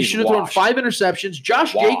 He should have thrown 5 interceptions.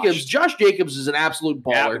 Josh Jacobs is an absolute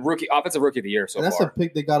baller. Offensive rookie of the year so far. That's a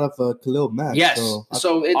pick they got off Khalil Mack. Yes.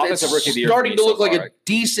 So it's starting to look like a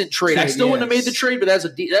decent trade. I still wouldn't have made the trade, but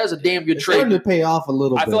that was a damn good trade. Starting to pay off a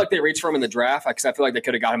little bit. I feel like they reached for him in the draft because I feel like they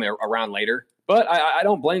could have got him around later. But I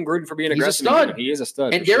don't blame Gruden for being aggressive. He's a stud. He is a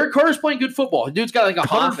stud. And Derek Carr is playing good football. The dude's got like a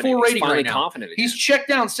 104 rating right now. He's checked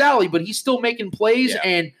down Sally, but he's still making plays. Yeah.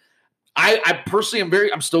 And I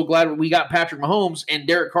personally I'm still glad we got Patrick Mahomes, and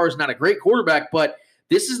Derek Carr is not a great quarterback, but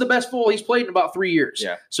this is the best football he's played in about 3 years.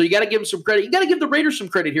 Yeah. So you got to give him some credit. You got to give the Raiders some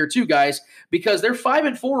credit here too, guys, because they're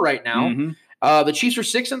 5-4 right now. Mm-hmm. The Chiefs are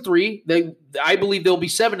 6-3. I believe they'll be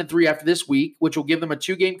 7-3 after this week, which will give them a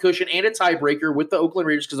 2-game cushion and a tiebreaker with the Oakland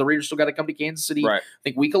Raiders because the Raiders still got to come to Kansas City. Right. I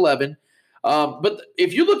think week 11. But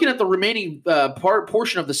if you're looking at the remaining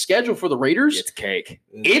portion of the schedule for the Raiders, it's cake.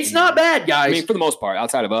 It's not bad, guys. I mean, for the most part,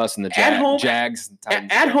 outside of us and the Jags.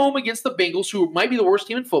 At home against the Bengals, who might be the worst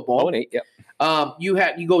team in football. 0-8, yep.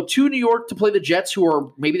 You go to New York to play the Jets, who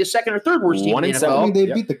are maybe the second or third worst team in the NFL. I mean,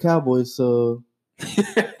 they beat the Cowboys, so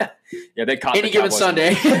yeah, they caught any given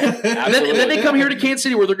Sunday. and then they come here to Kansas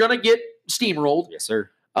City, where they're going to get steamrolled. Yes, sir.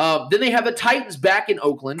 Then they have the Titans back in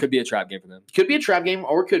Oakland. Could be a trap game for them. Could be a trap game,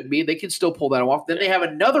 or it couldn't be. They could still pull that off. Then they have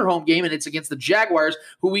another home game, and it's against the Jaguars,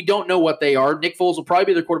 who we don't know what they are. Nick Foles will probably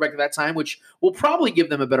be their quarterback at that time, which will probably give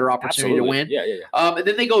them a better opportunity to win. Yeah. And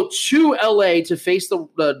then they go to L.A. to face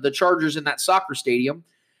the Chargers in that soccer stadium.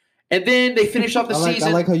 And then they finish off the season.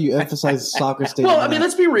 I like how you emphasize soccer stadium. Well, I mean,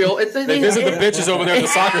 let's be real. They visit the bitches over there at the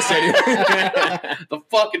soccer stadium. The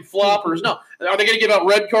fucking floppers. No. Are they going to give out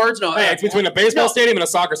red cards? No. Hey, it's between a baseball stadium and a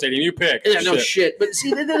soccer stadium. You pick. Yeah, no shit. But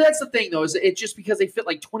see, that's the thing, though, is it's just because they fit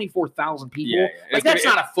like 24,000 people. Yeah. Like, that's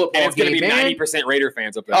not a football game, it's going to be 90% Raider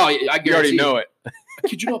fans up there. Oh, I guarantee you already know it.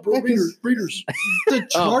 Kid you not, bro? Raiders. The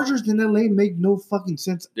Chargers in LA make no fucking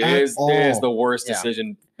sense at all. It is the worst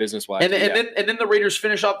decision business-wise. And then the Raiders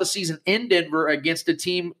finish off the season in Denver against a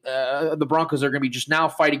team, the Broncos are going to be just now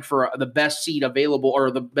fighting for the best seed available or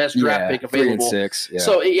the best draft pick available. 3-6. Yeah.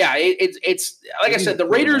 So, it's like I said, the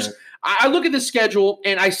Raiders, I look at the schedule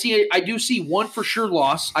and I do see one for sure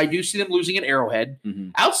loss. I do see them losing at Arrowhead.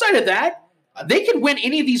 Mm-hmm. Outside of that, they could win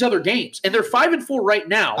any of these other games, and they're 5-4 right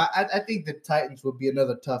now. I think the Titans would be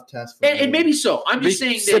another tough test for them. And maybe so. I'm just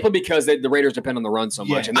saying simply because the Raiders depend on the run so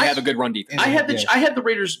much, and they have a good run defense. I had the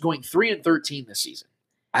Raiders going 3-13 this season.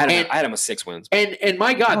 I had them with 6 wins. And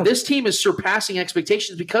my God, this team is surpassing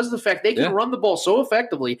expectations because of the fact they can run the ball so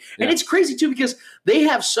effectively. And it's crazy too because they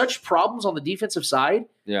have such problems on the defensive side.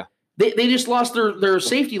 Yeah. They just lost their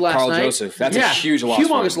safety last night. Carl Joseph. That's a huge loss.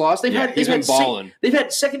 Humongous loss. He's been balling. They've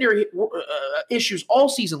had secondary issues all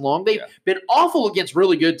season long. They've been awful against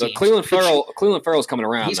really good teams. Cleveland Farrell's coming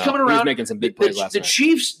around. He's coming around. He was making some big plays last night. The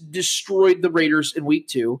Chiefs destroyed the Raiders in week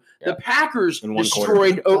 2. Yeah. The Packers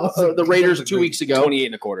destroyed the Raiders 2 weeks ago.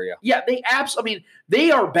 28.25. Yeah. Yeah, they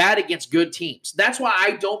are bad against good teams. That's why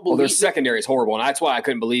I don't believe their secondary is horrible, and that's why I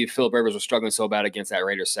couldn't believe Philip Rivers was struggling so bad against that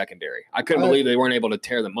Raiders secondary. I couldn't believe they weren't able to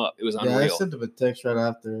tear them up. It was unreal. I sent him a text right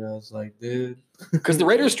after. I was like, dude. Because the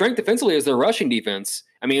Raiders' strength defensively is their rushing defense.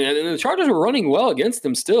 I mean, and the Chargers were running well against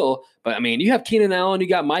them still. But, I mean, you have Keenan Allen, you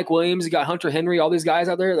got Mike Williams, you got Hunter Henry, all these guys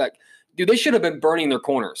out there. Like, dude, they should have been burning their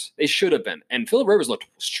corners. They should have been. And Philip Rivers looked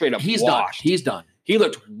straight up washed. He's done. He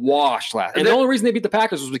looked washed last. And the only reason they beat the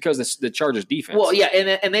Packers was because the Chargers' defense. Well, yeah,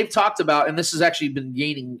 and they've talked about, and this has actually been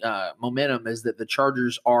gaining momentum, is that the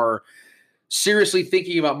Chargers are seriously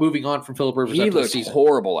thinking about moving on from Philip Rivers. He looked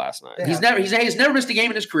horrible last night. Yeah. He's never missed a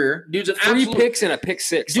game in his career. Dude's an 3 picks and a pick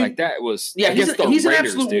 6. Dude, like that was he's an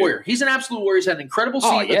absolute warrior. He's an absolute warrior. He's had an incredible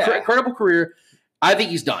season, incredible career. I think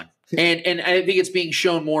he's done. And I think it's being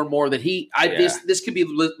shown more and more that this could be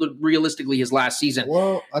realistically his last season.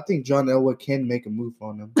 Well, I think John Elway can make a move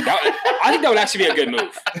on him. I think that would actually be a good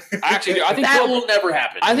move. I think that will never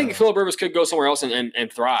happen. I think Philip Rivers could go somewhere else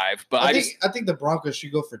and thrive. But I think the Broncos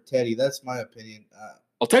should go for Teddy. That's my opinion.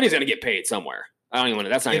 Well, Teddy's going to get paid somewhere. I don't even want to.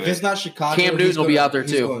 That's not if it's not Chicago. Cam Newton will be out there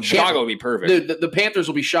too. Chicago will be perfect. The Panthers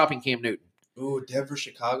will be shopping Cam Newton. Ooh, Denver,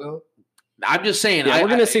 Chicago. I'm just saying. Yeah, we're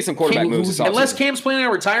going to see some quarterback moves. Unless Cam's planning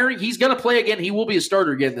on retiring, he's going to play again. He will be a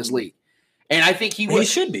starter again in this league. And I think he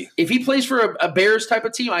should be. If he plays for a Bears type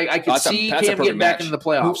of team, I can see Cam getting back into the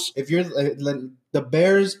playoffs. If you're the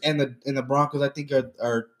Bears and the Broncos, I think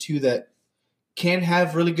are two that can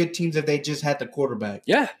have really good teams if they just had the quarterback.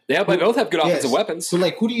 Yeah, they both have good offensive weapons. So,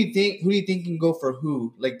 like, who do you think can go for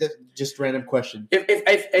who? Like, that's just a random question.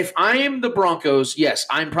 If I am the Broncos, yes,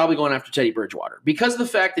 I'm probably going after Teddy Bridgewater because of the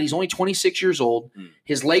fact that he's only 26 years old.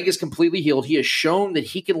 His leg is completely healed. He has shown that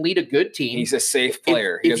he can lead a good team. He's a safe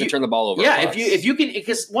player. He doesn't turn the ball over. Yeah, if you can,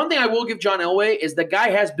 because one thing I will give John Elway is the guy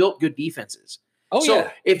has built good defenses.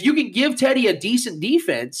 If you can give Teddy a decent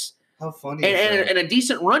defense. How funny and a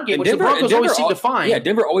decent run game, which the Broncos always seem to find. Yeah,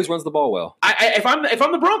 Denver always runs the ball well. If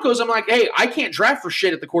I'm the Broncos, I'm like, hey, I can't draft for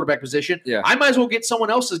shit at the quarterback position. Yeah. I might as well get someone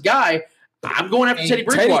else's guy. I'm going after Teddy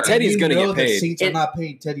Bridgewater. Teddy's going to get paid. The Saints are not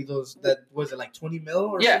paying Teddy those. That was it, like $20 million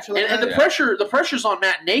or something like that. And the pressure's on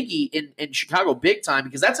Matt Nagy in Chicago big time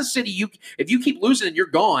because that's a city if you keep losing and you're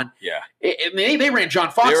gone. Yeah, they ran John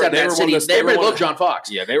Fox out of that city. They love John Fox.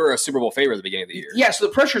 Yeah, they were a Super Bowl favorite at the beginning of the year. Yeah, so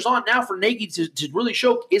the pressure's on now for Nagy to really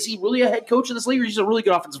show is he really a head coach in this league or he's a really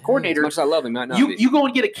good offensive coordinator. As much as I love him, you go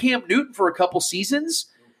and get a Cam Newton for a couple seasons.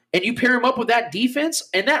 And you pair him up with that defense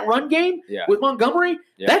and that run game with Montgomery,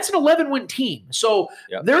 that's an 11-win team. So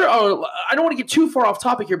there are – I don't want to get too far off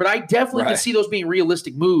topic here, but I definitely can see those being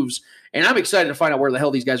realistic moves. And I'm excited to find out where the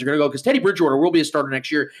hell these guys are going to go because Teddy Bridgewater will be a starter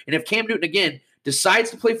next year. And if Cam Newton, again, decides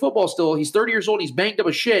to play football still, he's 30 years old, he's banged up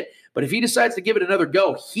as shit, but if he decides to give it another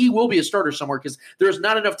go, he will be a starter somewhere because there's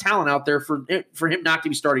not enough talent out there for him not to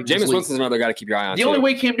be starting. Jameis Winston's another guy to keep your eye on. The only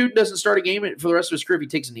way Cam Newton doesn't start a game for the rest of his career if he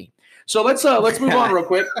takes a knee. So let's move on real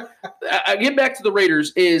quick. Getting back to the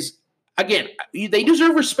Raiders is, again, they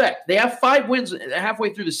deserve respect. They have 5 wins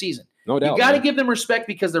halfway through the season. No doubt. You got to give them respect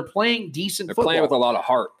because they're playing decent football. They're playing with a lot of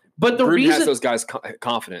heart. But the Gruden reason has those guys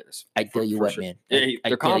confidence. I tell you what, man.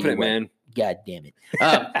 They're confident, man. God damn it.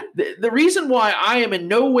 The reason why I am in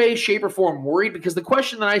no way, shape, or form worried, because the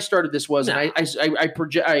question that I started this was, and I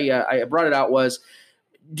brought it out was,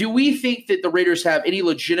 do we think that the Raiders have any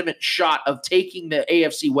legitimate shot of taking the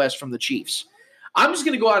AFC West from the Chiefs? I'm just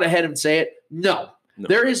going to go out ahead and say it. No.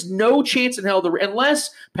 There is no chance in hell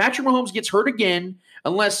unless Patrick Mahomes gets hurt again,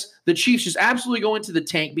 unless the Chiefs just absolutely go into the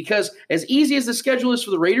tank, because as easy as the schedule is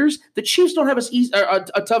for the Raiders, the Chiefs don't have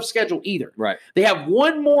a tough schedule either. Right. They have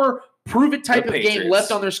one more prove-it type of game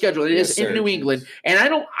left on their schedule. It is in New England. And I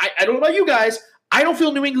don't know about you guys. I don't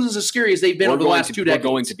feel New England is as scary as they've been over the last 2 decades. We're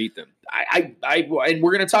going to beat them. And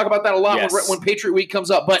we're going to talk about that a lot when Patriot Week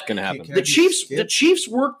comes up. But it's going to happen. The Chiefs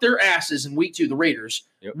worked their asses in week 2, the Raiders,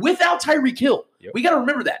 without Tyreek Hill. Yep. We got to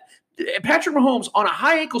remember that. Patrick Mahomes, on a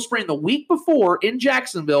high ankle sprain the week before in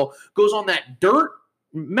Jacksonville, goes on that dirt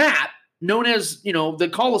map known as, the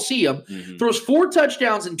Coliseum, throws 4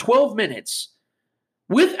 touchdowns in 12 minutes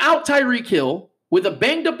without Tyreek Hill, with a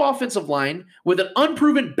banged-up offensive line, with an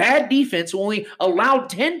unproven bad defense who only allowed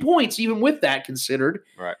 10 points even with that considered.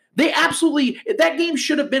 Right. That game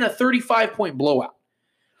should have been a 35-point blowout.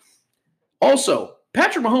 Also,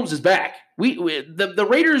 Patrick Mahomes is back. The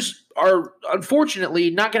Raiders are unfortunately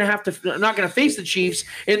not going to face the Chiefs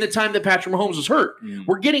in the time that Patrick Mahomes was hurt.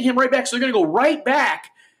 We're getting him right back, so they're going to go right back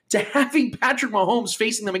to having Patrick Mahomes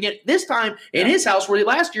facing them again. This time in his house, where they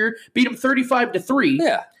last year beat him 35-3.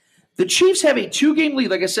 Yeah. The Chiefs have a 2-game lead,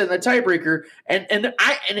 like I said, in the tiebreaker. And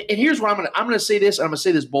here's what I'm going to say this, and I'm going to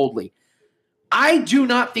say this boldly. I do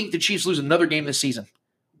not think the Chiefs lose another game this season.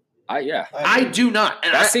 I do not.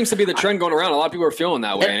 And that seems to be the trend going around. A lot of people are feeling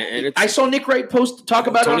that way. And I saw Nick Wright talk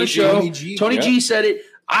about it on the show. Tony G said it.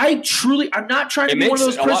 I'm not trying to be one of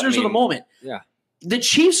those prisoners of the moment. Yeah. The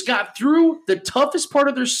Chiefs got through the toughest part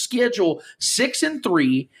of their schedule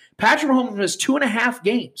 6-3. Patrick Mahomes missed 2.5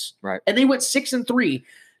 games. Right. And they went 6-3.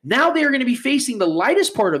 Now they are going to be facing the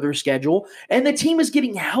lightest part of their schedule, and the team is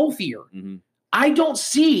getting healthier. Mm-hmm. I don't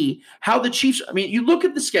see how the Chiefs – I mean, you look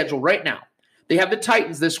at the schedule right now. They have the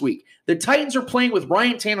Titans this week. The Titans are playing with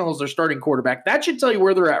Ryan Tannehill as their starting quarterback. That should tell you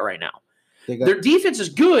where they're at right now. Their defense is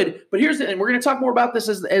good, but and we're going to talk more about this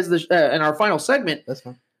in our final segment. That's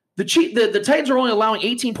fine. The Titans are only allowing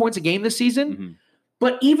 18 points a game this season. Mm-hmm.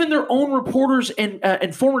 But even their own reporters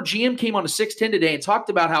and former GM came on to 610 today and talked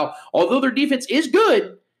about how, although their defense is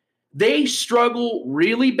good, they struggle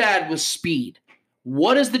really bad with speed.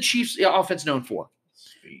 What is the Chiefs' offense known for?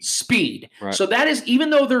 Speed. Right. So that is, even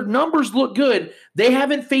though their numbers look good, they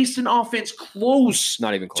haven't faced an offense close,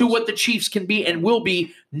 not even close, to what the Chiefs can be and will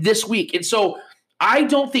be this week. And so I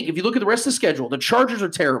don't think, if you look at the rest of the schedule, the Chargers are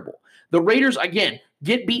terrible. The Raiders, again,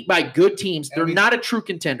 get beat by good teams. They're not a true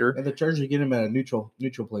contender. And the Chargers get them at a neutral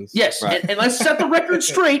place. Yes, right. and let's set the record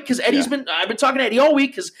straight, because I've been talking to Eddie all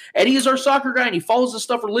week, because Eddie is our soccer guy and he follows this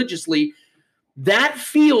stuff religiously. That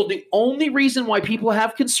field, the only reason why people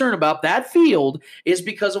have concern about that field is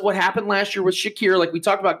because of what happened last year with Shakir, like we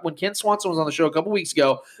talked about when Ken Swanson was on the show a couple weeks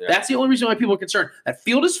ago. Yeah. That's the only reason why people are concerned. That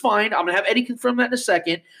field is fine. I'm going to have Eddie confirm that in a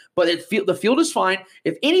second, but the field is fine.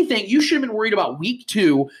 If anything, you should have been worried about week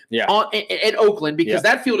 2 at Oakland, because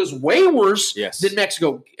that field is way worse than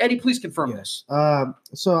Mexico. Eddie, please confirm this.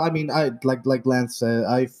 So, I mean, I like Lance said,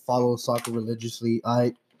 I follow soccer religiously.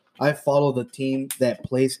 I follow the team that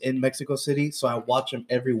plays in Mexico City, so I watch them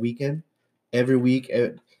every weekend, every week.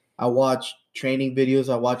 I watch training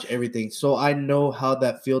videos. I watch everything. So I know how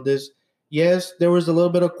that field is. Yes, there was a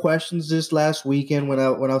little bit of questions this last weekend when I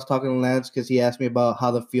was talking to Lance, because he asked me about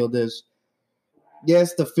how the field is.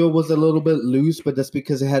 Yes, the field was a little bit loose, but that's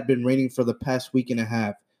because it had been raining for the past week and a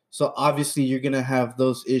half. So obviously you're going to have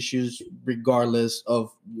those issues regardless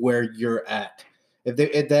of where you're at. If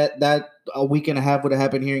that a week and a half would have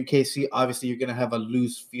happened here in KC, obviously you're gonna have a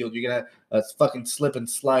loose field. You're gonna have a fucking slip and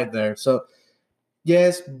slide there. So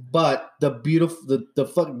yes, but the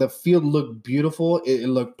field looked beautiful. It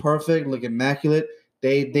looked perfect, looked immaculate.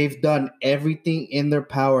 They've done everything in their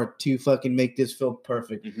power to fucking make this field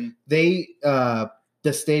perfect. Mm-hmm.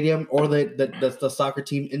 The stadium or the soccer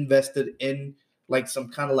team invested in like some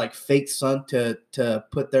kind of like fake sun to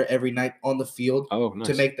put there every night on the field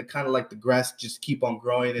to make the kind of like the grass just keep on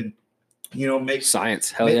growing and make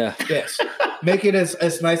science. Hell yeah. Yes. Make it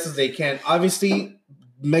as nice as they can. Obviously,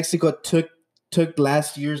 Mexico took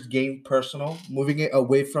last year's game personal, moving it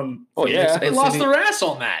away from. Oh yeah, Mexico they lost their ass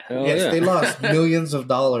on that. They lost millions of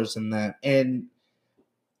dollars in that, and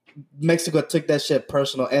Mexico took that shit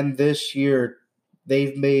personal. And this year,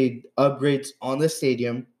 they've made upgrades on the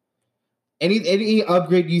stadium. Any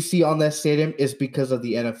upgrade you see on that stadium is because of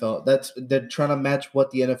the NFL. They're trying to match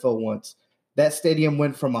what the NFL wants. That stadium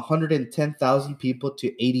went from 110,000 people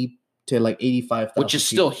to 85,000, which is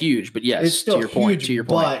still huge. But yes, it's still to your point.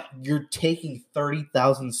 But you're taking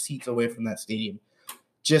 30,000 seats away from that stadium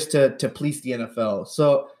just to please the NFL.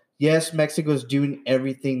 So yes, Mexico's doing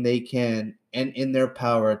everything they can and in their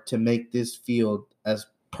power to make this field as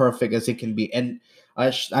perfect as it can be. And I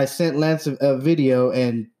sent Lance a video,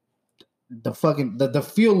 and the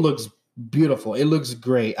field looks beautiful. It looks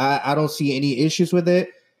great. I don't see any issues with it.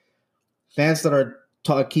 Fans that are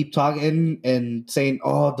keep talking and saying,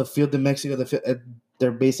 "Oh, the field in Mexico,"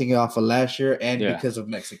 they're basing it off of last year and because of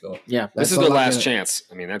Mexico. Yeah, this is their last chance.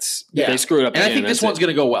 I mean, they screwed up. And I think this one's going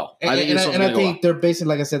to go well. I think they're basing,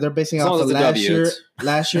 like I said, they're basing it off of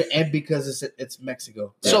last year, and because it's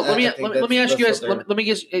Mexico. So let me ask you guys. Let me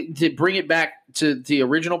just to bring it back to the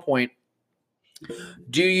original point.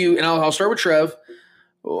 Do you? And I'll start with Trev.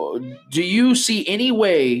 Do you see any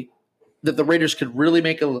way that the Raiders could really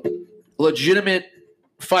make a legitimate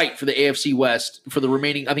fight for the AFC West for the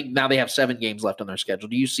remaining? I think now they have 7 games left on their schedule.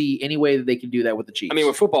 Do you see any way that they can do that with the Chiefs? I mean,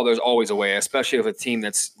 with football, there's always a way, especially with a team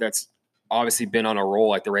that's obviously been on a roll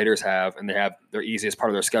like the Raiders have, and they have their easiest part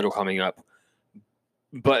of their schedule coming up.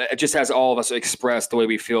 But it just has all of us expressed the way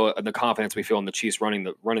we feel and the confidence we feel in the Chiefs running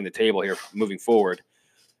the table here moving forward.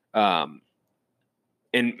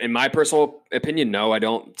 In my personal opinion, no, I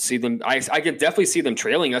don't see them. I can definitely see them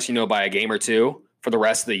trailing us, by a game or two for the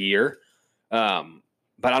rest of the year.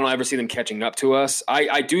 But I don't ever see them catching up to us.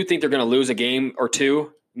 I do think they're going to lose a game or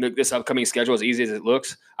two in this upcoming schedule, as easy as it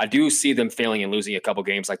looks. I do see them failing and losing a couple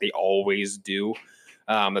games like they always do.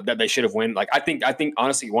 That they should have won. Like I think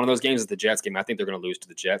honestly, one of those games is the Jets game. I think they're going to lose to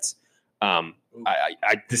the Jets. I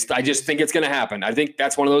just think it's going to happen. I think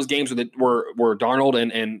that's one of those games where Darnold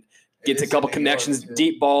and gets a couple connections,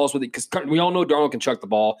 deep balls with it, because we all know Darnold can chuck the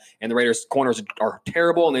ball, and the Raiders' corners are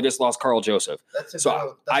terrible, and they just lost Carl Joseph.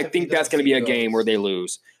 I think that's going to be a game where they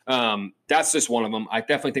lose. That's just one of them. I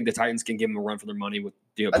definitely think the Titans can give them a run for their money with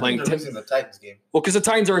playing. I think they're losing the Titans game. Well, because the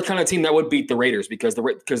Titans are a kind of team that would beat the Raiders because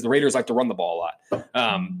the Raiders like to run the ball a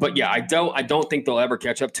lot. But yeah, I don't think they'll ever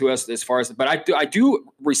catch up to us as far as. But I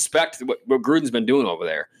do respect what Gruden's been doing over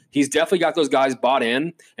there. He's definitely got those guys bought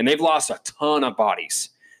in, and they've lost a ton of bodies.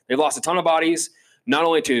 They've lost a ton of bodies, not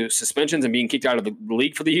only to suspensions and being kicked out of the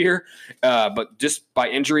league for the year, but just by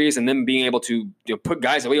injuries and them being able to put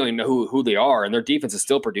guys that we don't even know who they are. And their defense is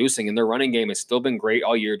still producing, and their running game has still been great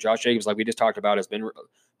all year. Josh Jacobs, like we just talked about, has been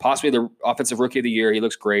possibly the offensive rookie of the year. He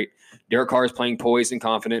looks great. Derek Carr is playing poised and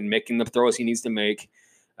confident and making the throws he needs to make.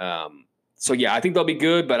 So, yeah, I think they'll be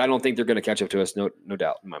good, but I don't think they're going to catch up to us, no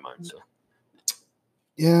doubt in my mind. So.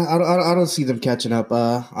 Yeah, I don't see them catching up.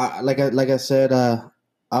 Like I said,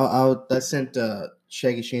 I sent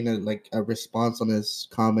Shaggy Shane a response on his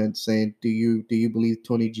comment saying, "Do you believe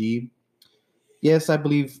Tony G?" Yes, I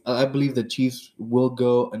believe the Chiefs will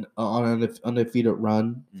go on an undefeated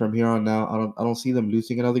run from here on out. I don't see them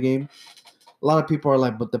losing another game. A lot of people are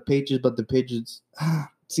like, "But the Patriots."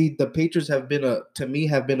 See, the Patriots have been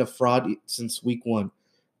a fraud since week 1.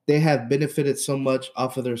 They have benefited so much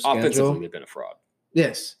off of their schedule. Offensively, they've been a fraud.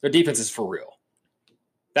 Yes, their defense is for real.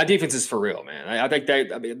 That defense is for real, man. I think they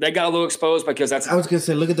got a little exposed because that's. I was gonna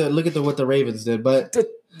say, look at what the Ravens did, but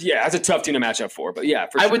yeah, that's a tough team to match up for. But yeah,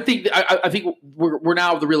 I would think. I think we're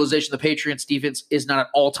now of the realization the Patriots defense is not an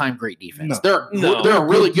all-time great defense. No. They're a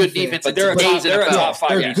really good defense. But they're a top 5.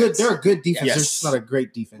 They're good. They're a good defense. Yes. They're just not a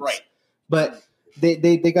great defense, right? But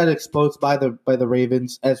they got exposed by the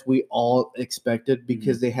Ravens as we all expected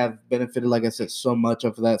because they have benefited, like I said, so much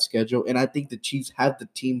of that schedule, and I think the Chiefs have the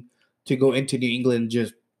team to go into New England and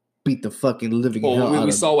just beat the fucking living hell out of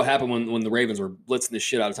we saw what happened when the Ravens were blitzing the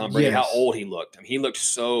shit out of Tom Brady. Yes. How old he looked. I mean, he looked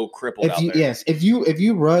so crippled out there. Yes, if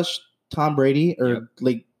you rush Tom Brady or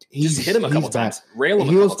just hit him a couple times, rail him.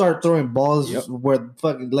 He'll start throwing balls where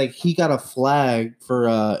fucking he got a flag for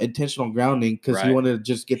intentional grounding because he wanted to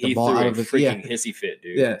just get the ball out of his freaking hissy fit,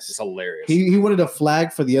 dude. Yes, it's hilarious. He wanted a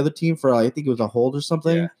flag for the other team for I think it was a hold or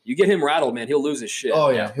something. Yeah. You get him rattled, man, he'll lose his shit. Oh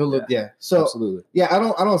yeah, he'll lose. Yeah, so absolutely. Yeah,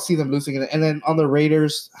 I don't see them losing it. And then on the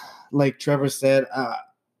Raiders, like Trevor said,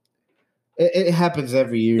 it happens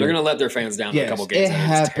every year. They're gonna let their fans down in a couple games. It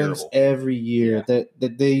happens every year that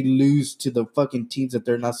they lose to the fucking teams that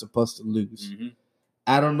they're not supposed to lose. Mm-hmm.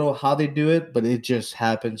 I don't know how they do it, but it just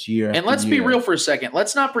happens year after year. And let's be real for a second.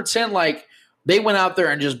 Let's not pretend like they went out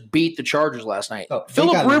there and just beat the Chargers last night. Oh,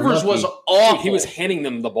 Phillip Rivers was awful. He was handing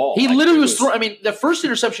them the ball. He literally was throwing. I mean, the first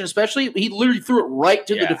interception especially, he literally threw it right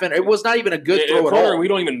to the defender. It was not even a good throw at all.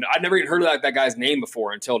 I've never even heard of that guy's name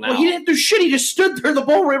before until now. Well, he didn't do shit. He just stood there. The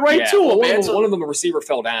ball right to him. One of them, a receiver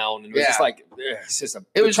fell down, and it was just like,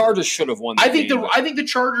 the Chargers should have won. I think the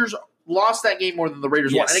Chargers lost that game more than the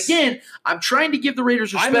Raiders won. And again, I'm trying to give the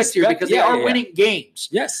Raiders respect here because they are winning games.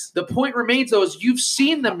 Yes. The point remains, though, is you've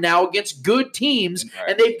seen them now against good teams,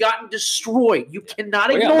 and they've gotten destroyed. You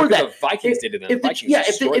cannot ignore that. The Vikings did it.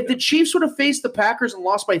 If the Chiefs would have faced the Packers and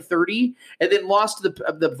lost by 30 and then lost to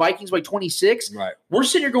the Vikings by 26, we're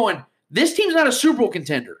sitting here going, this team's not a Super Bowl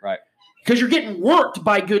contender. Right. Because you're getting worked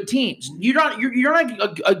by good teams. You're not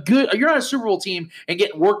a Super Bowl team and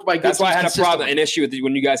getting worked by good teams. That's why I had an issue with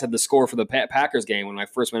when you guys had the score for the Packers game. When I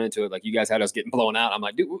first went into it, like you guys had us getting blown out. I'm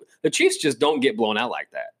like, dude, the Chiefs just don't get blown out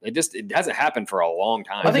like that. It hasn't happened for a long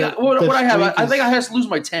time. I think I have to lose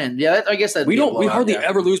by 10. Yeah, I guess that we hardly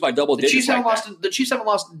ever lose by double digits. The Chiefs haven't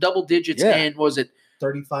lost double digits, and was it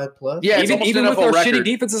 35 plus? Yeah, even with our shitty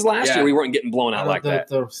defenses last year, we weren't getting blown out like that.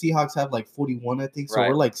 The Seahawks have like 41, I think. So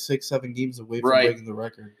we're like 6-7 games away from breaking the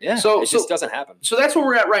record. Yeah, so it just doesn't happen. So that's where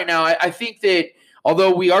we're at right now. I think that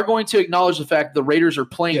although we are going to acknowledge the fact that the Raiders are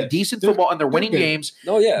playing decent football and they're winning games,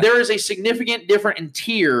 there is a significant difference in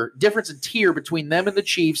tier between them and the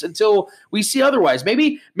Chiefs until we see otherwise.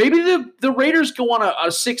 Maybe the Raiders go on a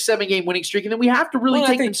 6-7 game winning streak, and then we have to really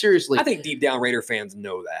take them seriously. I think deep down Raider fans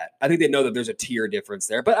know that. I think they know that there's a tier difference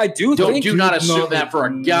there. But I do not assume that for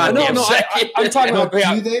a goddamn second. I'm talking about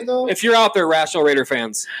do they though? If you're out there, rational Raider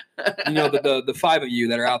fans, you know the 5 of you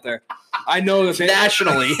that are out there. I know that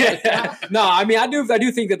nationally. No, I mean I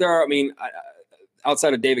do think that there are. I mean,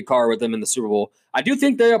 outside of David Carr with them in the Super Bowl, I do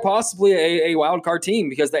think they're possibly a wild card team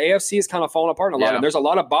because the AFC is kind of falling apart in a lot. And there's a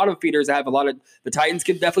lot of bottom feeders that have a lot of. The Titans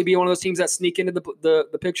could definitely be one of those teams that sneak into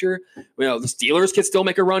the picture. You know, the Steelers could still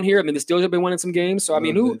make a run here. I mean, the Steelers have been winning some games, so I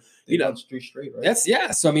mean, they won 3 straight, right?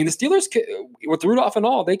 So I mean, the Steelers with Rudolph and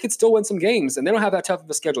all, they could still win some games, and they don't have that tough of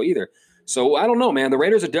a schedule either. So I don't know, man. The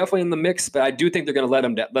Raiders are definitely in the mix, but I do think they're going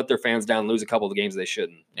to let their fans down and lose a couple of the games they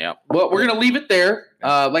shouldn't. Yeah. Well, we're going to leave it there.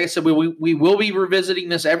 Like I said, we will be revisiting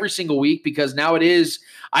this every single week because now it is.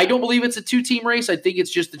 I don't believe it's a 2-team race. I think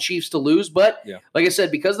it's just the Chiefs to lose. But like I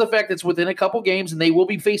said, because of the fact that it's within a couple games and they will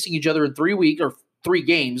be facing each other in 3 weeks or 3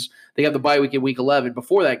 games, they have the bye week in week 11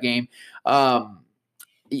 before that game.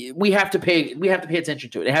 We have to pay attention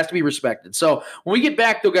to it. It has to be respected. So when we get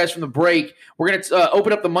back, though, guys, from the break, we're going to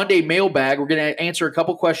open up the Monday mailbag. We're going to answer a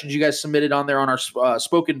couple questions you guys submitted on there on our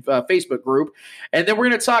Spoken Facebook group. And then we're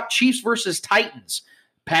going to talk Chiefs versus Titans.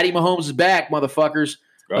 Patty Mahomes is back, motherfuckers.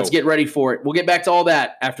 Let's get ready for it. We'll get back to all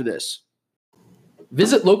that after this.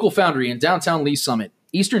 Visit Local Foundry in downtown Lee Summit,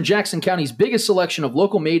 Eastern Jackson County's biggest selection of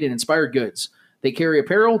local made and inspired goods. They carry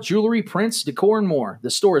apparel, jewelry, prints, decor, and more. The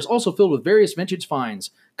store is also filled with various vintage finds.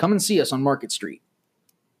 Come and see us on Market Street.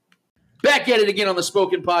 Back at it again on the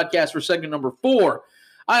Spoken Podcast for segment number 4.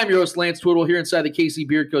 I am your host, Lance Twidwell, here inside the KC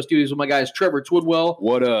Beard Co. Studios with my guys Trevor Twidwell.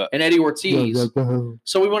 What up? And Eddie Ortiz.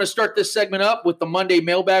 So we want to start this segment up with the Monday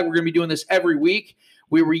mailbag. We're going to be doing this every week.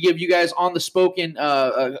 We give you guys on the Spoken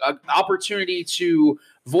an opportunity to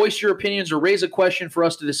voice your opinions or raise a question for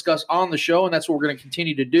us to discuss on the show, and that's what we're going to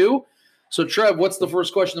continue to do. So, Trev, what's the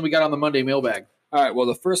first question that we got on the Monday mailbag? All right. Well,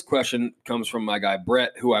 the first question comes from my guy,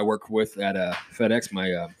 Brett, who I work with at FedEx,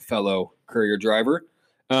 my fellow courier driver.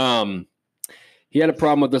 He had a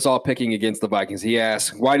problem with us all picking against the Vikings. He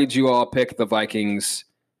asked, why did you all pick the Vikings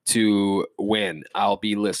to win? I'll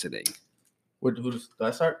be listening. Do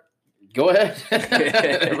I start? Go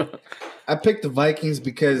ahead. I picked the Vikings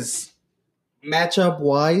because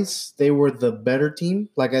matchup-wise, they were the better team.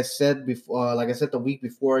 Like I said before, the week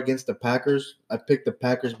before against the Packers, I picked the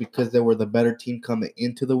Packers because they were the better team coming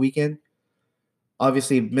into the weekend.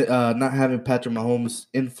 Obviously, not having Patrick Mahomes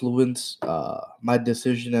influence my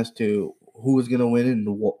decision as to who was going to win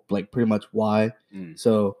and pretty much why.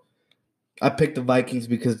 So I picked the Vikings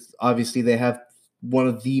because obviously they have one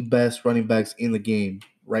of the best running backs in the game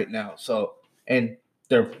right now. So, and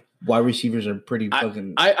their wide receivers are pretty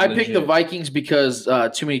fucking I picked the Vikings because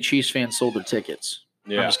too many Chiefs fans sold their tickets.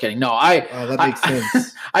 Yeah. I'm just kidding. No, that makes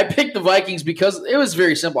sense. I picked the Vikings because it was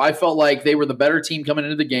very simple. I felt like they were the better team coming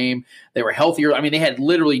into the game. They were healthier. I mean, they had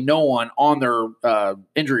literally no one on their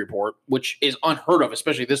injury report, which is unheard of,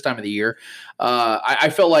 especially this time of the year. I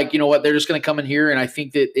felt like, you know what, they're just going to come in here, and I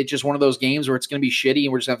think that it's just one of those games where it's going to be shitty,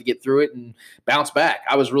 and we're just going to have to get through it and bounce back.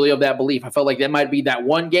 I was really of that belief. I felt like that might be that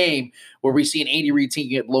one game where we see an Andy Reid team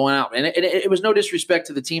get blown out. And it was no disrespect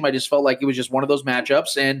to the team. I just felt like it was just one of those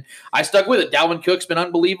matchups, and I stuck with it. Dalvin Cook's been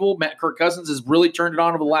unbelievable. Kirk Cousins has really turned it on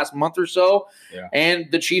over the last month or so, and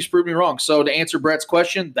the Chiefs proved me wrong. So to answer Brett's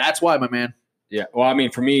question, that's why, my man. Yeah, well, I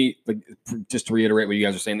mean, for me, just to reiterate what you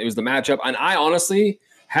guys are saying, it was the matchup, and I honestly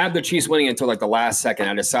had the Chiefs winning until like the last second.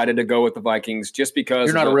 I decided to go with the Vikings just because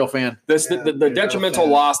you're not a real fan. The detrimental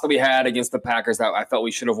loss that we had against the Packers, that I felt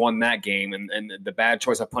we should have won that game, and the bad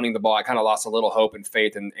choice of punting the ball. I kind of lost a little hope and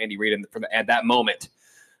faith in Andy Reid at that moment,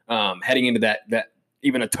 heading into that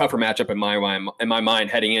even a tougher matchup in my mind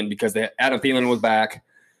heading in, because Adam Thielen was back.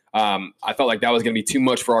 I felt like that was going to be too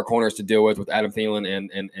much for our corners to deal with Adam Thielen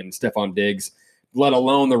and Stephon Diggs, let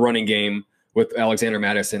alone the running game with Alexander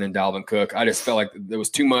Mattison and Dalvin Cook. I just felt like there was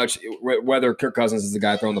too much. Whether Kirk Cousins is the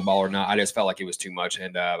guy throwing the ball or not, I just felt like it was too much,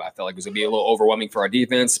 and I felt like it was going to be a little overwhelming for our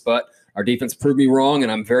defense. But our defense proved me wrong,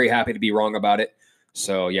 and I'm very happy to be wrong about it.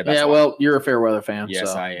 So that's well, you're a fair weather fan.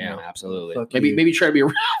 Yes, so, I am, absolutely. Maybe try to be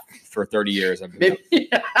around for 30 years. I've been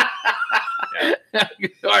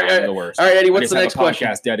all right, the worst. All right, Eddie. What's the next question?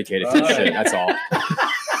 Podcast dedicated to shit. That's all.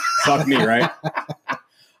 Fuck me, right?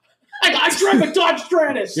 I drive a Dodge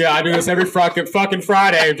Stratus. Yeah, I do this every fucking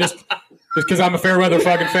Friday just because I'm a fair weather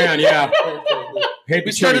fucking fan. Yeah.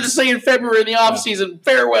 We started to say in February in the off season,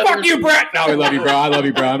 fair weather. Fuck you, Brett. No, we love you, bro. I love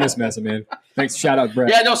you, bro. I'm just messing, man. Thanks. Shout out, Brett.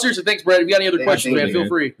 Yeah, no, seriously. Thanks, Brett. If you got any other questions, man, feel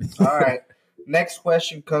free. All right. Next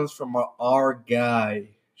question comes from our guy,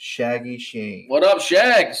 Shaggy Shane. What up,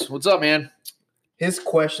 Shags? What's up, man? His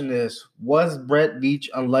question is, was Brett Veach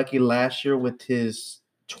unlucky last year with his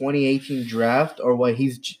 2018 draft, or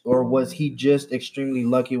was he just extremely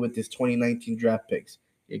lucky with his 2019 draft picks?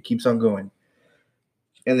 It keeps on going.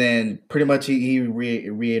 And then pretty much he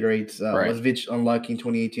reiterates, was Veach unlucky in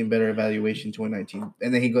 2018, better evaluation 2019.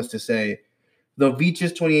 And then he goes to say, the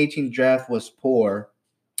Veach's 2018 draft was poor,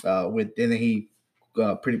 and then he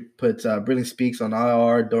puts Brilliant Speaks on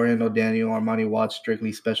IR, Dorian O'Daniel, Armani Watts,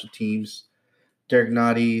 strictly special teams. Derek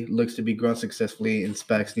Nottie looks to be growing successfully in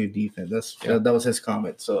Spack's new defense. That was his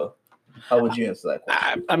comment. So how would you answer that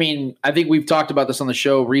question? I mean, I think we've talked about this on the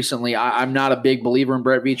show recently. I'm not a big believer in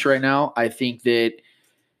Brett Veach right now. I think that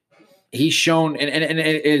he's shown, and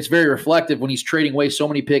it's very reflective when he's trading away so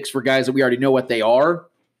many picks for guys that we already know what they are.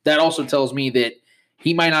 That also tells me that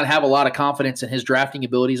he might not have a lot of confidence in his drafting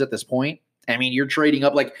abilities at this point. I mean, you're trading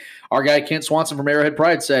up, like our guy Kent Swanson from Arrowhead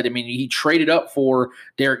Pride said. I mean, he traded up for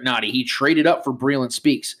Derek Nottie. He traded up for Breland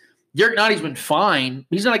Speaks. Derek Nottie's been fine.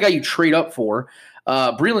 He's not a guy you trade up for.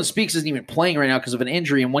 Breland Speaks isn't even playing right now because of an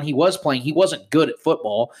injury, and when he was playing, he wasn't good at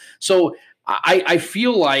football. So I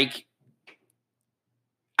feel like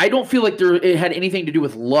I don't feel like it had anything to do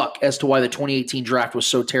with luck as to why the 2018 draft was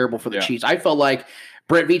so terrible for the Chiefs. I felt like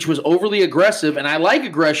Brett Veach was overly aggressive, and I like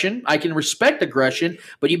aggression. I can respect aggression,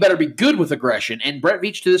 but you better be good with aggression. And Brett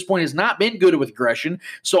Veach to this point has not been good with aggression,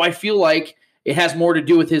 so I feel like it has more to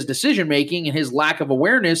do with his decision-making and his lack of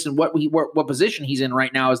awareness and what position he's in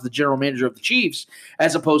right now as the general manager of the Chiefs,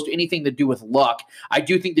 as opposed to anything to do with luck. I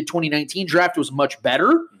do think the 2019 draft was much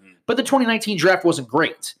better, but the 2019 draft wasn't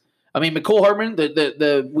great. I mean, Mecole Hardman,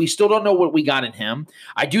 we still don't know what we got in him.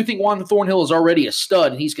 I do think Juan Thornhill is already a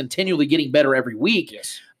stud, and he's continually getting better every week.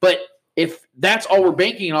 Yes. But if that's all we're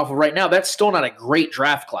banking off of right now, that's still not a great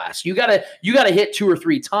draft class. You gotta hit 2 or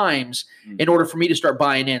 3 times in order for me to start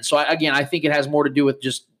buying in. So I think it has more to do with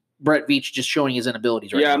just Brett Veach just showing his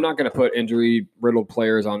inabilities right now. I'm not going to put injury-riddled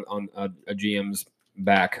players on a GM's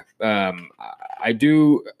back. I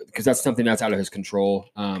do, because that's something that's out of his control.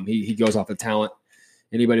 He goes off the talent.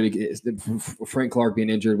 Frank Clark being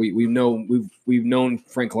injured, we've known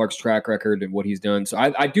Frank Clark's track record and what he's done. So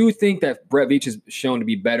I do think that Brett Veach is shown to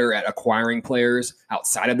be better at acquiring players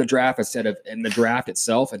outside of the draft instead of in the draft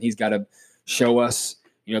itself, and he's got to show us,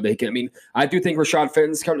 that he can. I mean, I do think Rashad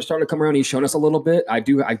Fenton's starting to come around. He's shown us a little bit. I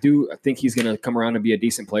do think he's going to come around and be a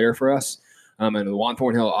decent player for us. And Juan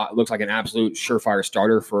Thornhill looks like an absolute surefire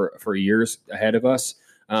starter for years ahead of us.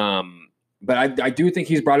 But I do think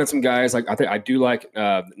he's brought in some guys. I do like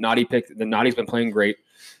Nottie pick. The Nottie's been playing great.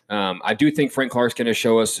 I do think Frank Clark's going to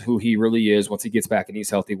show us who he really is once he gets back and he's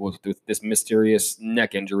healthy with this mysterious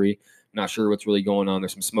neck injury. Not sure what's really going on.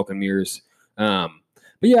 There's some smoke and mirrors. But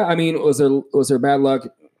yeah, I mean, was there bad luck?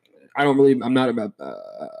 I'm not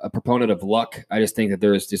a proponent of luck. I just think that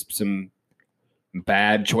there's just some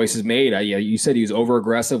bad choices made. You said he was over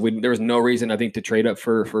aggressive. There was no reason, I think, to trade up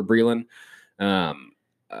for Breland.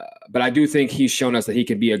 But I do think he's shown us that he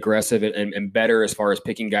can be aggressive and better as far as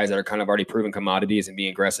picking guys that are kind of already proven commodities and being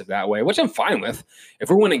aggressive that way, which I'm fine with. If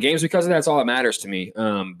we're winning games because of that, that's all that matters to me.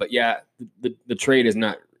 But yeah, the trade is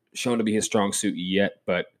not shown to be his strong suit yet.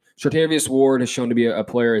 But Chartavius Ward has shown to be a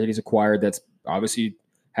player that he's acquired that's obviously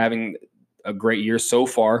having a great year so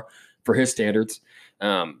far for his standards.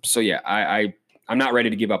 So yeah, I'm not ready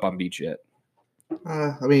to give up on Beach yet.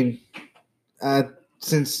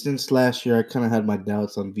 Since last year, I kind of had my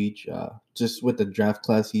doubts on Beach. Just with the draft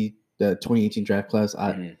class, the 2018 draft class,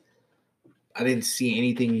 I didn't see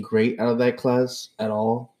anything great out of that class at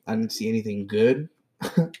all. I didn't see anything good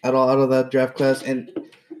at all out of that draft class. And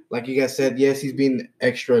like you guys said, yes, he's been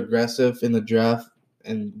extra aggressive in the draft,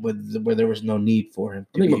 and where there was no need for him.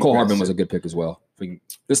 I think McCole Hardman was a good pick as well.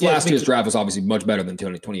 Last year's draft was obviously much better than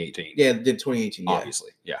 2018. Yeah, did 2018. Yeah.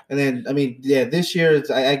 Obviously, yeah. And then this year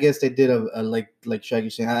I guess they did a like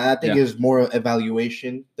Shaggy saying. I think it was more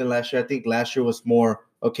evaluation than last year. I think last year was more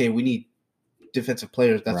okay. We need defensive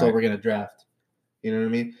players. That's all we're gonna draft. You know what I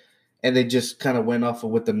mean? And they just kind of went off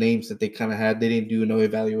of what the names that they kind of had. They didn't do no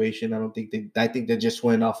evaluation. I think they just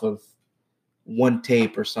went off of one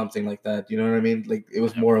tape or something like that. You know what I mean? Like it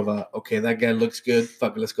was more of a okay, that guy looks good.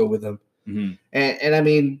 Fuck it, let's go with him. Mm-hmm. And I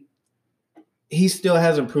mean, he still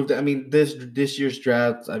hasn't proved it. I mean, this year's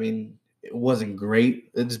draft, I mean, it wasn't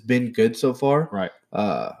great. It's been good so far. Right.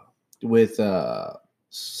 With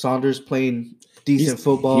Saunders playing decent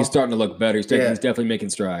football. He's starting to look better. He's definitely making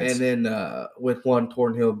strides. And then with Juan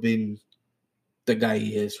Thornhill being the guy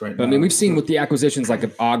he is right now. I mean, we've seen with the acquisitions like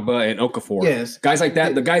of Agba and Okafor, guys like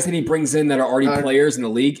that, the guys that he brings in that are already players in the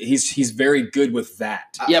league, he's very good with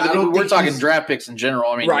that. Yeah, but we're talking draft picks in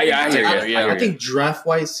general. I mean, right? Yeah, I think draft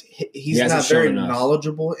wise, he's not very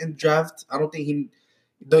knowledgeable in draft. I don't think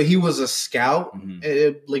though he was a scout,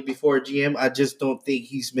 like before a GM. I just don't think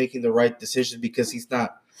he's making the right decisions because he's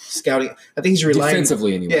not scouting. I think he's relying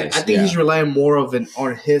defensively anyways. Yeah, I think he's relying more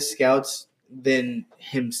on his scouts than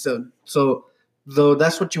himself. So. Though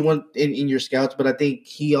that's what you want in your scouts, but I think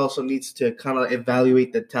he also needs to kind of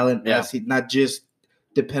evaluate the talent as he not just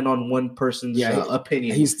depend on one person's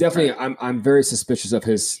opinion. He's definitely. I'm very suspicious of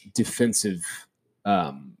his defensive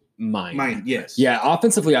mind. Yes. Yeah.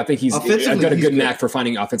 Offensively, I think he's got a good knack for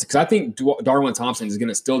finding offensive. Because I think Darwin Thompson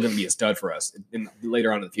is still going to be a stud for us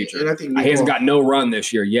later on in the future. And I think he hasn't got no run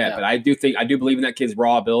this year yet, but I do believe in that kid's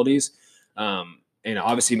raw abilities. And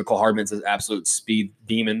obviously, McCole Hardman's an absolute speed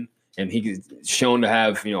demon. And he's shown to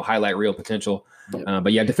have, highlight reel potential.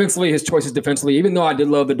 But yeah, defensively, his choices defensively, even though I did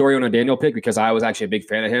love the Dorian Daniel pick because I was actually a big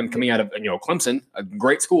fan of him coming out of, Clemson, a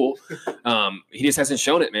great school. He just hasn't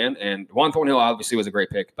shown it, man. And Juan Thornhill obviously was a great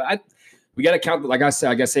pick. But we got to count, like I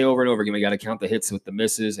say over and over again, we got to count the hits with the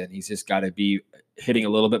misses. And he's just got to be hitting a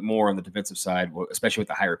little bit more on the defensive side, especially with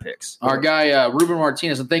the higher picks. Our guy, Ruben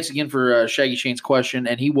Martinez, and thanks again for Shaggy Shane's question.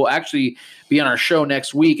 And he will actually be on our show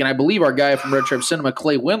next week. And I believe our guy from Red Tribe Cinema,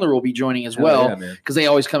 Clay Windler, will be joining as well because they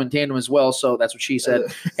always come in tandem as well. So that's what she said.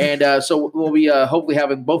 And so we'll be hopefully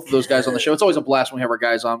having both of those guys on the show. It's always a blast when we have our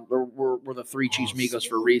guys on. We're the three Chiefs Migos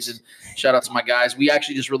for a reason. Shout out to my guys. We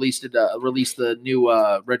actually just released the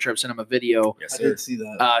new Red Tribe Cinema video. Yes, sir. I did see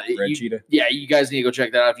that. Red Cheetah. Yeah, you guys need to go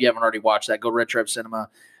check that out if you haven't already watched that. Go to Red Tribe Cinema.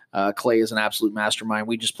 Clay is an absolute mastermind.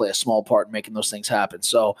 We just play a small part in making those things happen.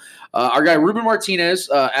 So our guy Ruben Martinez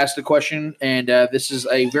asked a question, and this is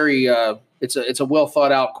a very it's a well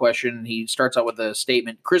thought out question. He starts out with a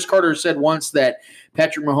statement. Chris Carter said once that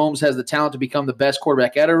Patrick Mahomes has the talent to become the best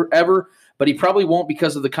quarterback ever, but he probably won't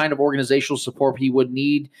because of the kind of organizational support he would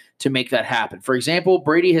need to make that happen. For example,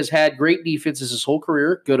 Brady has had great defenses his whole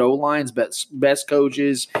career, good O-lines, best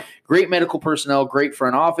coaches, great medical personnel, great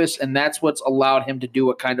front office, and that's what's allowed him to do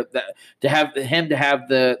that kind of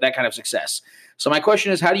that kind of success. So my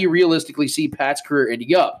question is, how do you realistically see Pat's career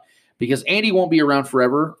ending up? Because Andy won't be around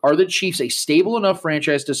forever. Are the Chiefs a stable enough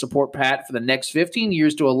franchise to support Pat for the next 15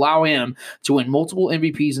 years to allow him to win multiple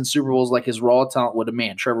MVPs and Super Bowls like his raw talent would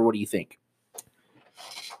demand? Trevor, what do you think?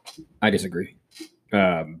 I disagree.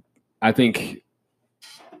 I think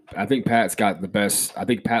Pat's got the best. I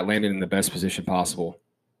think Pat landed in the best position possible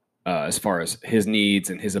as far as his needs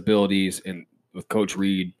and his abilities, and with Coach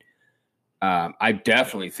Reid. I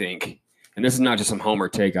definitely think, and this is not just some homer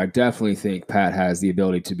take, I definitely think Pat has the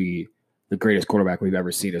ability to be the greatest quarterback we've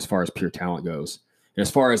ever seen as far as pure talent goes. And as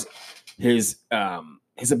far as his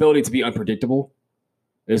ability to be unpredictable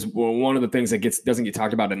is one of the things that doesn't get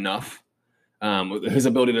talked about enough. His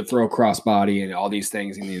ability to throw crossbody and all these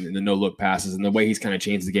things and the no-look passes and the way he's kind of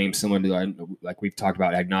changed the game, similar to like we've talked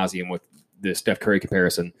about ad nauseum with the Steph Curry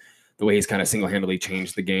comparison, the way he's kind of single-handedly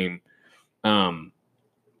changed the game.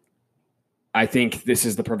 I think this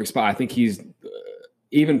is the perfect spot. I think he's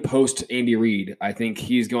even post Andy Reid. I think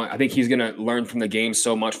he's going to learn from the game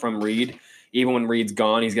so much from Reid even when Reed's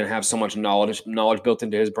gone, he's going to have so much knowledge built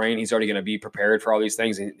into his brain. He's already going to be prepared for all these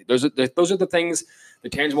things. And those are the things, the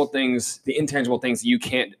tangible things, the intangible things that you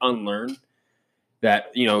can't unlearn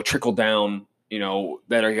that, trickle down,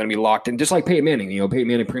 that are going to be locked in. Just like Peyton Manning, Peyton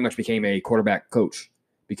Manning pretty much became a quarterback coach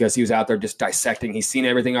because he was out there just dissecting. He's seen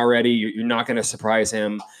everything already. You're not going to surprise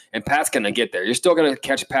him. And Pat's going to get there. You're still going to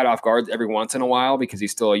catch Pat off guard every once in a while because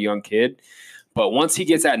he's still a young kid. But once he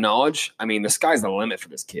gets that knowledge, the sky's the limit for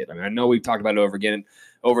this kid. I know we've talked about it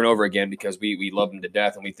over and over again because we love him to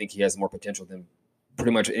death and we think he has more potential than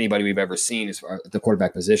pretty much anybody we've ever seen as far as the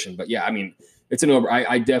quarterback position. But yeah, it's an over.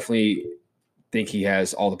 I definitely think he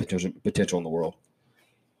has all the potential in the world.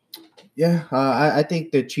 Yeah, I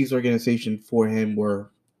think the Chiefs organization for him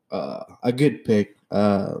were a good pick.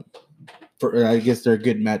 I guess they're a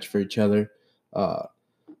good match for each other.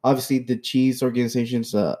 Obviously, the Chiefs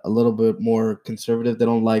organization's a little bit more conservative. They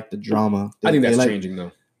don't like the drama. I think that's changing,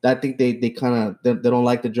 though. I think they don't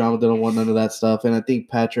like the drama. They don't want none of that stuff. And I think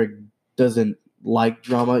Patrick doesn't like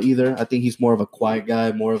drama either. I think he's more of a quiet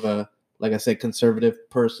guy, more of a, like I said, conservative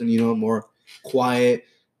person. More quiet.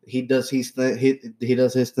 He does his thing. He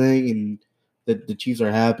does his thing, and the Chiefs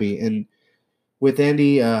are happy. And with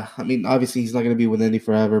Andy, obviously he's not going to be with Andy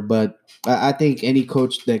forever, but I think any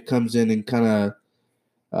coach that comes in and kind of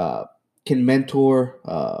can mentor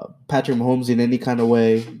Patrick Mahomes in any kind of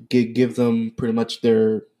way, give them pretty much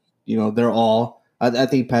their all. I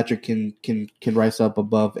think Patrick can rise up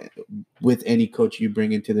above with any coach you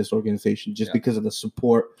bring into this organization, just because of the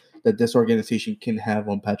support that this organization can have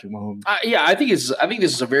on Patrick Mahomes. I think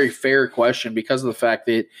this is a very fair question because of the fact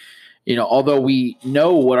that, although we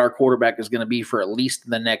know what our quarterback is going to be for at least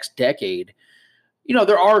the next decade,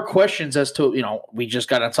 there are questions as to, we just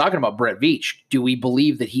got on talking about Brett Veach. Do we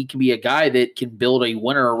believe that he can be a guy that can build a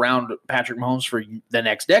winner around Patrick Mahomes for the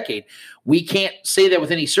next decade? We can't say that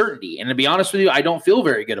with any certainty. And to be honest with you, I don't feel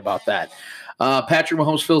very good about that. Patrick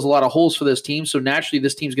Mahomes fills a lot of holes for this team. So naturally,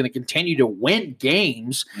 this team's going to continue to win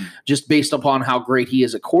games just based upon how great he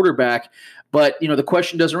is at quarterback. But, the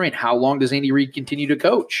question doesn't remain. How long does Andy Reid continue to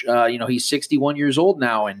coach? He's 61 years old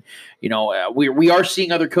now. And, we are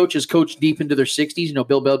seeing other coaches coach deep into their 60s.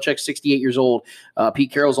 Bill Belichick's 68 years old.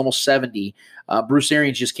 Pete Carroll's almost 70. Bruce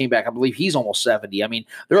Arians just came back. I believe he's almost 70.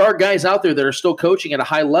 There are guys out there that are still coaching at a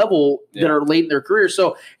high level that are late in their career.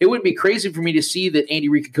 So it wouldn't be crazy for me to see that Andy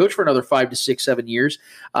Reid could coach for another 5 to 6, 7 years.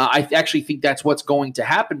 I actually think that's what's going to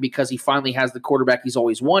happen because he finally has the quarterback he's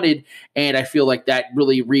always wanted. And I feel like that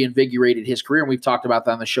really reinvigorated his career. And we've talked about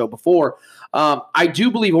that on the show before. I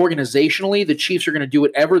do believe organizationally, the Chiefs are going to do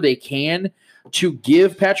whatever they can to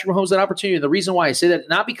give Patrick Mahomes that opportunity. And the reason why I say that,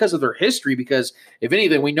 not because of their history, because if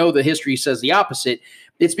anything, we know the history says the opposite.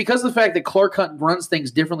 It's because of the fact that Clark Hunt runs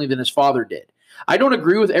things differently than his father did. I don't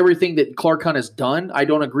agree with everything that Clark Hunt has done. I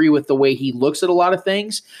don't agree with the way he looks at a lot of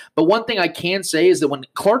things. But one thing I can say is that when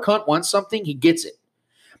Clark Hunt wants something, he gets it.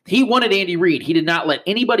 He wanted Andy Reid. He did not let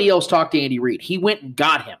anybody else talk to Andy Reid. He went and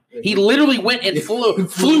got him. He literally went and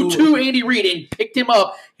flew to Andy Reid and picked him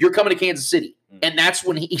up. You're coming to Kansas City. And that's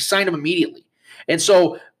when he signed him immediately. And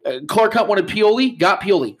so Clark Hunt wanted Pioli, got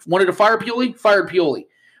Pioli. Wanted to fire Pioli, fired Pioli.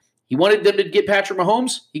 He wanted them to get Patrick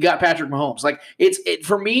Mahomes, he got Patrick Mahomes.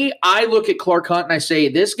 For me, I look at Clark Hunt and I say,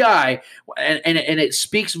 this guy, and it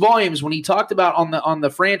speaks volumes when he talked about on the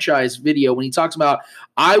franchise video, when he talks about,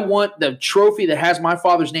 I want the trophy that has my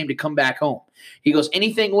father's name to come back home. He goes,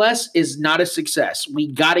 anything less is not a success. We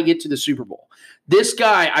got to get to the Super Bowl. This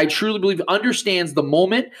guy, I truly believe, understands the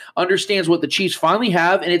moment, understands what the Chiefs finally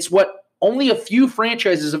have, and it's what only a few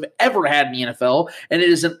franchises have ever had in the NFL, and it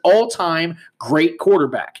is an all-time great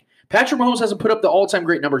quarterback. Patrick Mahomes hasn't put up the all-time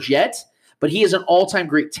great numbers yet, but he is an all-time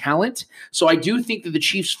great talent. So I do think that the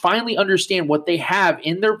Chiefs finally understand what they have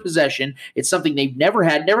in their possession. It's something they've never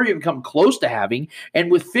had, never even come close to having. And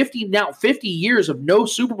with 50 years of no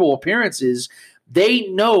Super Bowl appearances, they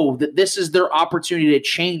know that this is their opportunity to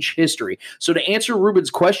change history. So to answer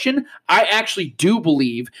Ruben's question, I actually do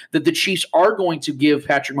believe that the Chiefs are going to give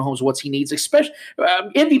Patrick Mahomes what he needs, especially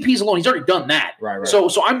MVPs alone. He's already done that. Right. So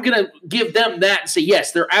I'm going to give them that and say,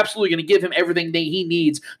 yes, they're absolutely going to give him everything he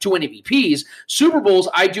needs to win MVPs. Super Bowls,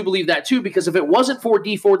 I do believe that too, because if it wasn't for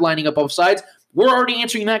Dee Ford lining up both sides, we're already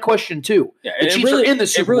answering that question too. Yeah, the Chiefs are in the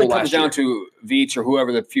Super Bowl last year. It really comes down to Veach or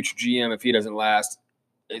whoever the future GM, if he doesn't last.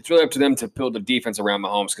 It's really up to them to build the defense around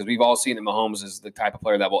Mahomes because we've all seen that Mahomes is the type of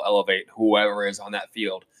player that will elevate whoever is on that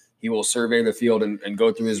field. He will survey the field and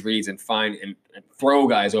go through his reads and find and throw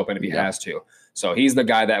guys open if he has to. So he's the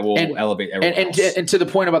guy that will elevate everyone else. And to the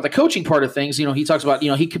point about the coaching part of things, he talks about,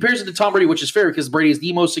 he compares it to Tom Brady, which is fair because Brady is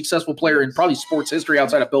the most successful player in probably sports history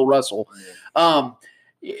outside of Bill Russell.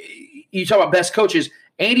 You talk about best coaches.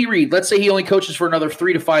 Andy Reid, let's say he only coaches for another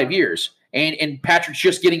 3 to 5 years, and Patrick's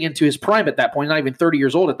just getting into his prime at that point, not even 30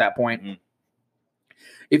 years old at that point. Mm-hmm.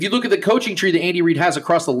 If you look at the coaching tree that Andy Reid has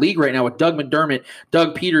across the league right now with Doug McDermott,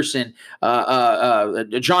 Doug Peterson,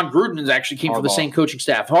 John Gruden actually came from the same coaching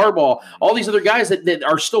staff, Harbaugh, all these other guys that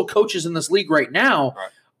are still coaches in this league right now,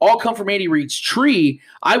 all come from Andy Reid's tree.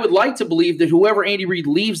 I would like to believe that whoever Andy Reid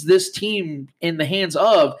leaves this team in the hands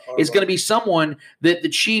of is going to be someone that the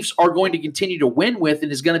Chiefs are going to continue to win with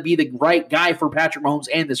and is going to be the right guy for Patrick Mahomes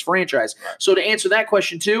and this franchise. So to answer that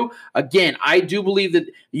question too, again, I do believe that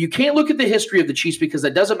you can't look at the history of the Chiefs because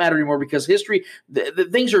that doesn't matter anymore because history, the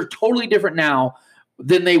things are totally different now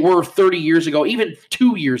than they were 30 years ago. Even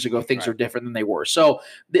 2 years ago, things are different than they were. So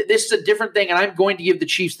this is a different thing, and I'm going to give the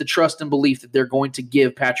Chiefs the trust and belief that they're going to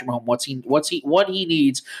give Patrick Mahomes what he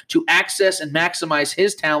needs to access and maximize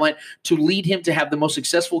his talent to lead him to have the most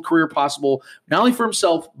successful career possible, not only for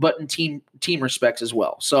himself, but in team respects as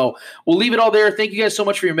well. So we'll leave it all there. Thank you guys so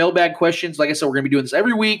much for your mailbag questions. Like I said, we're going to be doing this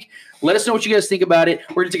every week. Let us know what you guys think about it.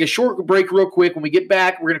 We're going to take a short break real quick. When we get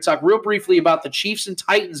back, we're going to talk real briefly about the Chiefs and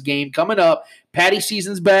Titans game coming up. Patty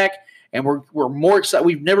season's back, and we're more excited.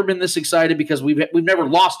 We've never been this excited because we've never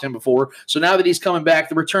lost him before. So now that he's coming back,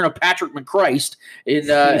 the return of Patrick McChrist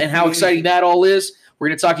and how exciting that all is. We're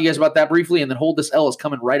going to talk to you guys about that briefly, and then Hold This L is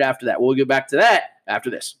coming right after that. We'll get back to that after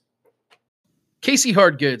this. KC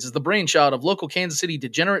Hardgoods is the brainchild of local Kansas City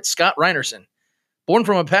degenerate Scott Reinerson. Born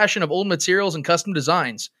from a passion of old materials and custom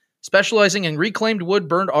designs, specializing in reclaimed wood,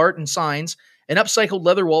 burned art and signs, and upcycled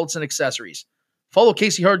leather wallets and accessories. Follow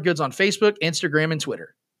KC Hardgoods on Facebook, Instagram, and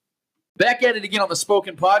Twitter. Back at it again on the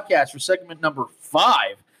Spoken Podcast for segment number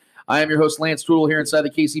 5. I am your host, Lance Twiddle, here inside the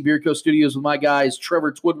KC Beer Co. studios with my guys,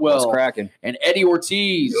 Trevor Twidwell and Eddie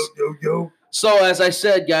Ortiz. Yo. So, as I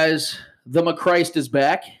said, guys, the McChrist is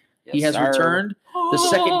back. Yes, he has returned. The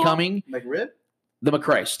second coming. McRib? The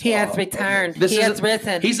McChrist. He has returned. He has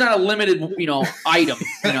risen. He's not a limited, item.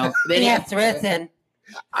 He has risen.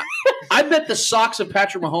 I bet the socks of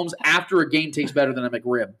Patrick Mahomes after a game tastes better than a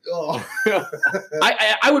McRib. Oh.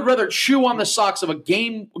 I would rather chew on the socks of a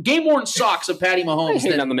game-worn socks of Patty Mahomes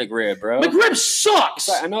than on the McRib, bro. McRib sucks.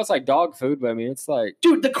 I know it's like dog food, but I mean, it's like...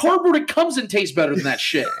 Dude, the cardboard it comes in tastes better than that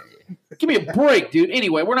shit. Give me a break, dude.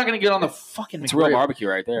 Anyway, we're not going to get on the fucking McRib. It's real barbecue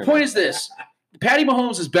right there. The point is this. Patty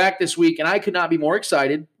Mahomes is back this week, and I could not be more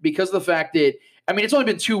excited because of the fact that it's only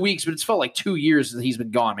been 2 weeks, but it's felt like 2 years that he's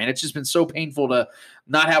been gone, man. It's just been so painful to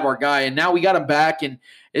not have our guy. And now we got him back, and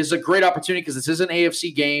it's a great opportunity because this is an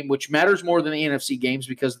AFC game, which matters more than the NFC games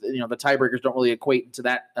because, the tiebreakers don't really equate to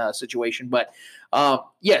that situation. But,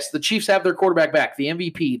 yes, the Chiefs have their quarterback back, the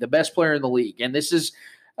MVP, the best player in the league. And this is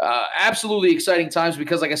absolutely exciting times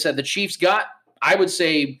because, like I said, the Chiefs I would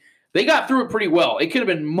say, they got through it pretty well. It could have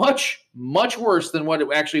been much, much worse than what it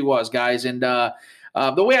actually was, guys. And the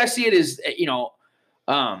way I see it is,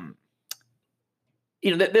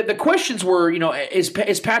 the questions were, is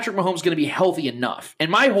Patrick Mahomes going to be healthy enough? And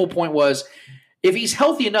my whole point was, if he's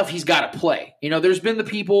healthy enough, he's got to play. There's been the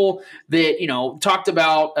people that, talked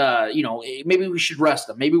about, maybe we should rest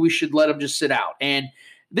him. Maybe we should let him just sit out. And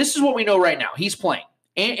this is what we know right now. He's playing.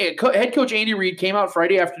 Head coach Andy Reid came out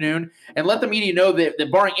Friday afternoon and let the media know that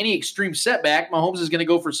barring any extreme setback, Mahomes is going to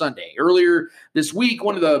go for Sunday. Earlier this week,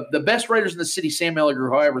 one of the best writers in the city, Sam Mellinger,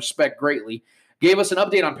 who I respect greatly, gave us an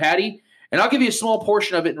update on Patty, and I'll give you a small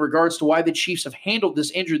portion of it in regards to why the Chiefs have handled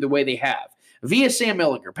this injury the way they have. Via Sam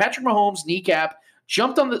Mellinger, Patrick Mahomes' kneecap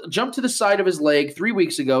jumped to the side of his leg 3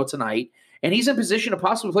 weeks ago tonight, and he's in position to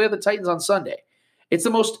possibly play with the Titans on Sunday. It's the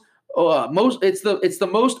most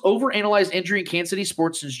overanalyzed injury in Kansas City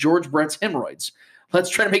sports since George Brett's hemorrhoids. Let's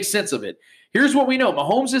try to make sense of it. Here's what we know.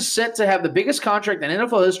 Mahomes is set to have the biggest contract in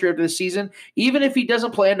NFL history after this season, even if he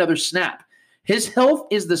doesn't play another snap. His health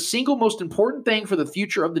is the single most important thing for the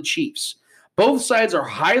future of the Chiefs. Both sides are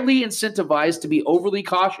highly incentivized to be overly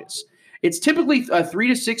cautious. It's typically a 3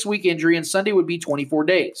 to 6 week injury, and Sunday would be 24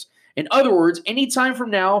 days. In other words, any time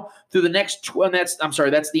from now through the next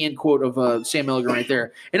that's the end quote of Sam Milligan right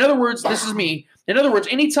there. In other words, this is me. In other words,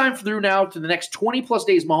 any time through now to the next 20-plus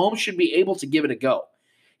days, Mahomes should be able to give it a go.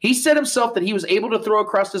 He said himself that he was able to throw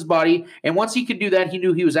across his body, and once he could do that, he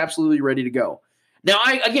knew he was absolutely ready to go. Now,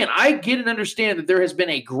 I get and understand that there has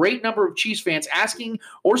been a great number of Chiefs fans asking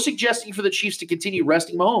or suggesting for the Chiefs to continue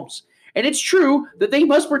resting Mahomes. And it's true that they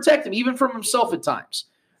must protect him, even from himself at times.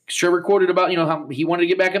 Trevor quoted about, how he wanted to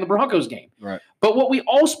get back in the Broncos game. Right. But what we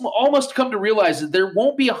all must come to realize is there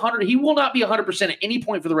won't be 100. He will not be 100% at any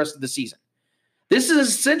point for the rest of the season. This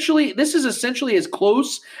is essentially as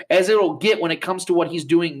close as it'll get when it comes to what he's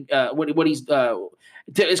doing, what he's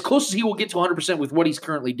as close as he will get to 100% with what he's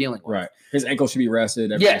currently dealing with. Right. His ankle should be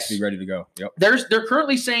rested. Everything should be ready to go. Yep. They're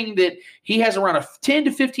currently saying that he has around a 10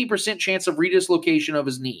 to 15% chance of redislocation of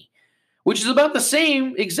his knee, which is about the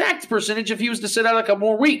same exact percentage if he was to sit out a couple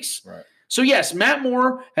more weeks. Right. So, yes, Matt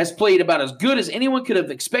Moore has played about as good as anyone could have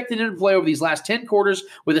expected him to play over these last 10 quarters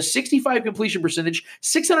with a 65 completion percentage,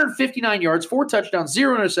 659 yards, 4 touchdowns,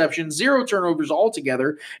 0 interceptions, 0 turnovers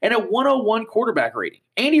altogether, and a 101 quarterback rating.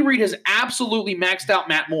 Andy Reid has absolutely maxed out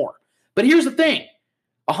Matt Moore. But here's the thing.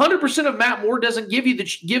 100% of Matt Moore doesn't give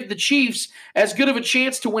the Chiefs as good of a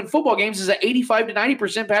chance to win football games as an 85 to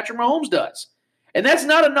 90% Patrick Mahomes does. And that's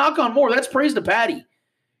not a knock on Moore. That's praise to Patty.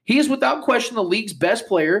 He is without question the league's best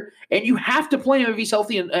player, and you have to play him if he's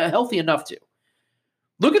healthy enough to.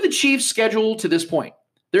 Look at the Chiefs' schedule to this point.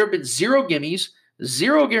 There have been 0 gimmies,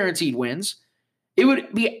 0 guaranteed wins. It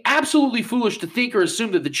would be absolutely foolish to think or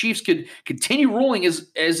assume that the Chiefs could continue rolling as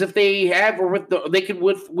if they have or they could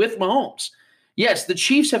with Mahomes. Yes, the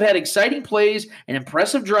Chiefs have had exciting plays and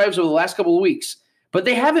impressive drives over the last couple of weeks, but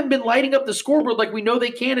they haven't been lighting up the scoreboard like we know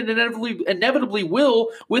they can and inevitably will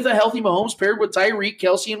with a healthy Mahomes paired with Tyreek,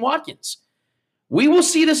 Kelsey, and Watkins. We will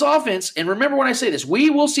see this offense, and remember when I say this, we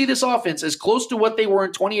will see this offense as close to what they were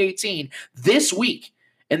in 2018 this week,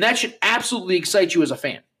 and that should absolutely excite you as a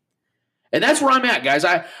fan. And that's where I'm at, guys.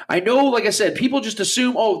 I know, like I said, people just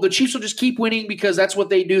assume, the Chiefs will just keep winning because that's what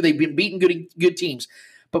they do. They've been beating good teams.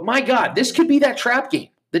 But my God, this could be that trap game.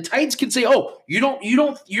 The Titans can say, you're not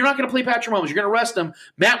going to play Patrick Mahomes. You're going to rest him.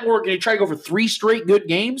 Matt Moore going to try to go for 3 straight good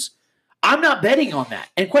games. I'm not betting on that.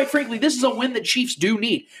 And quite frankly, this is a win that Chiefs do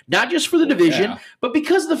need, not just for the division, but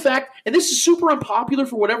because of the fact, and this is super unpopular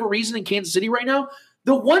for whatever reason in Kansas City right now,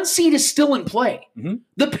 the 1 seed is still in play. Mm-hmm.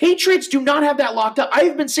 The Patriots do not have that locked up.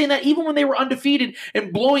 I've been saying that even when they were undefeated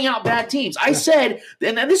and blowing out bad teams. I said,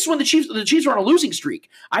 and this is when the Chiefs were on a losing streak.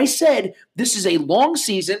 I said, this is a long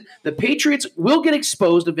season. The Patriots will get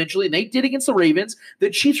exposed eventually, and they did against the Ravens. The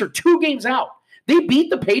Chiefs are 2 games out. They beat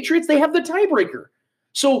the Patriots. They have the tiebreaker.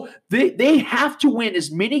 So they have to win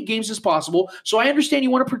as many games as possible. So I understand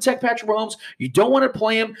you want to protect Patrick Mahomes. You don't want to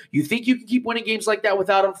play him. You think you can keep winning games like that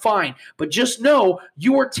without him, fine. But just know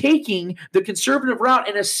you are taking the conservative route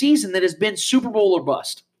in a season that has been Super Bowl or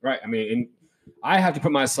bust. Right. I mean, and I have to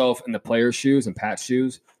put myself in the player's shoes and Pat's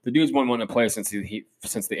shoes. The dude's one to play since the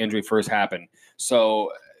injury first happened.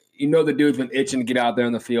 So the dude's been itching to get out there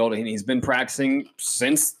in the field, and he's been practicing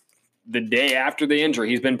since the day after the injury.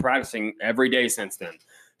 He's been practicing every day since then.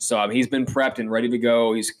 So he's been prepped and ready to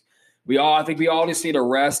go. I think we all just need to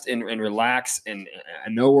rest and relax. And I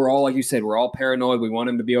know we're all, like you said, we're all paranoid. We want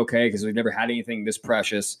him to be okay because we've never had anything this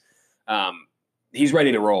precious. He's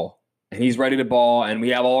ready to roll and he's ready to ball. And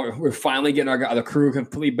we're finally getting the crew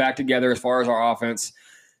completely back together as far as our offense.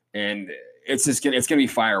 And it's going to be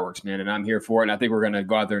fireworks, man. And I'm here for it. And I think we're going to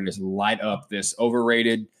go out there and just light up this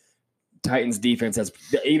overrated Titans defense that's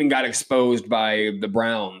even got exposed by the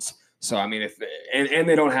Browns. So I mean, and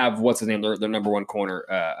they don't have what's his name, their number 1 corner.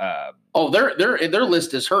 Their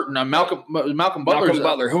list is hurting. Malcolm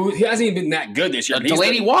Butler, who he hasn't even been that good this year.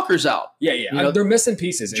 Delaney Walker's out. Yeah. They're missing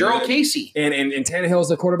pieces. Gerald Casey and Tannehill's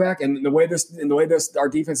the quarterback. And the way our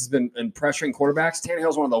defense has been pressuring quarterbacks,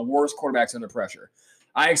 Tannehill's one of the worst quarterbacks under pressure.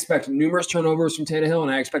 I expect numerous turnovers from Tannehill,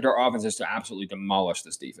 and I expect our offenses to absolutely demolish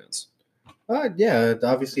this defense. Yeah,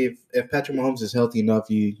 obviously, if Patrick Mahomes is healthy enough,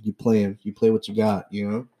 you play him. You play what you got,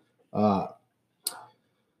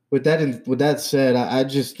 With that said, I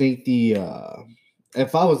just think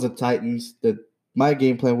if I was the Titans, my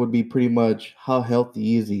game plan would be pretty much how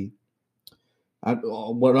healthy is he.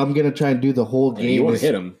 What I'm gonna try and do the whole game you want to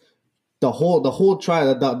hit him. The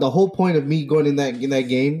whole point of me going in that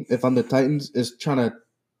game, if I'm the Titans, is trying to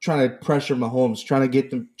pressure Mahomes, trying to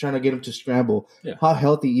get him to scramble. Yeah. How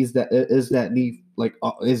healthy is that knee? Like,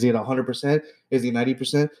 is it 100%? Is he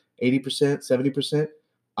 90%, 80%, 70%?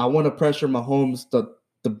 I want to pressure Mahomes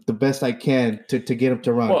the best I can to get him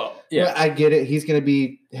to run. Well, yeah, but I get it. He's going to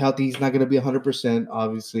be healthy. He's not going to be 100%,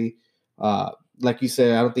 obviously. Like you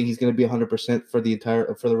said, I don't think he's going to be 100% for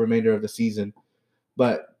the remainder of the season.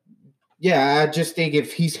 But yeah, I just think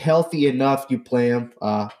if he's healthy enough, you play him.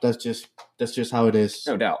 That's just how it is.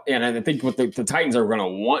 No doubt. And I think what the Titans are going to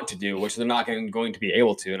want to do, which they're not going to be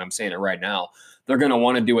able to, and I'm saying it right now, they're going to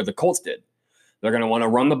want to do what the Colts did. They're going to want to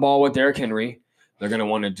run the ball with Derrick Henry. They're going to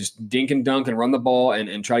want to just dink and dunk and run the ball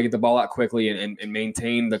and try to get the ball out quickly and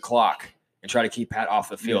maintain the clock and try to keep Pat off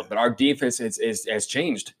the field. Yeah. But our defense has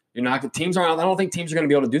changed. I don't think teams are going to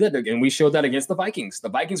be able to do that. And we showed that against the Vikings. The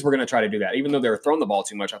Vikings were going to try to do that. Even though they were throwing the ball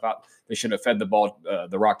too much, I thought they should have fed the ball,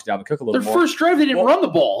 the rock to Dalvin Cook a little more. Their first drive, they didn't run the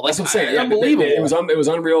ball. That's what I'm saying. Unbelievable. It was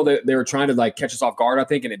unreal that they were trying to catch us off guard, I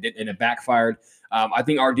think, and it backfired. I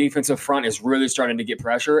think our defensive front is really starting to get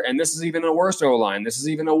pressure, and this is even a worse O-line. This is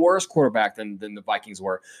even a worse quarterback than the Vikings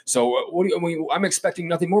were. So I'm expecting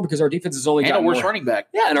nothing more because our defense has only gotten a worse more, running back.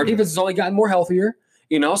 Yeah, and our defense has only gotten more healthier.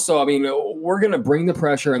 So I mean, we're going to bring the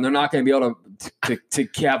pressure, and they're not going to be able to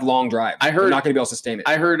have long drives. They're not going to be able to sustain it.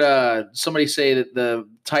 I heard somebody say that the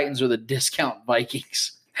Titans are the discount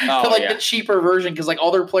Vikings. The cheaper version because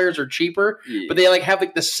all their players are cheaper, but they have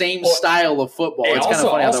the same style of football. It's kind of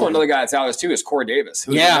funny. Also, another guy that's out is too is Corey Davis,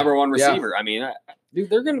 who's the number one receiver. I mean, dude,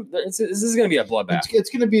 this is gonna be a bloodbath. It's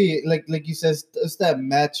gonna be like you said, it's that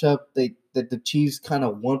matchup that the Chiefs kind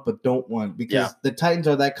of want but don't want because the Titans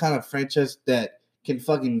are that kind of franchise that can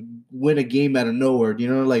fucking win a game out of nowhere.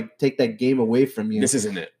 Take that game away from you. This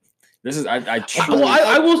isn't it. This is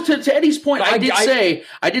I will to Eddie's point. I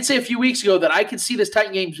did say a few weeks ago that I could see this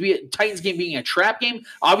Titans game being a trap game.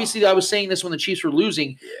 Obviously, I was saying this when the Chiefs were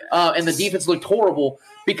losing, and the defense looked horrible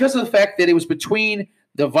because of the fact that it was between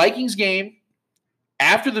the Vikings game,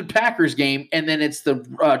 after the Packers game, and then it's the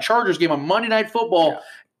Chargers game on Monday Night Football.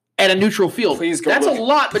 At a neutral field. That's a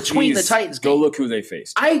lot between the Titans game. Go look who they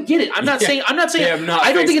faced. I get it. I'm not saying I don't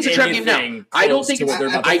think it's a trap game now. I don't think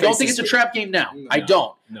it's a trap game now. I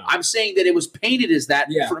don't. No. I'm saying that it was painted as that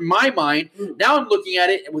for my mind. Now I'm looking at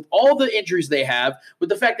it with all the injuries they have, with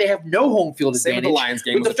the fact they have no home field advantage, with the Lions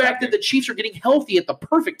game, with the fact that the Chiefs are getting healthy at the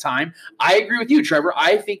perfect time. I agree with you, Trevor.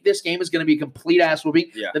 I think this game is going to be a complete ass whooping.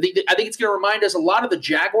 Yeah. I think it's going to remind us a lot of the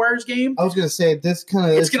Jaguars game. I was going to say this kind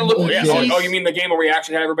of it's going to look. Oh, you mean the game where we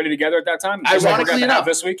actually had everybody together at that time? Ironically enough,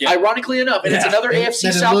 this week. Ironically enough, and it's another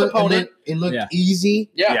AFC South opponent. It looked easy.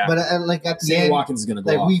 Yeah. But at the end, Watkins is going to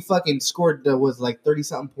go off. We fucking scored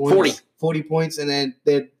 30-something points. 40 points, and then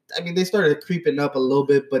they started creeping up a little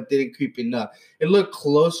bit, but didn't creep enough. It looked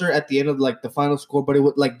closer at the end of the final score, but it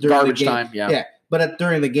was during garbage the game. Time. Yeah. But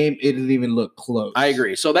during the game, it didn't even look close. I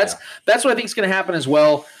agree. So that's what I think is going to happen as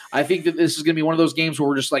well. I think that this is going to be one of those games where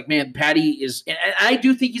we're just man, Patty is, and I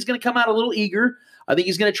do think he's going to come out a little eager. I think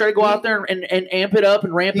he's going to try to go out there and amp it up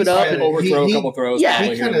and ramp it up and overthrow a couple throws. Yeah,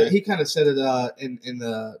 he kind of said it in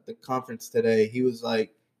the conference today. He was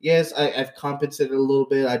like, yes, I've compensated a little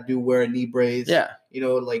bit. I do wear a knee brace. Yeah.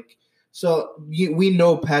 So we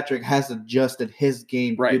know Patrick has adjusted his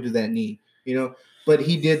game due to that knee, But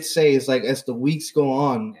he did say, it's as the weeks go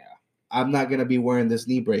on, I'm not going to be wearing this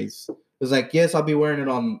knee brace. It's yes, I'll be wearing it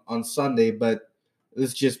on Sunday, but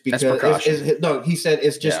it's just because he said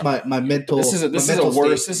it's just my mental. This is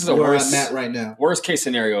a where worse I'm at right now. Worst case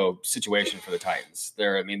scenario situation for the Titans.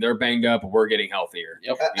 They're banged up. We're getting healthier.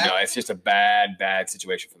 Yep. It's just a bad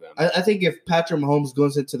situation for them. I think if Patrick Mahomes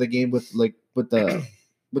goes into the game with the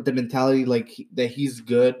mentality that he's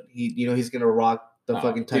good, he's gonna rock the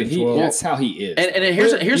fucking Titans world. That's how he is. And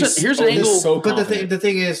here's an angle. So but the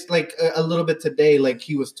thing is, a little bit today,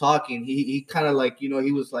 he was talking, he kind of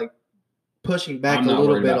he was pushing back a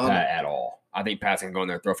little bit on Pat at all. I think Pat's gonna go in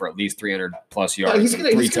there and throw for at least 300 plus yards. He's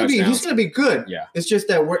gonna be good. Yeah. It's just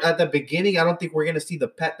that we're at the beginning. I don't think we're gonna see the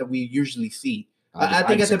Pat that we usually see.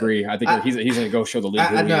 I disagree. I think he's gonna go show the league.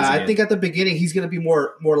 I think at the beginning he's gonna be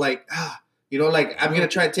more like I'm gonna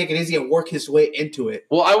try to take it easy and work his way into it.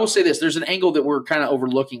 Well, I will say this: there's an angle that we're kind of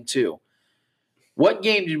overlooking too. What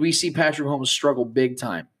game did we see Patrick Mahomes struggle big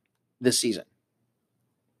time this season?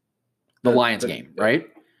 The Lions game, right?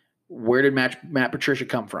 Where did Matt Patricia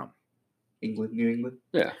come from? England, New England.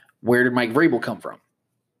 Yeah. Where did Mike Vrabel come from?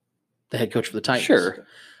 The head coach for the Titans. Sure.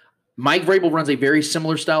 Mike Vrabel runs a very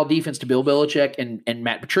similar style defense to Bill Belichick and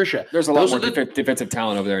Matt Patricia. There's a lot more defensive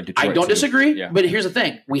talent over there in Detroit. I don't disagree, but here's the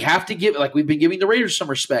thing. We have to give, we've been giving the Raiders some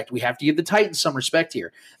respect. We have to give the Titans some respect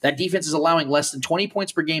here. That defense is allowing less than 20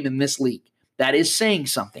 points per game in this league. That is saying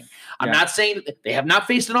something. I'm not saying that they have not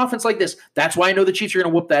faced an offense like this. That's why I know the Chiefs are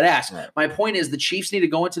going to whoop that ass. Right. My point is the Chiefs need to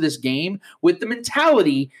go into this game with the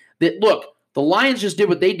mentality that, look, the Lions just did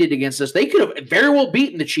what they did against us. They could have very well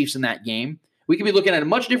beaten the Chiefs in that game. We could be looking at a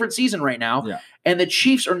much different season right now. Yeah. And the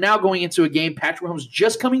Chiefs are now going into a game. Patrick Mahomes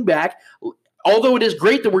just coming back. Although it is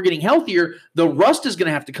great that we're getting healthier, the rust is going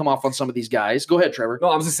to have to come off on some of these guys. Go ahead, Trevor. No,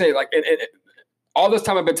 I was just saying, all this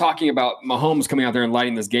time I've been talking about Mahomes coming out there and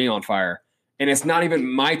lighting this game on fire. And it's not even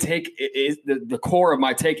my take. The core of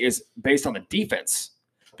my take is based on the defense.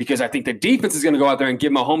 Because I think the defense is going to go out there and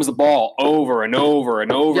give Mahomes the ball over and over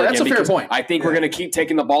and over again. That's a fair point. I think we're going to keep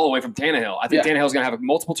taking the ball away from Tannehill. I think Tannehill's going to have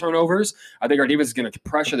multiple turnovers. I think our defense is going to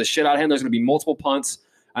pressure the shit out of him. There's going to be multiple punts.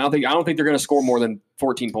 I don't think they're going to score more than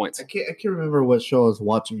 14 points. I can't remember what show I was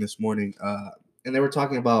watching this morning. And they were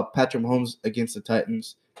talking about Patrick Mahomes against the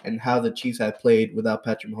Titans and how the Chiefs had played without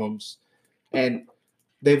Patrick Mahomes. And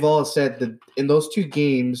they've all said that in those two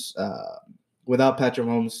games without Patrick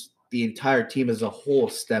Mahomes, the entire team as a whole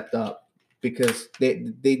stepped up. because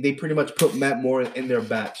they pretty much put Matt Moore in their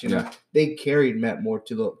backs. You know, they carried Matt Moore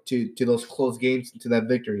to those close games, to that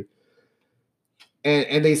victory.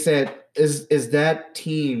 And they said, is that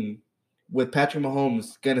team with Patrick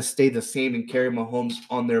Mahomes gonna stay the same and carry Mahomes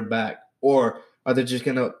on their back, or are they just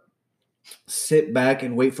gonna sit back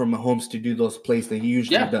and wait for Mahomes to do those plays that he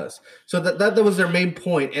usually does? So that was their main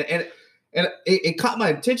point, and it caught my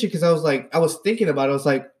attention because I was thinking about it. I was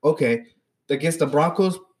like, okay, against the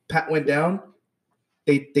Broncos, Pat went down.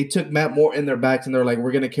 They took Matt Moore in their backs, and they're like,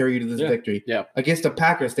 we're going to carry you to this victory. Yeah. Against the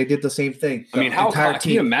Packers, they did the same thing. I mean,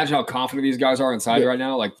 can you imagine how confident these guys are inside right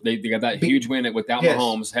now? Like, they got that huge win without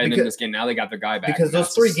Mahomes heading into this game. Now they got their guy back. Because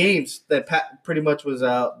those 3 games that Pat pretty much was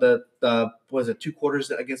out, was it 2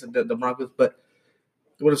 quarters against the Broncos? But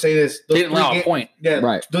what I'm saying is, they didn't allow a point. Yeah,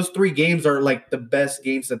 right. Those 3 games are like the best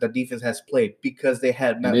games that the defense has played because they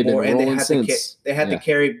had Matt Moore and they had to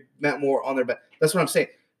carry Matt Moore on their back. That's what I'm saying.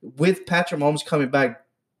 With Patrick Mahomes coming back,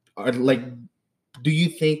 do you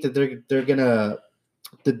think that they're gonna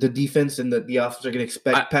the defense and the offense are gonna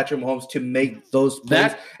expect Patrick Mahomes to make those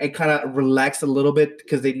plays and kind of relax a little bit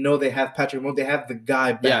because they know they have Patrick Mahomes, they have the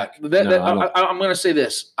guy back? Yeah, I'm gonna say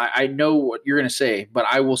this. I know what you're gonna say, but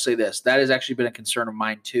I will say this. That has actually been a concern of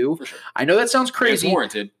mine too. For sure. I know that sounds crazy, it's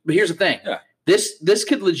warranted, but here's the thing. Yeah. This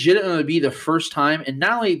could legitimately be the first time, and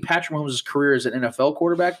not only Patrick Mahomes' career as an NFL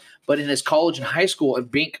quarterback, but in his college and high school. And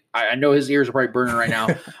Bink, I know his ears are probably burning right now.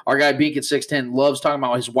 Our guy Bink at 6'10" loves talking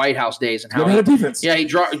about his White House days and how he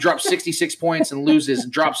drops 66 points and loses,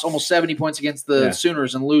 and drops almost 70 points against the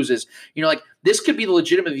Sooners and loses. You know, like this could be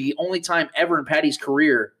legitimately the only time ever in Patty's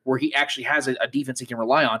career where he actually has a defense he can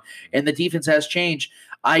rely on, and the defense has changed.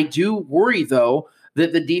 I do worry though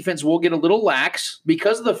that the defense will get a little lax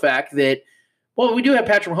because of the fact that, well, we do have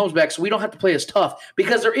Patrick Mahomes back, so we don't have to play as tough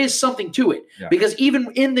because there is something to it. Yeah. Because even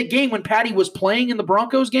in the game when Patty was playing in the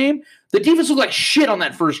Broncos game, the defense looked like shit on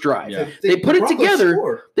that first drive. Yeah. They put it together.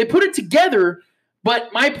 Scored. They put it together,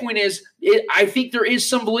 but my point is, I think there is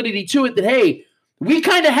some validity to it that, hey, we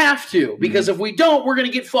kind of have to because if we don't, we're going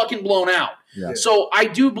to get fucking blown out. Yeah. So I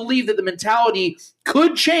do believe that the mentality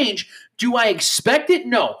could change. Do I expect it?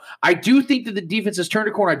 No. I do think that the defense has turned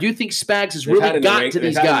a corner. I do think Spags has really gotten to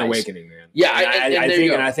these guys. An awakening, man. Yeah,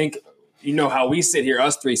 I think you know how we sit here,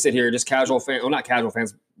 us 3 sit here, just casual fans. Well, not casual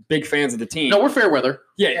fans, big fans of the team. No, we're fair weather.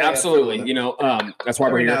 Yeah, absolutely. You know, that's why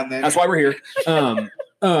we're here. That's why we're here.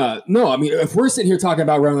 No, I mean, if we're sitting here talking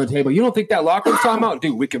about running the table, you don't think that locker room's talking about,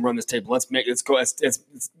 dude, we can run this table. Let's go. Let's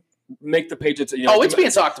make the Patriots. You know, it's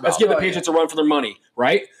being talked about. Let's give the Patriots a run for their money,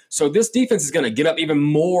 right? So this defense is going to get up even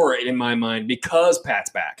more in my mind because Pat's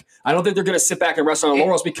back. I don't think they're going to sit back and rest on their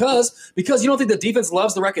laurels because you don't think the defense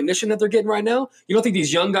loves the recognition that they're getting right now. You don't think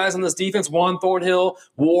these young guys on this defense, Juan Thornhill,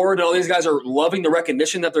 Ward, and all these guys are loving the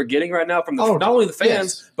recognition that they're getting right now from not only the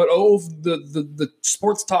fans but the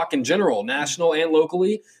sports talk in general, national and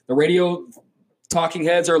locally. The radio talking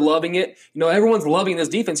heads are loving it. You know, everyone's loving this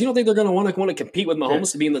defense. You don't think they're going to want to compete with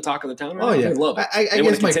Mahomes to be in the talk of the town? Right? They love it. I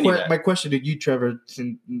guess my question to you, Trevor,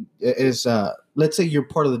 is let's say you're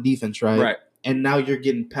part of the defense, right? Right. And now you're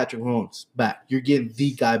getting Patrick Mahomes back. You're getting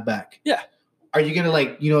the guy back. Yeah. Are you going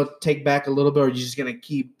to take back a little bit, or are you just going to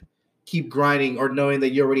keep grinding, or knowing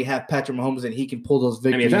that you already have Patrick Mahomes and he can pull those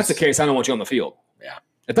victories? I mean, if that's the case, I don't want you on the field. Yeah.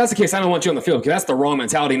 If that's the case, I don't want you on the field because that's the wrong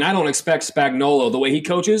mentality. And I don't expect Spagnuolo, the way he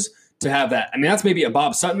coaches, to have that. I mean, that's maybe a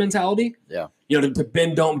Bob Sutton mentality. Yeah. You know, to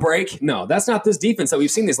bend, don't break. No, that's not this defense that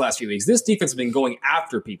we've seen these last few weeks. This defense has been going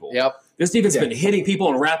after people. Yep. This defense has been hitting people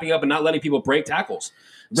and wrapping up and not letting people break tackles.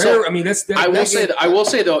 I will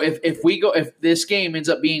say though, if this game ends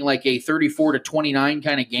up being like a 34-29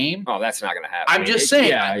 kind of game, that's not going to happen. I'm just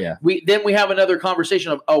saying. We have another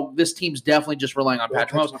conversation of this team's definitely just relying on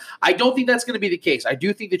Patrick Mahomes. I don't think that's going to be the case. I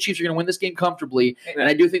do think the Chiefs are going to win this game comfortably, and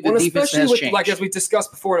I do think the defense has changed. Like as we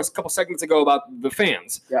discussed before a couple segments ago about the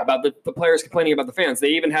fans, about the players complaining about the fans, they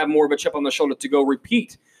even have more of a chip on the shoulder to go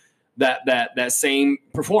repeat that same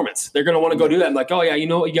performance. They're going to want to go do that. And like, oh yeah, you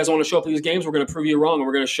know what? You guys want to show up at these games? We're going to prove you wrong, and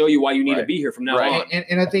we're going to show you why you need to be here from now on.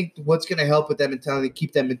 And I think what's going to help with that mentality,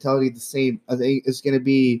 keep that mentality the same, I think is going to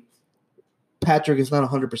be Patrick is not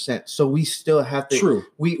 100%. So we still have to. True.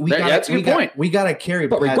 That's a good point. We got to carry.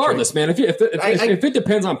 But Patrick. Regardless, man, if it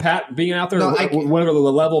depends on Pat being out there, whatever the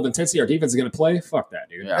level of intensity our defense is going to play, fuck that,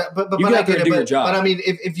 dude. Yeah. But you got to do your job. But I mean,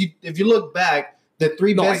 if you look back. The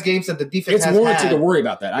three best games that the defense has had. It's warranted to worry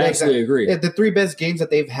about that. I absolutely agree. Yeah, the 3 best games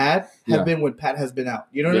that they've had have been when Pat has been out.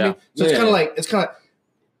 You know what I mean? So it's kind of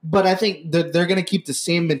but I think they're going to keep the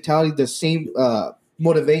same mentality, the same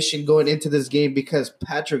motivation going into this game because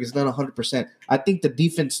Patrick is not 100%. I think the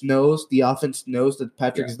defense knows, the offense knows that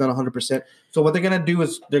Patrick is not 100%. So what they're going to do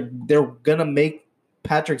is they're going to make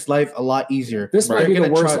Patrick's life a lot easier. This might be the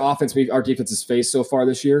worst offense our defense has faced so far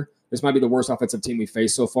this year. This might be the worst offensive team we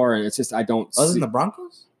faced so far, and it's just other than the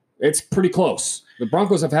Broncos? It's pretty close. The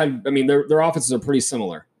Broncos have had. I mean, their offenses are pretty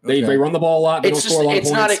similar. They run the ball a lot. They don't score a lot of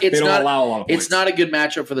points. They don't allow a lot of points. It's not a good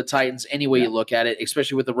matchup for the Titans any way you look at it,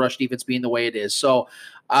 especially with the rush defense being the way it is. So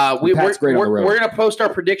we're going to post our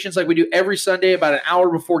predictions like we do every Sunday about an hour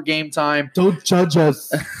before game time. Don't judge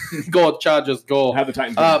us. Go judge us. Go. Have the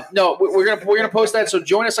Titans. No, we're gonna post that. So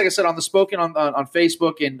join us, like I said, on the Spoken on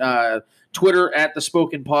Facebook and Twitter at the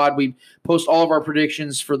Spoken Pod. We post all of our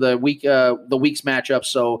predictions for the week's matchup.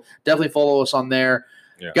 So definitely follow us on there.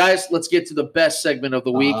 Yeah. Guys, let's get to the best segment of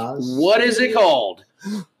the week. What is it called?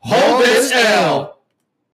 Hold This L.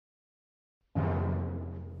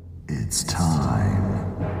 It's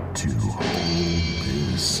time to hold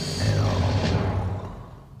this L.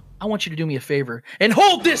 I want you to do me a favor and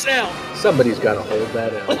hold this L. Somebody's got to hold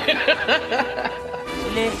that L.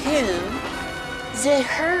 The who? The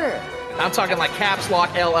her. I'm talking like caps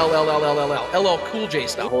lock L LL Cool J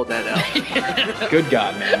style. Hold that L. Good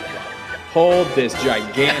God, man. Hold this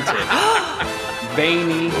gigantic,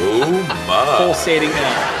 veiny, pulsating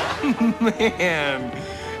L. Man,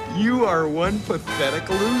 you are one pathetic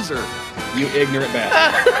loser. You ignorant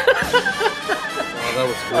bastard. Oh, that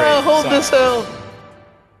was great. Hold this L.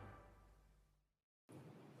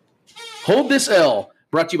 Hold This L,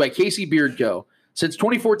 brought to you by KC Beard Co. Since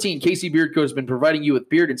 2014, KC Beard Co. has been providing you with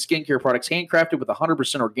beard and skincare products handcrafted with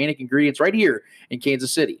 100% organic ingredients right here in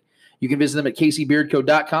Kansas City. You can visit them at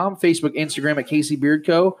kcbeardco.com, Facebook, Instagram at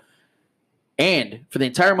kcbeardco. And for the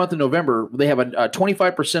entire month of November, they have a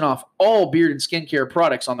 25% off all beard and skincare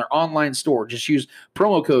products on their online store. Just use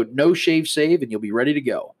promo code NOSHAVESAVE and you'll be ready to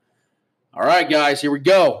go. All right, guys, here we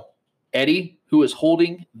go. Eddie, who is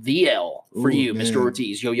holding the L for you, man. Mr.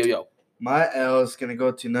 Ortiz. Yo, yo, yo. My L is going to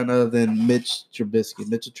go to none other than Mitchell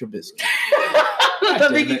Trubisky.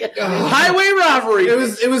 Highway robbery.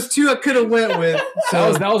 It was two I could have went with.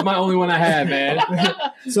 So that was my only one I had, man.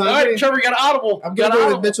 So all right, Trevor, you got an audible. I'm going to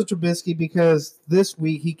go with Mitchell Trubisky because this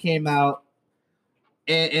week he came out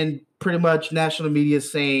and pretty much national media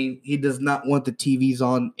is saying he does not want the TVs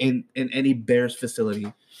on in any Bears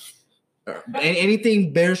facility.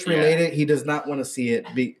 Anything Bears related, he does not want to see it.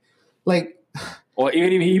 Well, he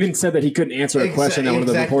even said that he couldn't answer a question that one of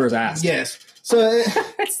the reporters asked. Yes. So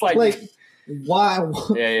it's like why?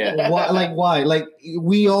 Yeah. Why? Like,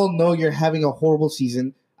 we all know you're having a horrible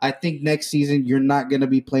season. I think next season you're not going to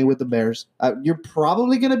be playing with the Bears. You're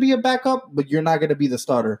probably going to be a backup, but you're not going to be the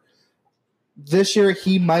starter. This year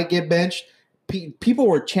he might get benched. People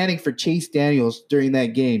were chanting for Chase Daniels during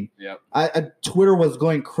that game. Yep. Twitter was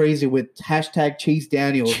going crazy with hashtag Chase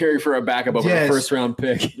Daniels. Cheering for a backup over a first-round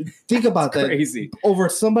pick. Think about that. Crazy. Over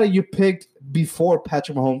somebody you picked before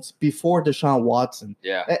Patrick Mahomes, before Deshaun Watson.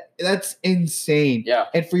 Yeah. That's insane. Yeah.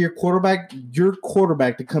 And for your quarterback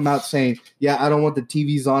to come out saying, I don't want the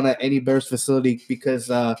TVs on at any Bears facility because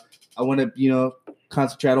I want to,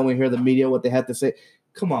 concentrate. I don't want to hear the media, what they have to say.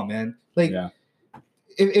 Come on, man.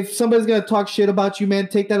 If somebody's gonna talk shit about you, man,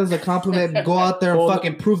 take that as a compliment and go out there and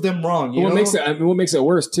fucking prove them wrong. What makes it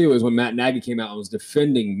worse too is when Matt Nagy came out and was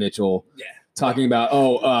defending Mitchell, talking about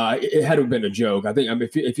it had to have been a joke. I think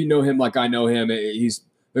if you know him like I know him, there's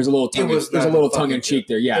a little tongue in cheek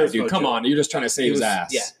there. Yeah, dude, come on, you're just trying to save his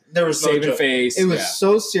ass. Yeah, there was saving face. It was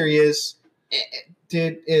so serious.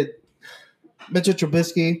 Mitchell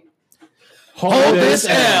Trubisky, hold this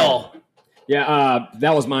L. Yeah,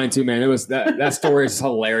 that was mine too, man. It was that story is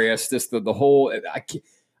hilarious. Just the whole.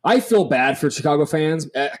 I feel bad for Chicago fans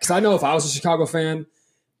because I know if I was a Chicago fan,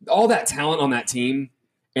 all that talent on that team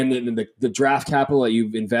and the draft capital that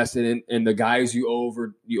you've invested in and the guys you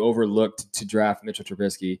overlooked to draft Mitchell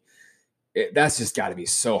Trubisky, that's just got to be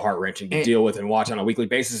so heart wrenching to deal with and watch on a weekly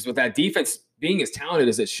basis with that defense being as talented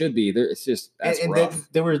as it should be. It's just that's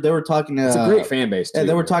rough. They were talking. It's a great fan base too.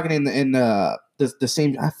 They were talking in the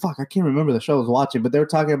same. I can't remember the show I was watching, but they were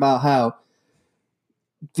talking about how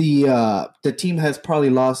the team has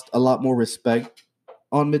probably lost a lot more respect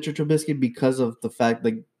on Mitchell Trubisky because of the fact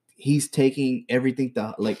he's taking everything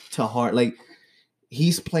to heart. Like,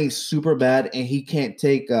 he's playing super bad and he can't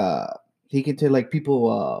take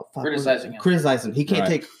people criticizing him. He can't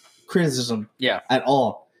take criticism at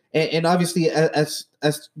all. And obviously, as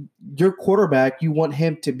your quarterback, you want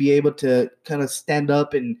him to be able to kind of stand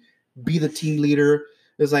up and be the team leader.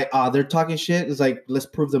 It's like, they're talking shit. It's like, let's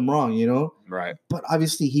prove them wrong, Right. But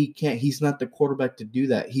obviously, he can't. He's not the quarterback to do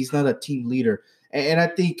that. He's not a team leader. And I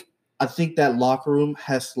think that locker room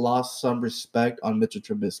has lost some respect on Mitchell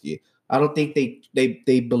Trubisky. I don't think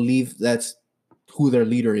they believe that's who their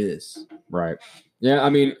leader is. Right. Yeah, I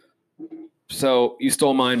mean, So you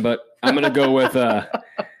stole mine, but I'm going to go with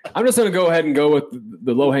I'm just going to go ahead and go with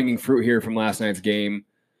the low-hanging fruit here from last night's game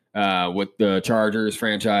with the Chargers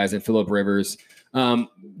franchise and Phillip Rivers. For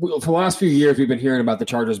the last few years, we've been hearing about the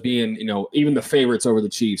Chargers being, even the favorites over the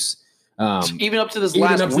Chiefs. Even up to this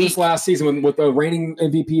last season with the reigning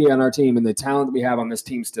MVP on our team and the talent that we have on this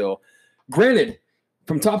team still. Granted,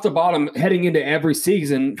 from top to bottom, heading into every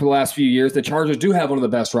season for the last few years, the Chargers do have one of the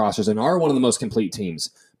best rosters and are one of the most complete teams.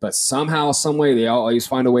 But somehow, some way, they always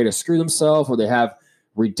find a way to screw themselves, or they have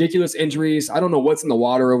ridiculous injuries. I don't know what's in the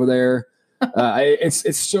water over there.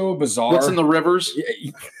 It's so bizarre. What's in the rivers?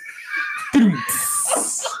 No,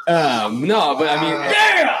 but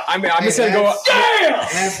I'm just gonna go.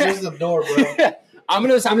 Here's the door, bro. I'm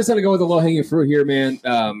just gonna go with the low hanging fruit here, man.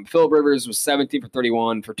 Phillip Rivers was 17 for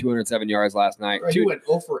 31 for 207 yards last night. He went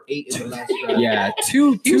 0 for 8 in the last drive. Yeah,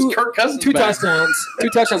 two Kirk Cousins touchdowns.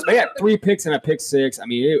 But he had 3 picks and a pick 6. I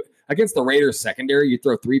mean, against the Raiders secondary, you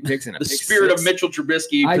throw 3 picks and a pick 6. The spirit of Mitchell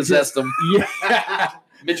Trubisky possessed him. Yeah.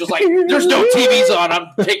 Mitchell's like, there's no TVs on. I'm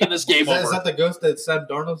taking this game over. Is that the ghost that Sam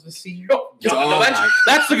Darnold's the senior? No,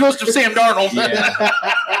 that's the ghost of Sam Darnold. Yeah.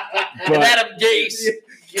 And Adam Gase.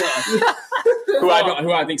 Who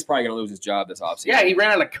I think is probably going to lose his job this offseason. Yeah, he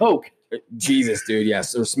ran out of Coke. Jesus, dude.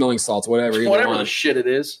 Yes, or smelling salts, whatever the shit it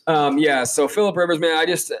is. Yeah. So Phillip Rivers, man,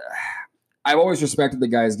 I've always respected the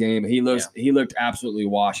guy's game. He looked absolutely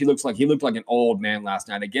washed. He looked like an old man last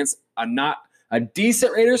night against a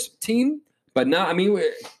decent Raiders team, but not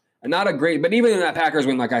a great. But even in that Packers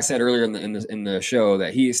win, like I said earlier in the show,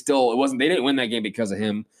 that he still they didn't win that game because of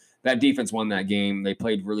him. That defense won that game. They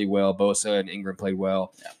played really well. Bosa and Ingram played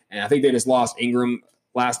well. Yeah. And I think they just lost Ingram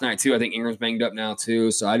last night too. I think Ingram's banged up now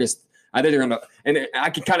too. So I think they're going to – and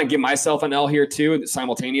I can kind of give myself an L here too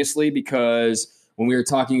simultaneously, because when we were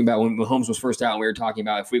talking about when Mahomes was first out and we were talking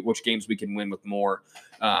about which games we can win with more,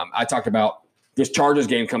 I talked about this Chargers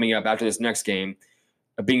game coming up after this next game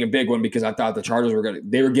being a big one, because I thought the Chargers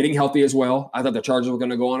they were getting healthy as well. I thought the Chargers were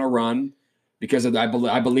going to go on a run. Because I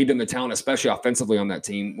believed in the talent, especially offensively on that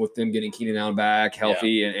team, with them getting Keenan Allen back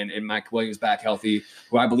healthy and Mike Williams back healthy,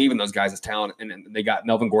 who I believe in those guys' talent. And they got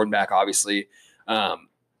Melvin Gordon back, obviously. I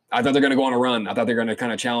thought they're going to go on a run. I thought they're going to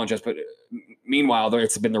kind of challenge us. But meanwhile,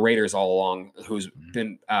 it's been the Raiders all along who's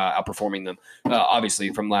been outperforming them,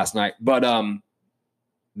 obviously, from last night. But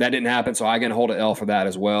that didn't happen, so I can hold an L for that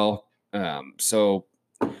as well. So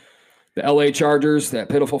the L.A. Chargers, that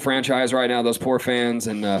pitiful franchise right now, those poor fans,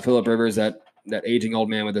 and Phillip Rivers, that aging old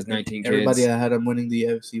man with his 19 kids. Everybody had him winning the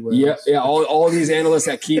AFC West. Yeah. All of these analysts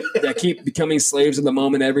that keep becoming slaves of the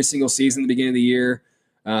moment every single season at the beginning of the year.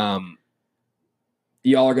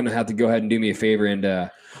 Y'all are going to have to go ahead and do me a favor and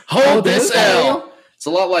hold this L. It's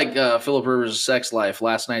a lot like Phillip Rivers' sex life.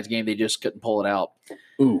 Last night's game, they just couldn't pull it out.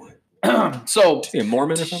 Ooh. So a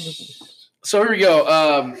Mormon or something? So here we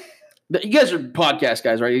go. You guys are podcast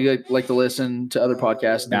guys, right? You like to listen to other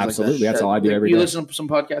podcasts. And absolutely. Like that. That's all I do every day. You listen to some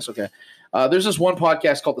podcasts? Okay. There's this one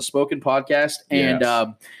podcast called The Spoken Podcast, and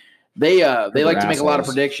they like to make a lot of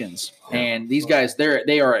predictions. And these guys,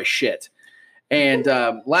 they are a shit. And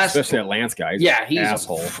especially that Lance guy. Yeah, he's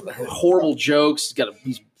asshole. Horrible jokes.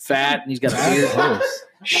 He's fat and he's got a beard.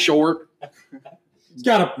 Short. He's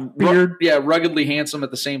got a beard. Ruggedly handsome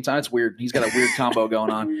at the same time. It's weird. He's got a weird combo going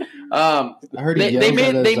on. I heard they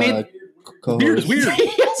made co-host. Beard is weird. He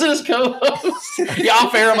yells at his co-host. Yeah,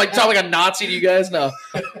 off air, I'm like talking like a Nazi to you guys. No.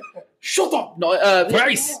 Shut up. No,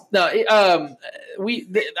 Price. No,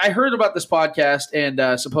 I heard about this podcast,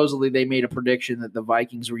 and supposedly they made a prediction that the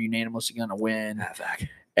Vikings were unanimously going to win.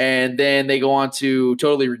 And then they go on to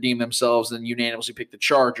totally redeem themselves and unanimously pick the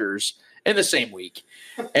Chargers in the same week.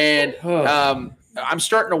 And I'm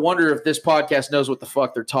starting to wonder if this podcast knows what the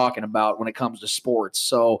fuck they're talking about when it comes to sports.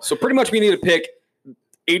 So pretty much we need to pick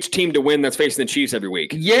each team to win that's facing the Chiefs every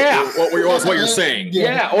week. Yeah. What you're saying.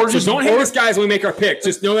 Yeah. Or just don't hate us guys when we make our picks.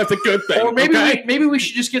 Just know that's a good thing. Or maybe we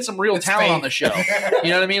should just get some real talent on the show.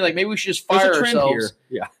 You know what I mean? Like maybe we should just fire ourselves.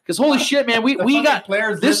 Here. Yeah. Because holy shit, man, we got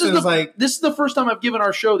players. This is the first time I've given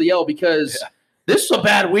our show the L, because this is a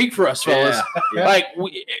bad week for us, fellas. Yeah. Like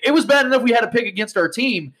it was bad enough we had to pick against our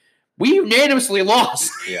team. We unanimously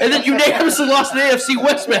lost, and then unanimously lost an AFC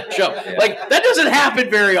West matchup. Yeah. Like that doesn't happen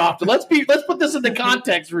very often. Let's put this into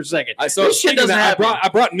context for a second. This shit doesn't happen. I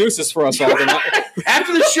brought nooses for us all.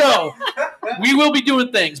 After the show, we will be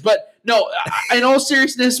doing things. But no, in all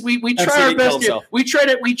seriousness, we try our best here. We try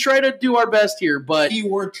to do our best here. But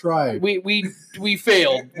keyword try. We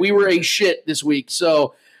failed. We were a shit this week.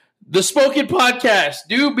 So the Spoken Podcast,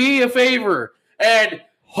 do me a favor and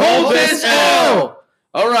hold this L.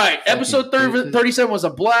 All right, episode 37 was a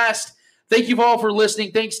blast. Thank you all for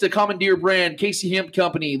listening. Thanks to Commandeer Brand, Casey Hemp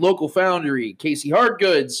Company, Local Foundry, Casey Hard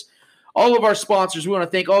Goods, all of our sponsors. We want to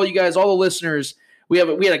thank all you guys, all the listeners. We had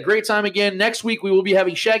a great time again. Next week, we will be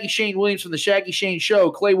having Shaggy Shane Williams from the Shaggy Shane Show,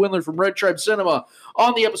 Clay Windler from Red Tribe Cinema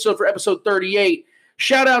on the episode for episode 38.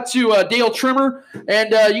 Shout out to Dale Trimmer.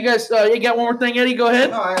 And you guys, you got one more thing, Eddie? Go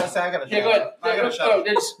ahead. No, I got to say, I got to go ahead. I got to shout out.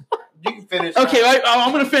 You can finish. Okay,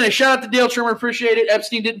 I'm going to finish. Shout out to Dale Trimmer. Appreciate it.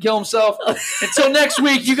 Epstein didn't kill himself. Until next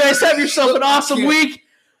week, you guys have yourself an awesome week.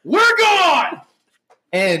 We're gone.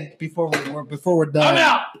 And before we're done, I'm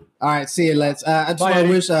out. All right, see you. Let's. I just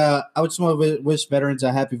want to wish veterans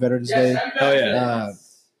a happy Veterans Day. Oh yeah.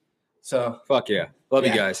 So fuck yeah, love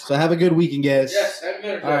you guys. So have a good weekend, guys. Yes, happy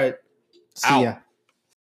Veterans Day. All right, see ya.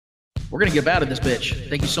 We're gonna get out of this bitch.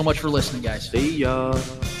 Thank you so much for listening, guys. See ya.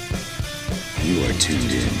 You are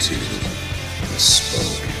tuned into The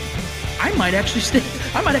Spoken. I might actually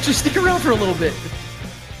stick around for a little bit.